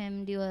and watch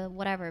him do a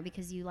whatever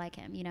because you like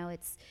him.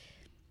 It's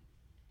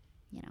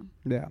Yeah.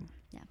 Yeah.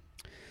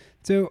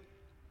 So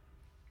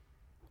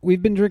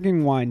we've been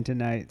drinking wine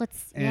tonight.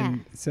 Yeah.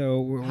 So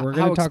we're How going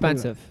to talk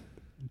expensive?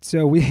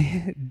 So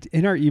we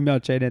in our email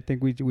chain, I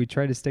think we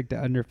try to stick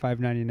to under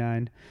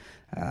 $5.99.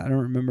 I don't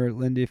remember,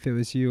 Lindy, if it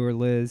was you or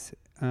Liz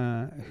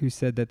who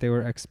said that they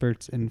were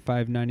experts in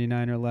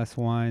 $5.99 or less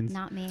wines.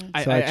 Not me.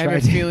 I So I have a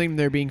tried- feeling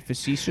they're being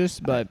facetious,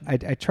 but I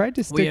tried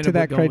to We stick ended to up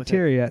that going with it.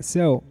 criteria.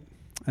 So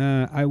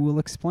I will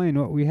explain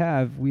what we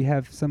have. We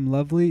have some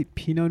lovely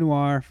Pinot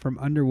Noir from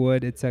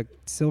Underwood. It's a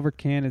silver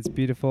can. It's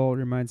beautiful. It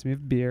reminds me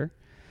of beer.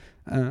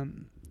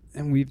 And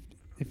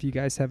if you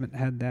guys haven't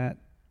had that,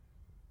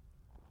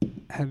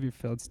 have your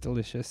fill. It's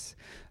delicious.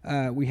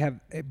 We have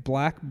a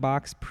Black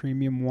Box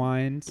Premium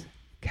Wines,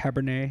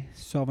 Cabernet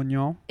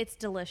Sauvignon. It's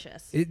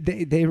delicious.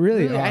 They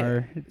really Really?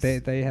 are.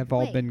 They have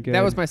all Wait. been good.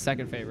 that was my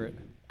second favorite.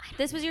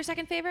 This was your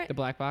second favorite? The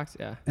black box,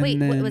 yeah. And Wait,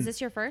 then was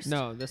this your first?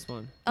 No, this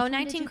one. Oh, Which one did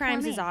 19 you pour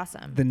Crimes me? is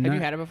awesome. the Have you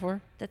nut- had it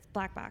before? That's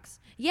Black Box.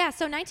 Yeah,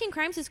 so 19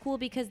 Crimes is cool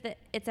because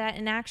it's at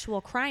an actual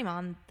crime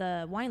on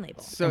the wine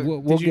label. So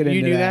we'll did get you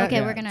into knew that. that?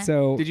 Okay, we're gonna-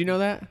 So Did you know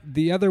that?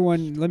 the other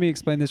one, let me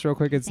explain this real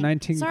quick. It's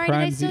 19 Sorry, did I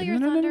crimes. steal your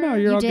no, thunder? you're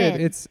You all did.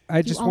 good.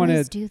 I just always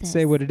want do to this.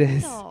 say what it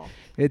is. Oh.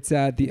 It's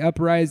the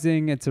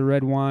Uprising. It's a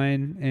red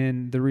wine,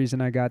 and the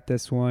reason I got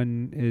this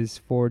one is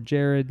for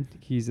Jared.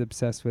 He's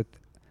obsessed with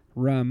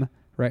rum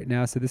right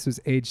now. So this was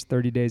aged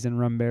 30 days in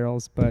rum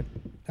barrels, but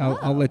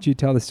I'll let you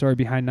tell the story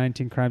behind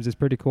 19 Crimes. It's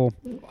pretty cool.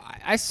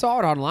 I saw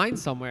it online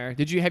somewhere.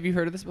 Have you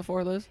heard of this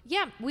before, Liz?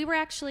 Yeah, we were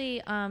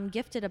actually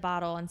gifted a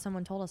bottle, and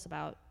someone told us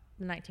about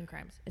the 19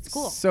 Crimes. It's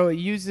cool. So it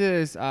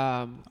uses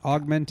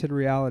Augmented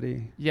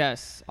reality.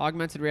 yes,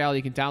 augmented reality.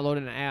 You can download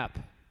an app.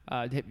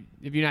 Have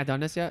you not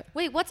done this yet?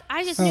 Wait, what's?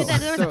 I just knew that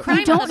there was a So- crime.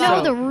 You don't on the know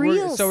boat. the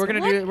real So we're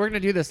gonna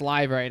do this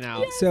live right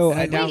now. So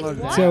I downloaded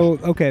what? it. So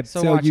okay,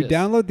 So so watch you this.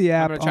 download the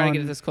I'm app gonna try to get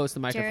on, this close to the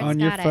microphone. Jared's on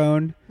your got it.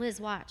 phone.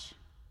 Liz, watch.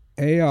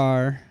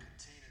 AR.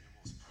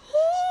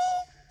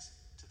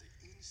 to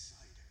the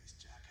inside of his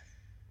jacket.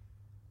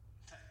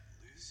 Then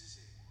loses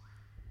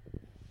it.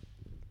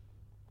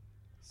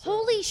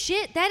 Holy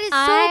shit, that is so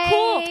I-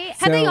 cool.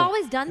 Have they So-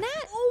 always done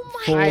that?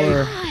 Oh my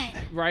For God.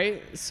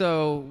 Right?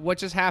 So what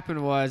just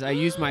happened was I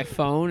used my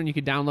phone and you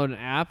could download an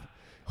app,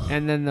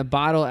 and then the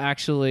bottle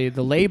actually,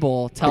 the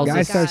label the tells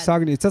guy us. starts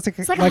talking to you. It's just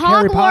It's like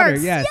Harry Potter.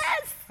 Hogwarts. Yes.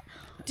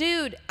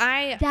 dude,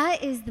 I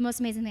That is the most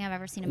amazing thing I've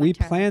ever seen in my We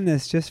entire life. planned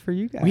this just for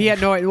you guys. We had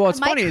no idea. Well, it's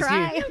I might funny is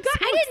cry. he, did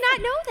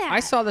not know that. I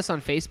saw this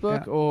on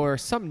Facebook Yeah. or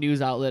some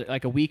news outlet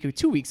like a week or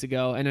 2 weeks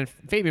ago, and then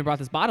Fabian brought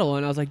this bottle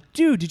in. I was like,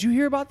 dude, did you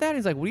hear about that? And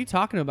he's like, what are you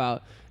talking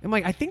about? I'm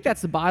like, I think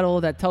that's the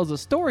bottle that tells a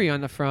story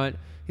on the front.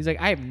 He's like,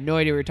 I have no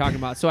idea what you're talking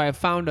about. So I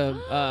found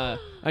a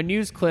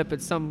news clip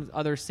at some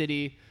other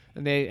city,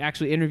 and they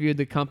actually interviewed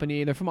the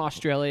company. They're from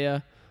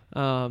Australia,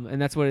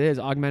 and that's what it is,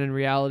 augmented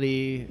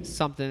reality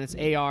something. It's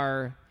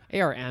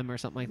ARM or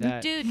something like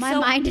that. Dude, My so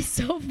mind is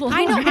so blown.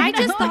 I know. I right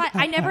just now. thought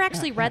I never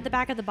actually read the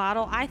back of the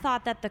bottle. I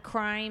thought that the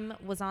crime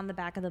was on the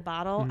back of the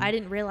bottle. I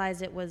didn't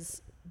realize it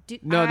was.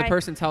 No, the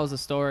person tells the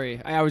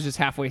story. I was just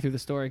halfway through the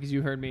story because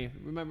you heard me.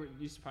 Remember,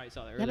 you probably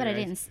saw that earlier. Yeah, but I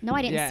right? didn't. No,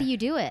 I didn't Yeah. see you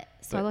do it,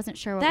 so I But- wasn't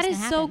sure what That was is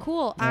gonna so happen.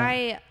 cool.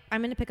 Yeah.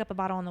 I'm gonna pick up a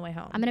bottle on the way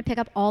home. I'm gonna pick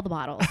up all the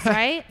bottles.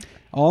 right.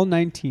 All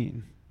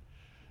 19.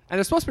 And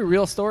there's supposed to be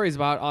real stories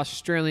about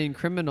Australian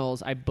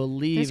criminals, I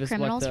believe. There's is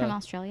criminals what the, from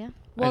Australia.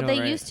 Well, know, they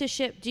right? used to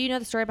ship. Do you know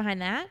the story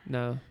behind that?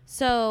 No.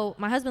 So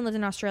my husband lived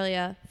in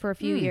Australia for a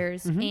few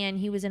years, Mm-hmm. and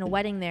he was in a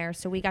wedding there.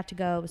 So we got to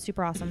go. It was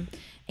super awesome.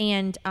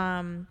 And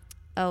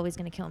oh, he's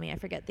gonna kill me. I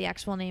forget the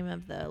actual name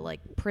of the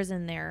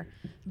prison there,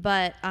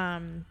 but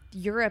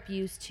Europe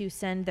used to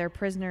send their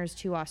prisoners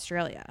to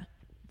Australia,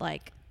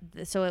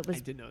 so it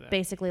was did know that.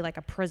 basically like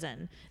a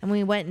prison. And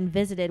we went and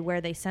visited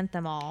where they sent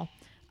them all.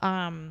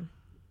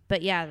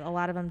 But yeah, a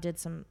lot of them did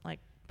some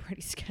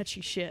pretty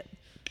sketchy shit.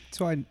 That's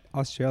why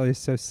Australia is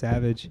so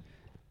savage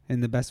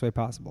in the best way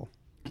possible,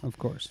 of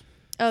course.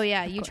 Oh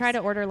yeah, you try to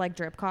order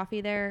drip coffee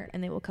there,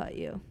 and they will cut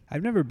you.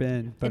 I've never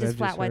been, but It is I've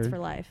flat just whites heard. for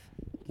life.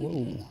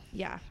 Whoa.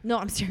 Yeah. No,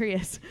 I'm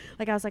serious.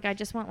 I was like, I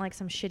just want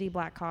some shitty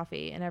black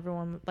coffee, and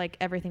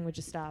everything would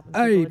just stop. And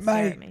people Hey, would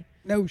stare mate, at me.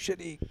 no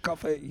shitty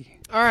coffee.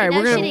 All right, No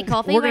we're shitty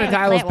coffee, gonna we're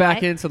dial us flat back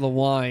white. into the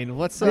wine.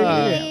 Let's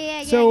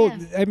Yeah. So,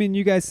 I mean,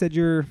 you guys said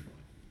you're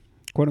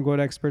quote unquote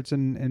experts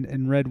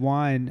in red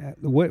wine.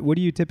 What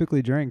do you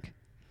typically drink?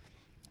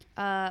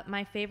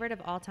 My favorite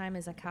of all time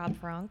is a Cab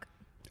Franc.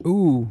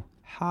 Ooh,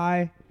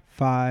 high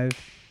five.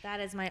 That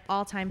is my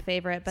all-time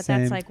favorite, but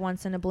Same. that's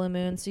once in a blue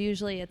moon. So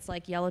usually it's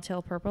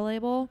Yellowtail Purple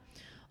Label,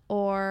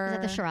 or Is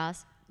that the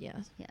Shiraz?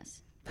 Yes.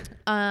 Yes.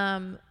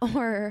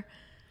 Or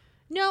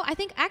no, I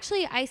think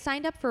actually I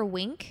signed up for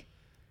Wink.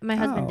 My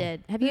husband Oh,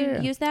 did. Have you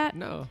yeah. used that?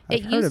 No.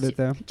 I've heard of it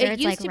though.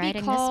 Jared's used to be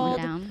writing called-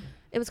 this one down.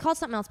 It was called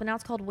something else, but now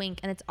it's called Wink,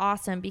 and it's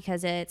awesome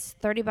because it's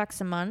 $30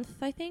 a month,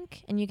 I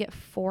think, and you get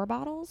 4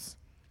 bottles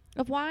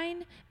of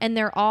wine, and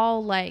they're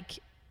all $10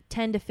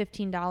 to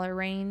 $15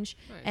 range,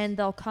 Nice. and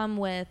they'll come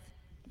with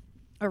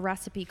a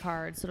recipe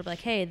card, so it'll be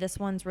hey, this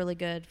one's really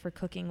good for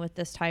cooking with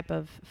this type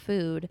of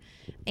food,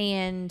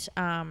 and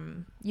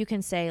you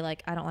can say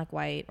I don't like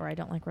white, or I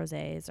don't like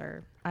rosés,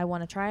 or I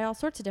want to try all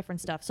sorts of different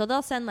stuff. So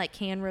they'll send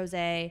canned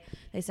rosé.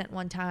 They sent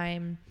one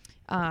time.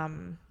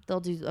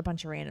 They'll do a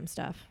bunch of random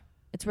stuff.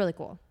 It's really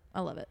cool. I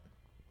love it.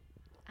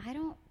 I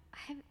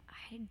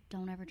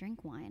don't ever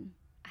drink wine.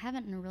 I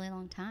haven't in a really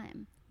long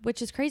time.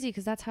 Which is crazy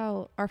because that's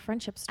how our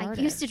friendship started.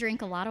 I used to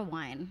drink a lot of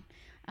wine.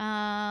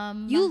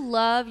 You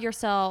love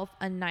yourself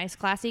a nice,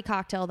 classy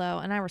cocktail, though,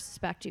 and I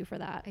respect you for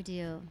that. I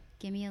do.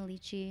 Give me a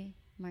lychee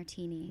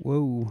martini.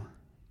 Whoa.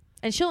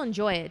 And she'll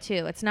enjoy it,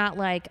 too. It's not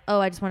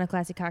oh, I just want a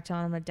classy cocktail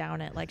and I'm going to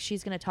down it.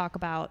 She's going to talk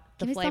about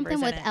the Give me flavors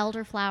something in with it.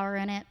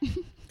 elderflower in it.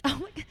 Oh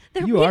my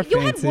God. You are you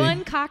had fancy.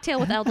 one cocktail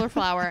with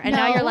elderflower, and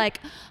now No. you're I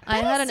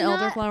That had is an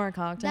not- elderflower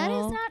cocktail. That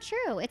is not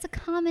true. It's a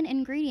common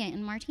ingredient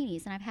in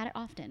martinis, and I've had it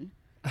often.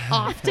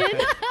 Often?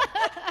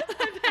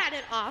 I've had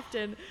it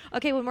often.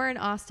 Okay, when we're in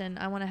Austin,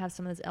 I want to have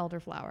some of this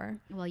elderflower.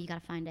 Well, you got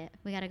to find it.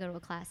 We got to go to a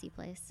classy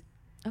place.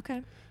 Okay.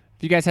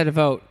 If you guys had to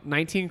vote,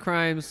 19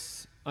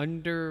 Crimes,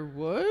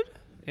 Underwood,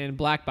 and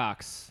Black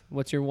Box.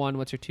 What's your 1?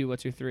 What's your 2?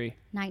 What's your 3?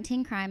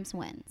 19 Crimes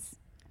wins.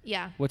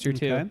 Yeah. What's your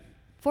 2? Okay.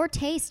 For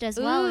taste as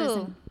well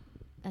Ooh.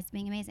 as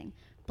being amazing.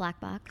 Black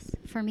Box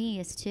for me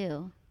is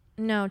 2.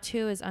 No,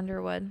 2 is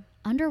Underwood.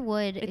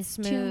 Underwood It's is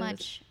too smooth.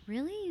 much.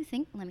 Really? You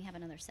think? Let me have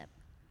another sip.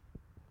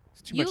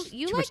 It's too You much-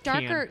 you too like much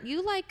tan. darker.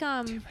 You like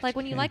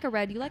when you can. like a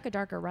red. You like a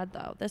darker red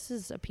though. This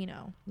is a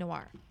Pinot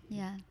Noir.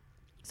 Yeah.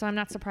 So I'm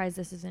not surprised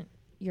this isn't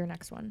your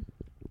next one.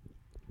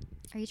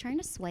 Are you trying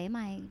to sway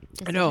my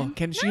decision? I know.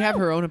 Can she have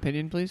her own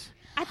opinion, please?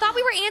 I thought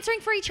we were answering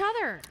for each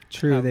other.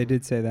 True, Oh. they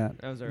did say that.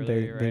 That was earlier,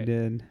 They, you're they right.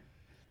 did.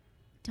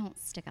 Don't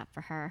stick up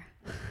for her.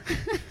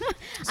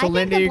 So,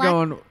 Linda, you're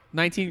going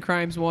 19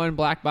 Crimes 1,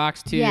 Black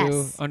Box 2,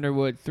 Yes.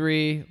 Underwood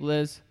 3,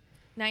 Liz?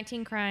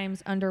 19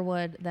 Crimes,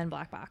 Underwood, then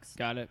Black Box.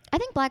 Got it. I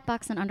think Black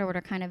Box and Underwood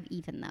are kind of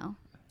even, though.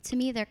 To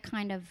me, they're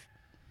kind of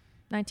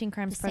 19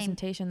 Crimes The same.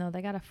 presentation, though,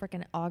 they got a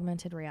freaking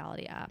augmented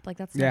reality app. Like,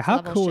 that's Yeah, next how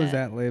level cool shit. is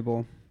that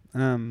label?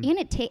 and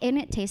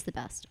it tastes the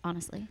best,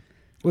 honestly.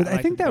 Well, I I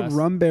like think the that best.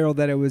 rum barrel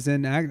that it was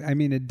in, I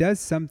mean, it does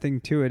something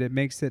to it. It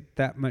makes it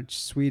that much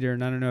sweeter,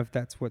 and I don't know if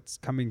that's what's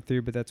coming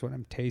through, but that's what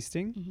I'm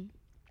tasting. Mm-hmm.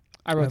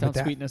 I wrote but down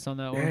that- sweetness on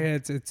that Yeah,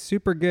 one. it's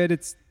super good.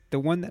 It's the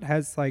one that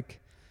has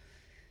like,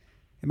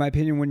 in my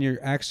opinion, when you're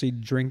actually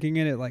drinking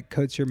it, it like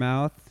coats your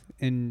mouth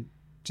and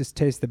just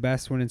tastes the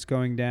best when it's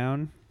going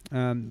down.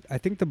 I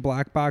think the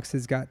Black Box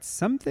has got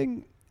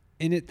something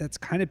in it that's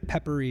kind of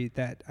peppery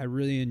that I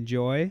really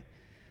enjoy.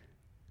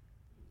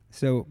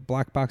 So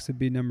Black Box would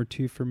be number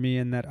 2 for me,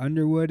 and that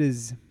Underwood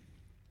is,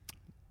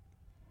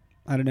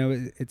 I don't know,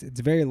 it's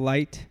very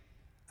light,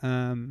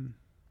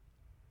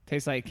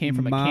 Tastes like it came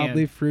from a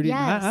mildly can. fruity.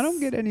 Yes. I don't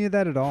get any of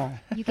that at all.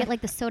 You get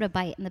like the soda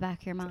bite in the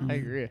back of your mouth. I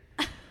You agree.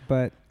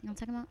 But know what I'm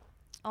talking about?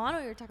 Oh, I know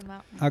what you're talking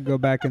about. I'll go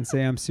back and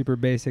say I'm super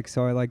basic,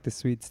 so I like the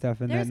sweet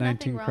stuff, and There's that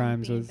 19 nothing wrong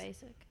Crimes with was. being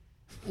basic.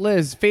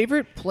 Liz,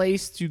 favorite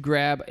place to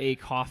grab a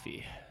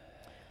coffee?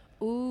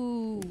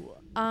 Ooh.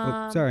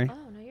 sorry.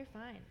 Oh, no, you're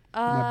fine.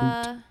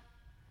 My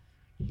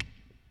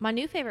My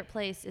new favorite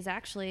place is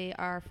actually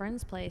our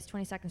friend's place,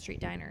 22nd Street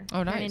Diner. Oh,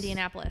 here nice. in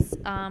Indianapolis.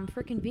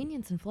 For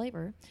convenience and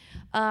flavor.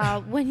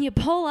 When you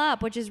pull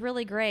up, which is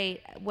really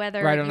great,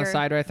 whether Right on the you're-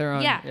 side right there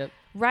on. Yeah. Yep.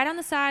 Right on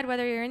the side,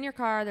 whether you're in your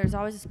car, there's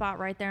always a spot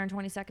right there on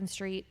 22nd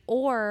Street.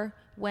 Or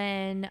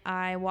when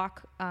I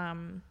walk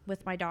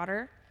with my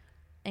daughter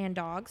and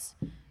dogs,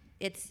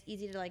 it's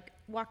easy to like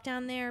walk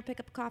down there, pick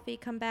up a coffee,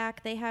 come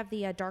back. They have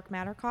the Dark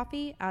Matter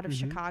coffee out of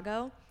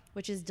Chicago,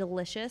 which is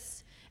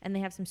delicious. And they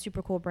have some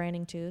super cool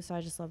branding too. So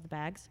I just love the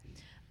bags.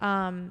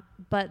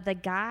 But the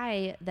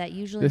guy that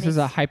usually This is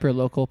a makes- hyper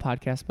local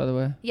podcast, by the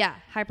way. yeah,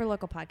 hyper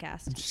local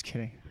podcast. I'm just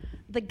kidding.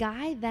 The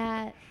guy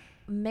that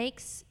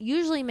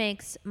usually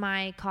makes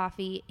my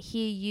coffee,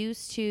 he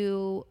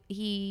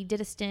did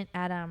a stint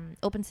at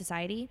Open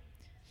Society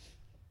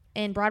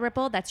in Broad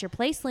Ripple. That's your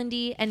place,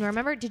 Lindy. And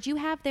remember, did you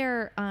have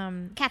their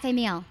Cafe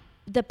meal.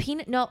 the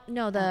peanut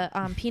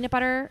peanut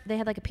butter? They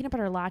had like a peanut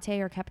butter latte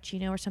or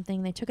cappuccino or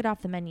something. They took it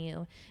off the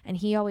menu, and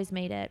he always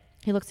made it.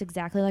 He looks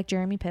exactly like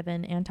Jeremy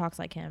Piven and talks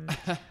like him.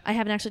 I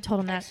haven't actually told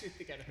him that.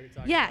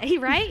 Yeah, he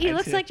I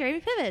looks did. like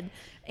Jeremy Piven,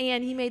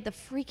 and he made the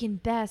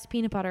freaking best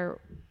peanut butter,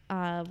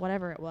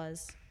 whatever it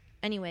was.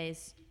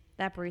 Anyways,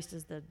 that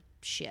barista's the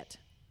shit.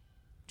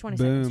 22nd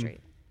Boom.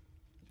 Street.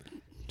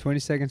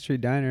 22nd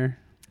Street Diner.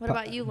 What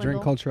about you, Drink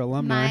Lyndall? Culture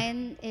alumni.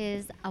 Mine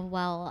is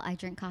I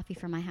drink coffee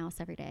from my house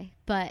every day.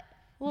 But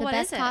Well, the what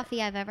best is it?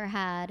 coffee I've ever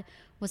had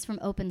was from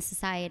Open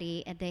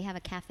Society, and they have a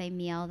cafe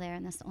meal there,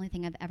 and that's the only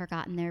thing I've ever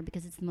gotten there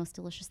because it's the most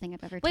delicious thing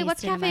I've ever Wait, tasted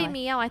what's in my Cafe life.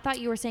 Meow? I thought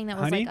you were saying that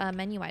was Honey? like a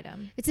menu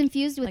item. It's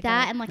infused with Like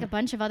that a- and like a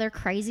bunch of other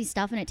crazy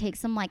stuff, and it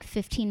takes them like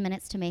 15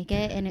 minutes to make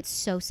it, and it's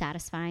so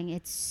satisfying.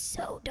 It's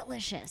so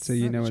delicious. So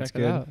you know Check it's it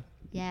good. out.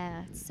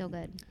 Yeah, it's so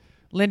good.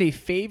 Lindy,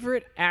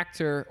 favorite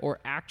actor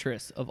or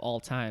actress of all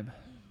time?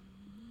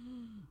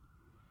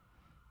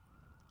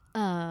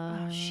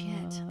 Oh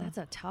shit, that's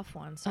a tough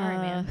one. Sorry,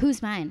 man.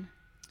 Who's mine?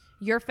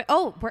 Your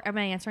am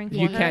I answering for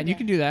You her? can. You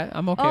can do that.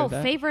 I'm okay Oh, with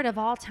that. favorite of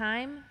all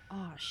time?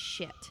 Oh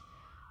shit.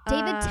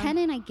 David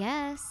Tennant, I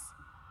guess.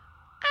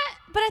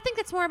 But I think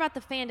that's more about the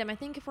fandom. I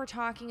think if we're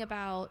talking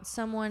about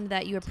someone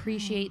that you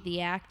appreciate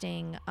the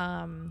acting,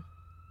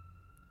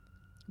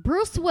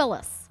 Bruce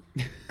Willis,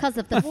 because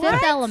of the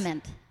Fifth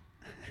Element.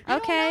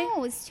 Okay.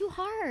 No, it's too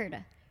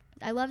hard.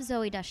 I love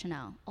Zoe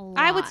Deschanel a lot.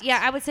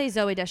 I would say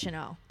Zoe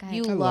Deschanel. Okay.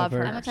 You I love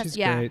her. I'm obsessed She's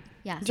yeah. great.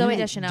 Yeah. Zoe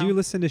Do Deschanel. you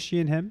listen to She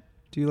and Him?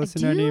 Do you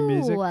listen I to any of do. their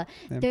music?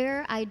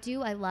 Yeah. I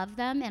do. I love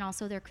them, and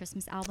also their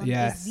Christmas album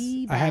Yes. is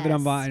the best. I have it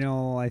on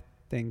vinyl, I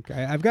think.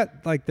 I've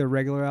got like the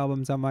regular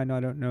albums on vinyl. I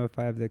don't know if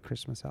I have the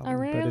Christmas album,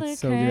 but it's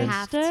so You good.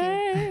 have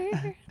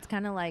to. It's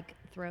kind of like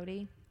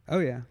throaty. Oh,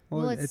 yeah.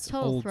 Well, it's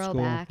total old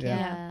throwback. School.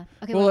 Yeah.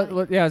 Okay. Well, what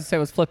about you? yeah, let's say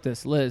let's flip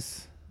this.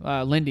 Liz,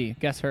 Lindy,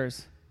 guess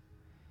hers.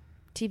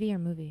 TV or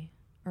movie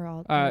or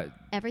all?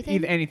 Everything.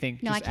 Either anything.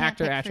 No, I just can't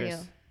actor, pick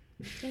actress.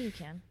 for yeah, you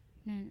can.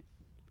 you. No,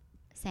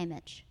 Say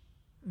Mitch.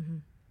 Mm-hmm.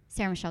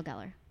 Sarah Michelle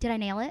Gellar. Did I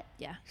nail it?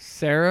 Yeah.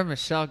 Sarah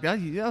Michelle. That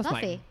was my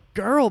Buffy.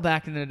 girl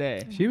back in the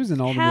day. She was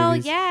in all the Hell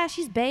movies. yeah,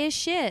 she's bae as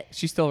shit.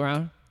 She's still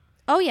around.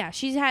 Oh yeah,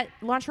 she's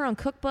launched her own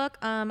cookbook.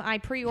 I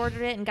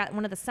pre-ordered it and got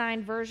one of the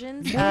signed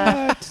versions.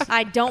 What?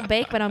 I don't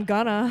bake, but I'm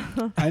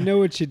gonna. I know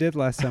what she did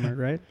last summer,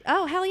 right?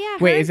 Oh hell yeah!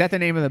 Wait, her- is that the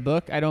name of the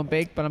book? I don't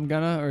bake, but I'm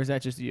gonna, or is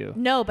that just you?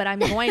 No, but I'm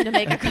going to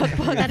make a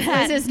cookbook.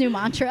 That's his new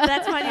mantra.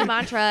 That's my new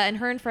mantra. And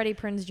her and Freddie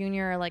Prinze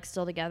Jr. are like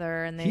still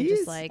together, and they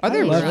just like. Are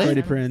they I love really?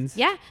 Freddie Prinze.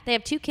 Yeah, they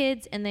have 2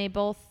 kids, and they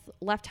both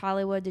left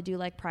Hollywood to do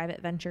like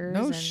private ventures.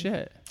 No and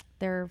shit.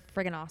 They're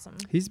friggin' awesome.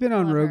 He's been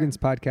on Love her. Rogan's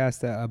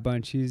podcast a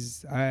bunch.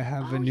 I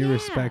have Oh, a new yeah.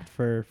 respect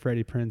for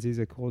Freddie Prinze. He's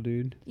a cool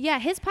dude. Yeah,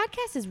 his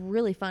podcast is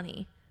really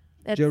funny.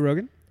 It's, Joe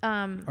Rogan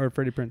um, or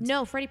Freddie Prinze?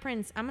 No, Freddie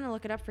Prinze. I'm gonna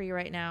look it up for you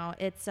right now.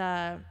 It's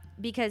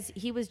because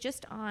he was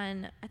just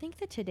on I think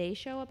the Today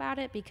Show about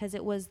it because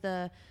it was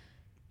the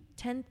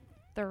 10th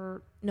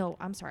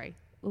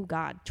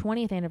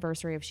 20th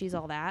anniversary of She's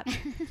All That.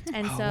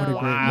 And so, what a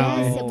great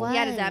Yes, movie. it was.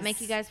 yeah, does that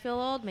make you guys feel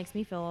old? Makes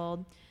me feel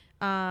old.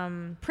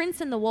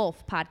 Prince and the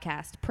Wolf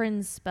podcast.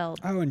 Prince spelled.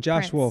 Oh, and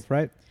Josh Prince. Wolf,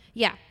 right?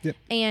 Yeah. Yep.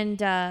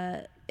 And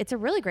it's a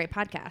really great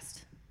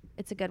podcast.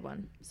 It's a good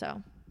one.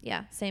 So,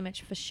 yeah, same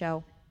itch for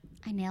show.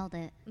 I nailed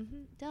it.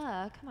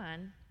 Duh, come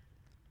on.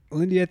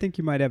 Lindy, I think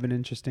you might have an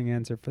interesting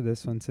answer for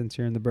this one since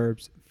you're in the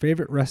burbs.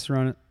 Favorite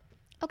restaurant?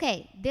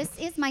 Okay, this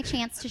is my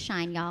chance to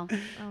shine, y'all.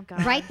 Oh,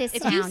 God. Write this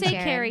if down, you say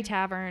Jared. Carrie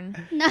Tavern.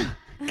 No,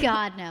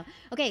 God, no.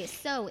 Okay,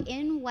 so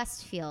in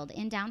Westfield,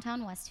 in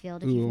downtown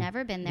Westfield, if you've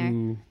never been there,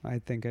 Ooh, I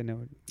think I know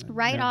it.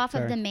 right No, off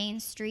sorry. of the main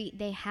street,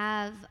 they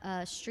have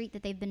a street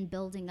that they've been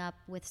building up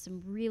with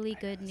some really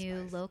good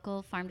new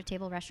local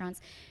farm-to-table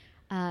restaurants.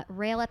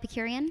 Rail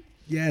Epicurean.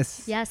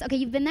 Yes. Yes. Okay,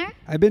 you've been there?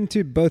 I've been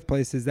to both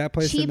places. That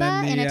place and Chiba,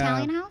 then the an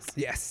Italian house?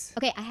 Yes.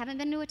 Okay, I haven't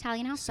been to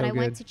Italian house, So but I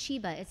went good. to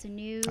Chiba. It's a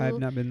new I have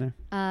not been there.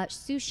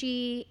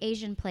 sushi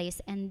Asian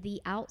place, and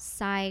the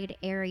outside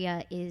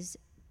area is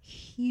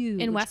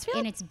huge In Westfield?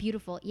 and it's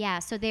beautiful. Yeah,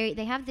 so they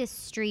have this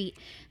street.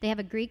 They have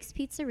a Greek's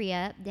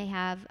Pizzeria. They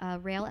have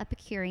Rail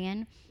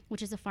Epicurean,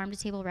 which is a farm to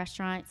table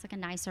restaurant. It's like a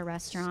nicer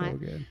restaurant.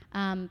 So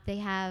good. They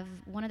have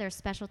one of their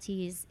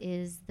specialties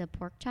is the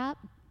pork chop.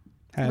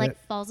 Had Like it.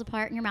 falls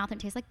apart in your mouth and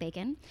tastes like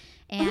bacon.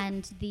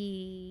 And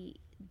the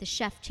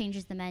chef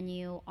changes the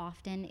menu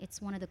often.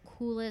 It's one of the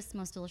coolest,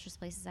 most delicious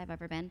places I've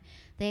ever been.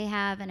 They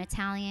have an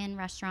Italian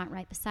restaurant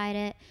right beside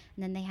it,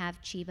 and then they have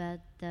Chiba,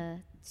 the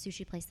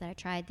sushi place that I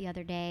tried the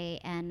other day,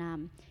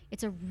 and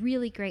it's a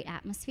really great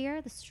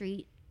atmosphere. The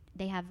street,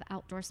 they have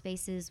outdoor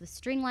spaces with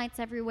string lights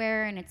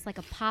everywhere, and it's like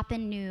a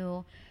poppin'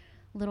 new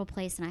little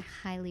place, and I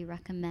highly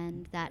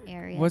recommend that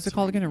area. What's it to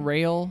called again? A anyone.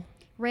 Rail?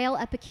 Rail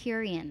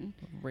Epicurean.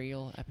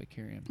 Rail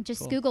Epicurean. Just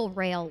Cool. Google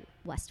Rail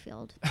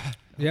Westfield.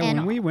 Yeah, and-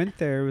 when we went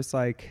there, it was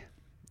like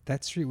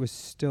that street was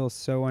still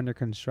so under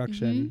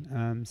construction.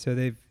 Mm-hmm. So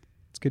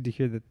it's good to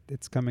hear that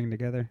it's coming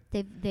together.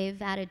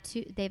 They've added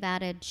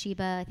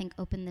Chiba, I think,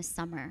 opened this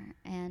summer,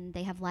 and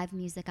they have live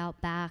music out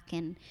back,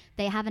 and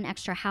they have an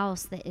extra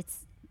house that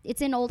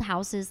it's in old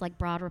houses like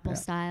Broad Ripple Yeah.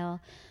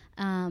 style,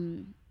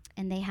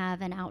 and they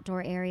have an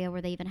outdoor area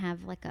where they even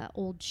have like a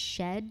old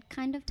shed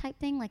kind of type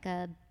thing, like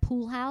a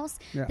pool house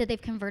Yeah. that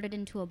they've converted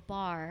into a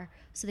bar.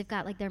 So they've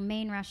got like their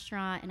main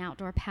restaurant, an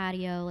outdoor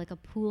patio, like a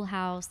pool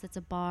house that's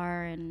a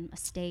bar and a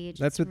stage.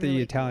 That's It's what the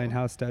really Italian cool.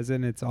 house does,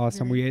 and it's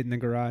awesome. Really? We ate in the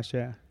garage,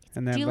 yeah.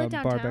 And they Do have you a live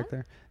bar downtown? back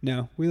there.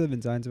 No, we live in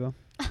Zionsville.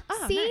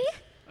 Oh, See?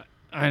 nice.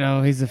 I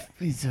know he's a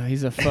faux.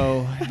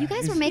 You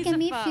guys were making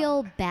me foe.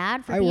 feel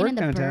bad for I being work in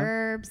the downtown.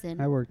 burbs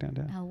and I work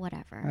downtown. oh,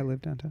 whatever. I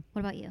live downtown.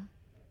 What about you?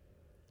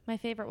 My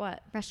favorite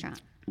what?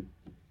 Restaurant.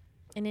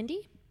 In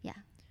Indy? Yeah.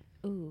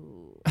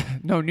 Ooh.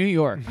 No, New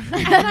York.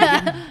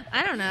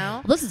 I don't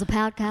know. This is a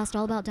podcast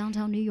all about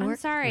downtown New I'm York.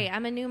 sorry.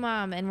 I'm a new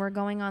mom, and we're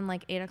going on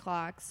like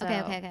 8:00. So.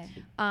 Okay.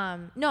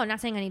 No, I'm not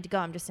saying I need to go.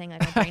 I'm just saying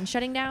like my brain's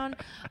shutting down.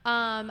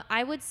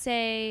 I would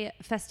say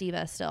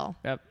Festiva still.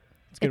 Yep,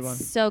 it's a good It's one.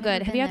 so good.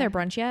 Never Have been you had their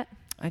there. brunch yet?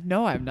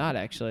 No, I'm not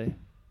actually.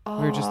 We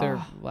were just there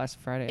Oh, last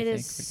Friday, I It think,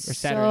 is or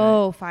Saturday.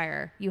 so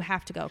fire. You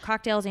have to go.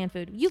 Cocktails and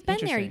food. You've been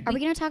there. Interesting. Are we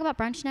going to talk about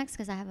brunch next?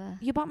 Because I have a.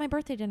 You bought my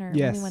birthday dinner when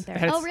Yes. we went there.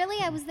 That's- Oh,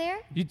 really? I was there?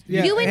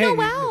 Yeah, You and hey,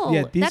 Noel.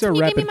 Yeah, these That's are when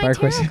you gave me rapid my fire tarot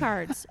questions.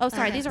 cards. Oh,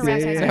 sorry. Okay. These are Yeah, rapid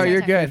yeah, fire. yeah. Oh,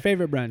 you're sorry. good.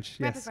 Favorite brunch?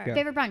 Rapid Yes. fire. Go.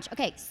 Favorite brunch.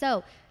 Okay,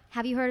 so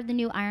have you heard of the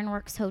new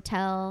Ironworks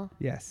Hotel?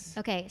 Yes.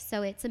 Okay,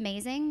 so it's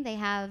amazing. They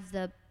have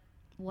the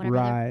whatever.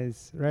 their-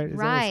 Rise, right? Is that what it's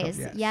Rise,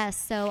 called? yes.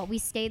 So we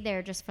stayed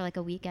there just for like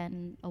a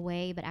weekend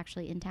away, but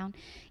actually in town.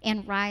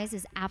 And Rise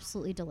is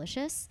absolutely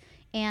delicious.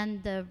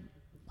 And the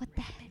what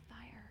the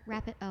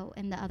Rapid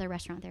and the other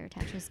restaurant there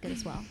attached is good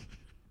as well.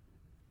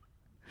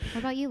 What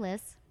about you,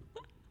 Liz?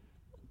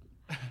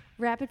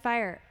 Rapid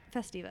fire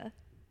Festiva.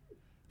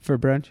 For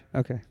brunch?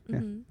 Okay. Yeah.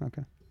 Mhm.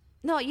 Okay.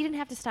 No, you didn't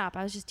have to stop.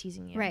 I was just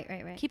teasing you. Right.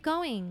 Keep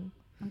going.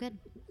 I'm good.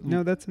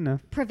 No, that's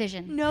enough.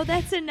 Provision. No,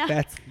 that's enough.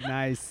 That's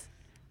nice.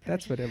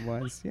 That's what it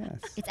was. Yes.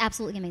 It's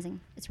absolutely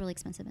amazing. It's really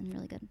expensive and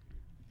really good.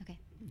 Okay.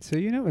 So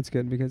you know it's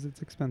good because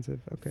it's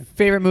expensive. Okay.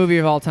 Favorite movie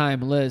of all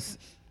time, Liz.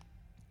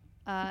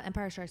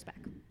 Empire Strikes Back.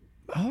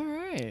 All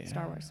right.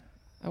 Star Wars.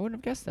 I wouldn't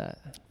have guessed that.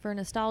 For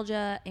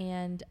nostalgia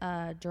and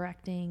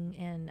directing,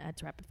 and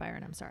it's rapid fire,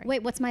 and I'm sorry.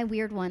 Wait, what's my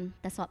weird one?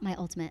 That's not my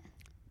ultimate.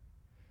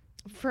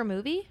 For a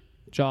movie?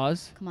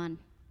 Jaws. Come on.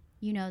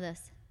 You know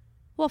this.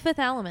 Well, Fifth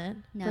Element,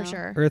 No. for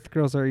sure. Earth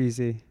Girls Are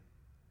Easy.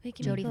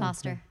 Jodie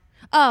Foster.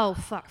 Oh,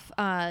 fuck.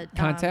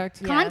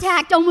 Contact? yes.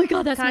 Contact. Oh my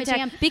God, that's my Contact.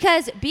 jam.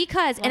 Because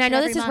and I it know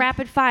every this is month.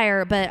 rapid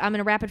fire, but I'm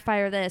gonna rapid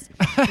fire this.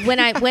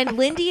 when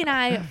Lindy and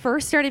I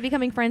first started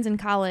becoming friends in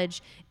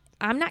college,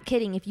 I'm not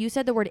kidding. If you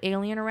said the word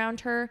alien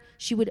around her,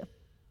 she would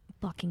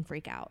fucking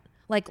freak out.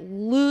 Like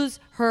lose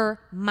her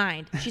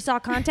mind. She saw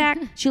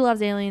Contact. She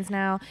loves aliens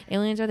now.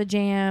 Aliens are the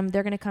jam.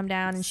 They're gonna come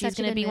down, and she's Such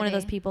a gonna good be one of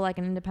those movie. people like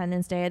an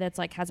Independence Day that's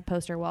like has a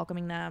poster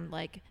welcoming them.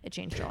 Like it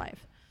changed her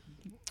life.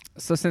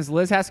 So since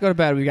Liz has to go to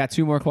bed, we got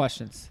 2 more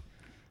questions.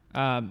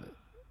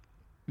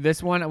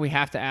 This one we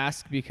have to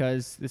ask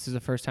because this is the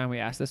first time we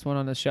asked this one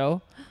on the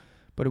show.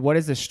 But what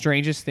is the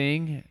strangest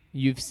thing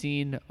you've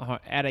seen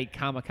at a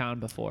Comic-Con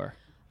before?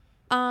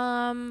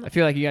 Um, I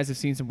feel like you guys have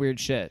seen some weird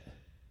shit.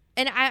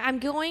 And I'm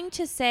going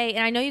to say,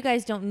 and I know you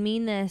guys don't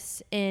mean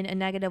this in a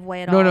negative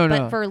way at No, all, no, but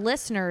no. for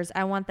listeners,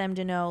 I want them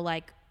to know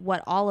like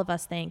what all of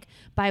us think.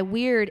 By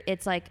weird,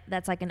 it's like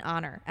that's like an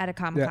honor at a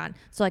Comic-Con.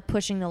 So like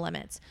pushing the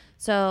limits.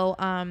 So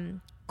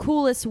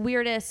coolest,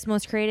 weirdest,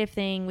 most creative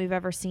thing we've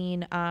ever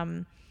seen.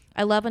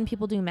 I love when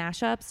people do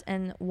mashups.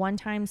 And one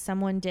time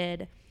someone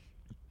did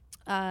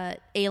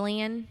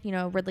Alien,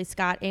 Ridley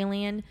Scott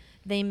Alien.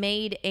 They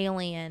made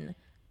Alien,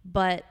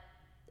 but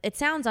it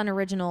sounds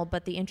unoriginal,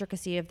 but the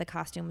intricacy of the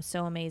costume was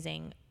so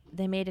amazing.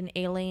 They made an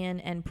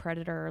Alien and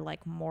Predator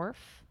like morph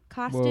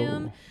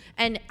costume. Whoa.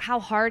 And how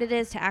hard it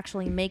is to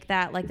actually make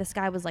that. Like this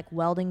guy was like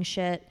welding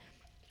shit.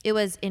 It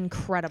was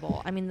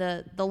incredible. I mean,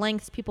 the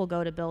lengths people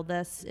go to build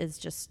this is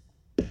just,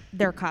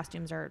 their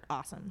costumes are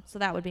awesome. So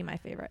that would be my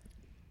favorite.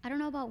 I don't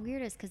know about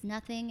weirdest because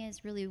nothing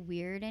is really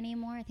weird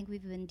anymore. I think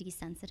we've been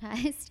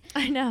desensitized.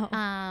 I know.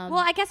 Um, Well,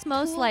 I guess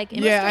most cool. like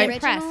Yeah, I-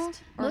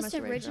 impressed. Or Most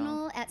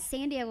original at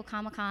San Diego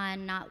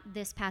Comic-Con, not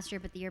this past year,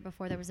 but the year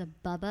before, there was a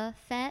Bubba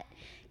Fett,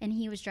 and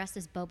he was dressed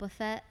as Boba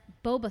Fett,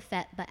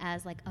 but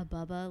as like a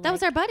Bubba. That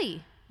was our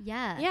buddy.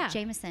 yeah,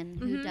 Jameson.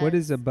 Mm-hmm. Who does, What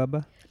is a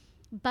Bubba?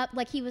 But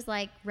like he was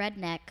like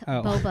redneck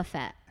Oh. Boba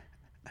Fett.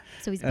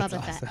 So he's That's Boba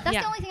awesome. Fett. That's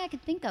Yeah. the only thing I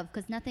could think of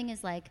because nothing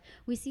is like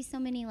we see so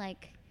many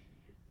like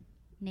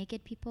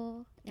naked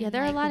people. Yeah, and,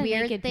 there are a like, lot of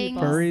weird naked things.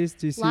 people. Furries?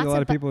 Do you see Lots a lot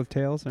of of bu- people with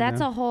tails? Or That's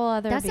no? a whole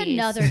other That's beast.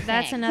 another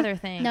That's thing. another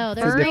thing. No,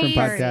 It's a different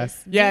Furries.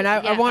 podcast. Yeah, and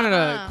I Yeah, wanted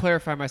to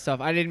clarify myself.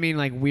 I didn't mean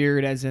like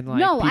weird as in like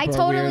No, I people are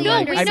totally weird. No,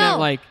 Like, we I know. meant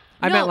like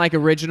I meant No. like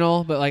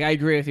original, but like I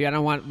agree with you. I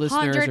don't want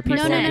listeners or people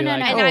to 100%. be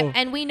like, and, oh,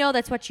 and we know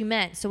that's what you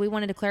meant, so we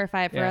wanted to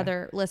clarify it for Yeah.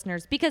 other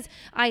listeners because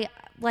I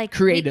like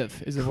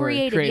creative is the word.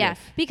 creative, yeah.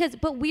 Creative.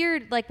 But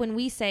weird, like when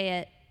we say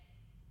it,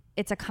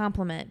 it's a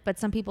compliment. But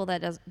some people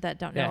that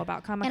don't know Yeah.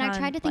 about Comic-Con, And I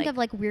tried to think of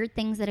like weird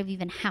things that have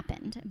even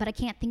happened, but I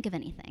can't think of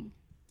anything.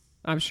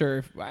 I'm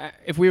sure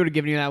if we would have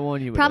given you that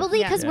one, you would Probably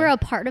Yeah. because Yeah. we're a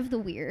part of the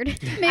weird.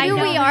 I Maybe know,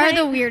 we are right?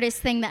 the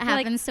weirdest thing that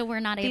Like, happens, so we're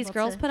not these able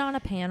girls to. put on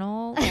a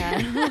panel.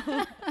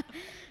 Yeah.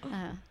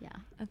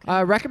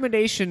 Yeah.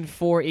 Recommendation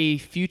for a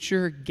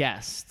future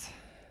guest.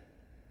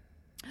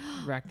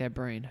 Rack that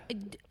brain.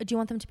 Do you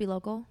want them to be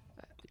local?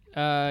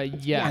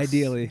 Yes.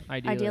 Ideally.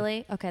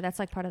 Ideally, okay. That's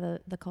like part of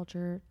the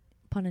culture.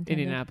 Pun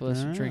intended.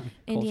 Indianapolis Ah. drink.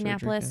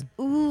 Indianapolis.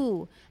 Culture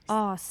Ooh.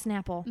 Oh,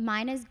 Snapple.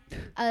 Mine is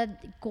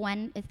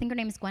Gwen. I think her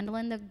name is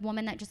Gwendolyn, the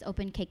woman that just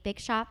opened Cake Bake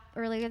Shop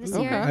earlier this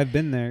Okay. year. I've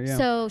been there, yeah.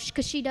 So,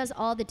 because she does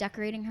all the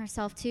decorating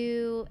herself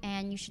too,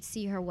 and you should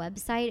see her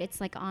website. It's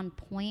like on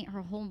point.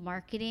 Her whole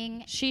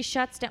marketing. She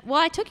shuts down.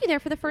 Well, I took you there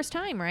for the first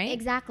time, right?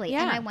 Exactly.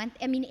 Yeah. And I went.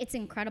 I mean, it's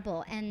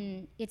incredible,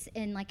 and it's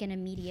in like an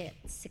immediate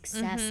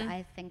success. Mm-hmm.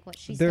 I think what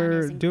she's done They're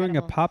is doing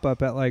a incredible.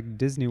 pop-up at like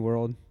Disney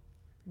World.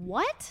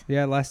 What?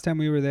 Yeah, last time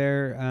we were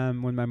there,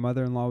 when my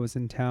mother-in-law was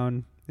in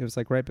town, it was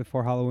like right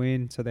before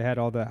Halloween, so they had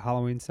all the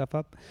Halloween stuff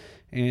up,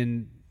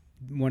 and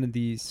one of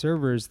the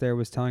servers there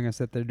was telling us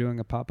that they're doing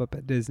a pop-up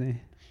at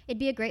Disney. It'd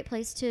be a great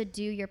place to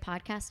do your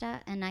podcast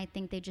at, and I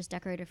think they just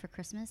decorated for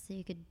Christmas, so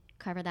you could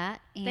cover that.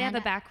 And They have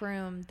a back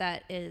room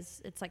that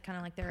is, it's like kind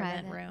of like their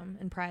event Private. room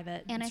in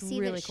private. And it's I see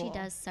really that cool. she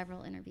does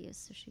several interviews,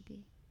 so she'd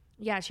be.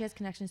 Yeah, she has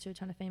connections to a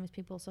ton of famous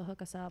people, so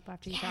hook us up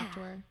after you talk to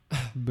her.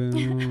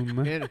 Boom.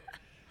 And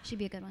She'd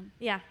be a good one.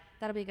 Yeah,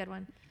 that'll be a good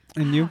one.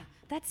 And you?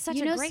 That's such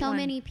You a know great so one.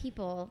 many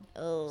people,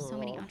 so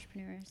many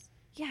entrepreneurs.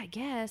 Yeah, I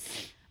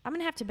guess. I'm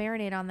gonna have to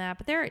marinate on that.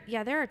 But there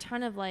are a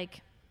ton of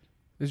like.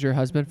 is your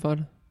husband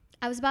fun?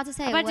 I was about to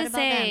say, I'm what about to about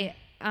say,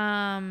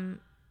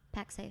 them?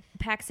 Pack safe.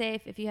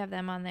 PackSafe. If you have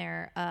them on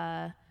there,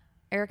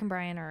 Eric and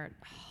Brian are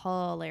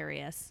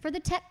hilarious For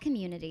the tech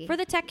community. for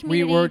the tech We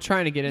community. were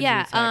trying to get into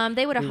Yeah, the tech.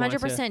 they would We wanted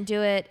to. 100%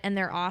 do it, and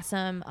they're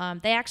awesome.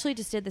 They actually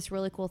just did this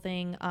really cool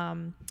thing.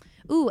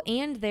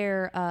 And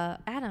their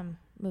Adam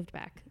moved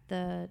back,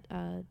 the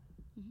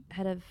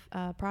head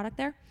of product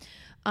there.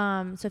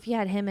 So if you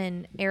had him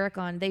and Eric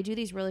on, they do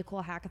these really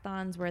cool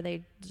hackathons where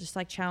they just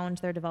like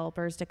challenge their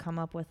developers to come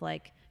up with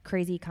like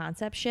crazy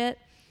concept shit.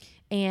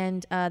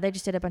 And they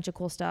just did a bunch of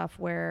cool stuff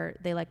where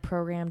they like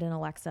programmed an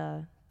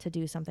Alexa to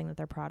do something that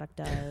their product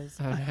does.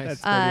 Oh, nice.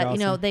 That's pretty You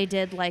know, awesome. they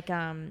did like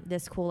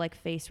this cool like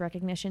face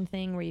recognition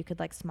thing where you could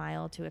like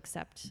smile to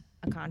accept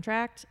a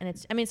contract, and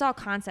it's all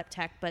concept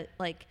tech, but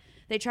like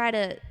they try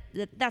to.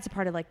 That's a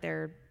part of like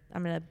their.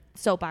 I'm gonna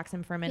soapbox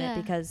him for a minute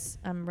Yeah. because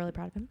I'm really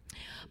proud of him,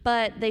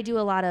 but they do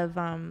a lot of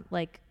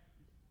like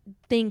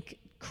think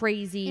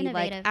crazy,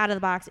 like Innovative. out of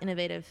the box,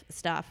 innovative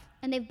stuff.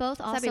 And they've both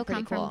that'd be also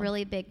pretty come cool. from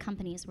really big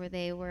companies where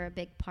they were a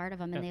big part of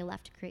them, and Yeah. they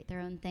left to create their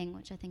own thing,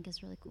 which I think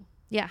is really cool.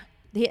 Yeah,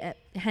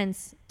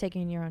 hence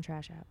taking your own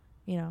trash out.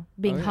 You know,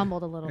 being Oh, yeah.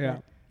 humbled a little Yeah.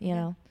 bit. You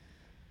know.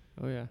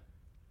 Oh yeah.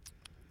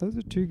 Those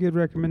are two good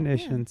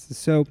recommendations.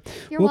 So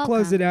You're we'll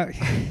close it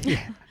welcome. out.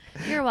 Yeah.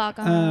 You're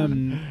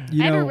welcome.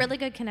 You I have know, a really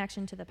good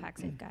connection to the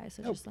PackSafe guys,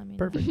 so just let me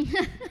know. perfect.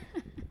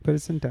 Put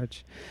us in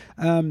touch.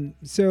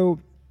 So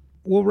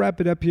we'll wrap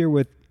it up here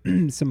with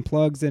some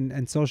plugs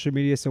and social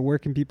media. So where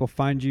can people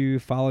find you,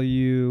 follow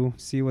you,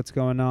 see what's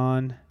going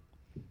on?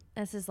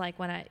 This is like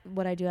what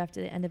I do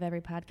after the end of every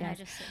podcast.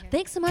 just sit here?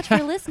 Thanks so much for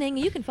listening.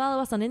 You can follow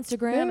us on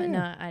Instagram. Yeah.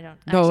 No, I don't.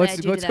 No, Actually, let's I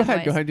do go that ahead. Go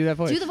voice. ahead and do that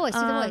voice. Do the voice. Do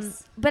the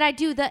voice. But I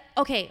do that.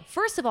 Okay,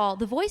 first of all,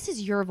 the voice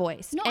is your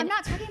voice. No, And- I'm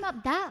not talking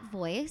about that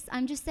voice.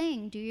 I'm just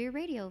saying, do your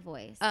radio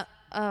voice.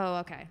 Oh,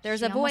 okay.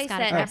 There's She a almost voice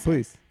got it that. right.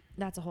 Please.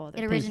 That's a whole other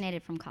It thing.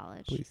 originated from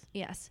college. Please.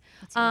 Yes.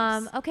 It's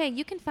yours. Okay,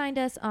 you can find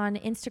us on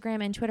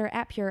Instagram and Twitter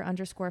at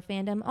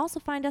pure_fandom. Also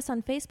find us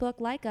on Facebook,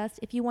 like us.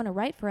 If you want to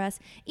write for us,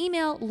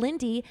 email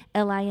Lindy,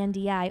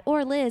 Lindi,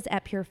 or Liz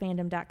at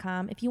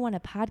purefandom.com. If you want a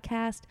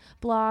podcast,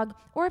 blog,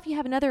 or if you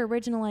have another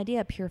original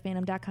idea,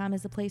 purefandom.com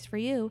is the place for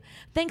you.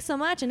 Thanks so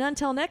much, and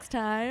until next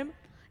time.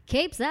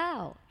 Capes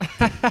out.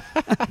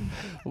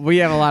 We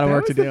have a lot of That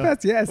work was to the do.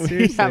 best. Yes, We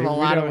seriously. have a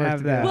lot of don't work have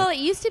to that. do. Well, it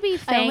used to be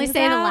I only fangs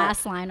say the out.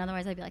 last line,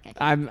 otherwise I'd be like,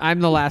 I'm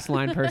the last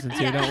line person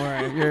too. Don't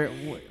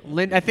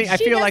worry. I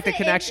She feel like the doesn't-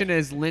 connection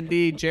is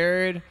Lindy,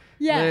 Jared,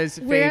 Liz,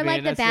 we're Fabian.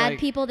 like the That's bad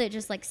people that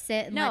just like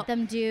sit and No. let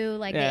them do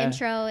like Yeah. the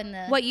intro and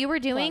the. What you were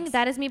doing, Close.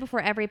 that is me before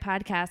every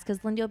podcast,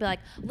 because Lindy will be like,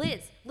 Liz,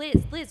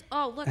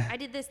 oh, look, I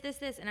did this.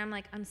 And I'm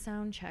like, I'm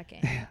sound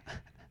checking.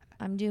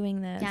 I'm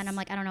doing this. Yeah, and I'm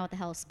like, I don't know what the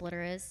hell a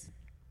splitter is.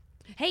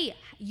 hey,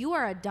 you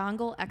are a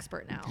dongle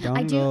expert now.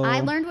 I do. I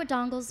Dongle. learned what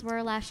dongles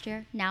were last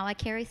year. Now I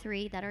carry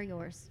 3 that are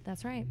yours.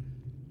 That's right.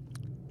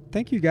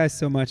 Thank you guys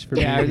so much for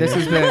Yeah, being this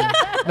here. has been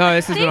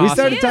We awesome.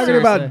 started talking Seriously.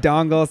 about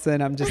dongles,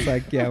 and I'm just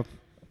like, yeah,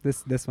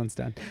 this one's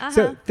done.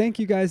 So thank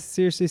you guys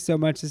seriously so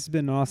much. This has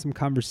been an awesome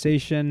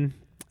conversation.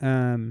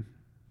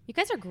 You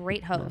guys are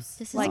great hosts.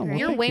 This is like great.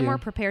 you're Thank way you. more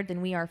prepared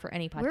than we are for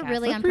any podcast. We're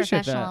really I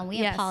appreciate unprofessional that. and we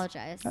Yes.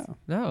 apologize. No,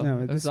 No,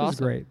 it this was was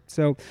awesome. great.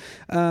 So,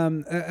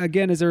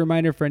 again, as a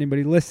reminder for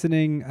anybody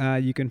listening,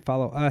 you can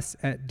follow us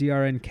at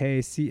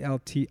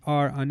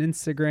DRNKCLTR on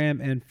Instagram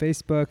and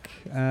Facebook.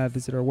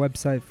 Visit our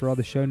website for all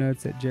the show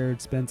notes that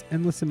Jared spends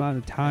endless amount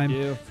of time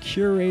Thank you.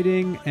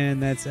 curating,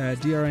 and that's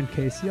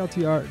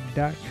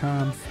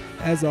drnkcltr.com.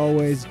 As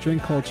always,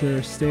 drink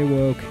culture, stay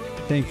woke.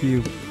 Thank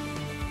you.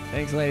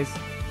 Thanks, ladies.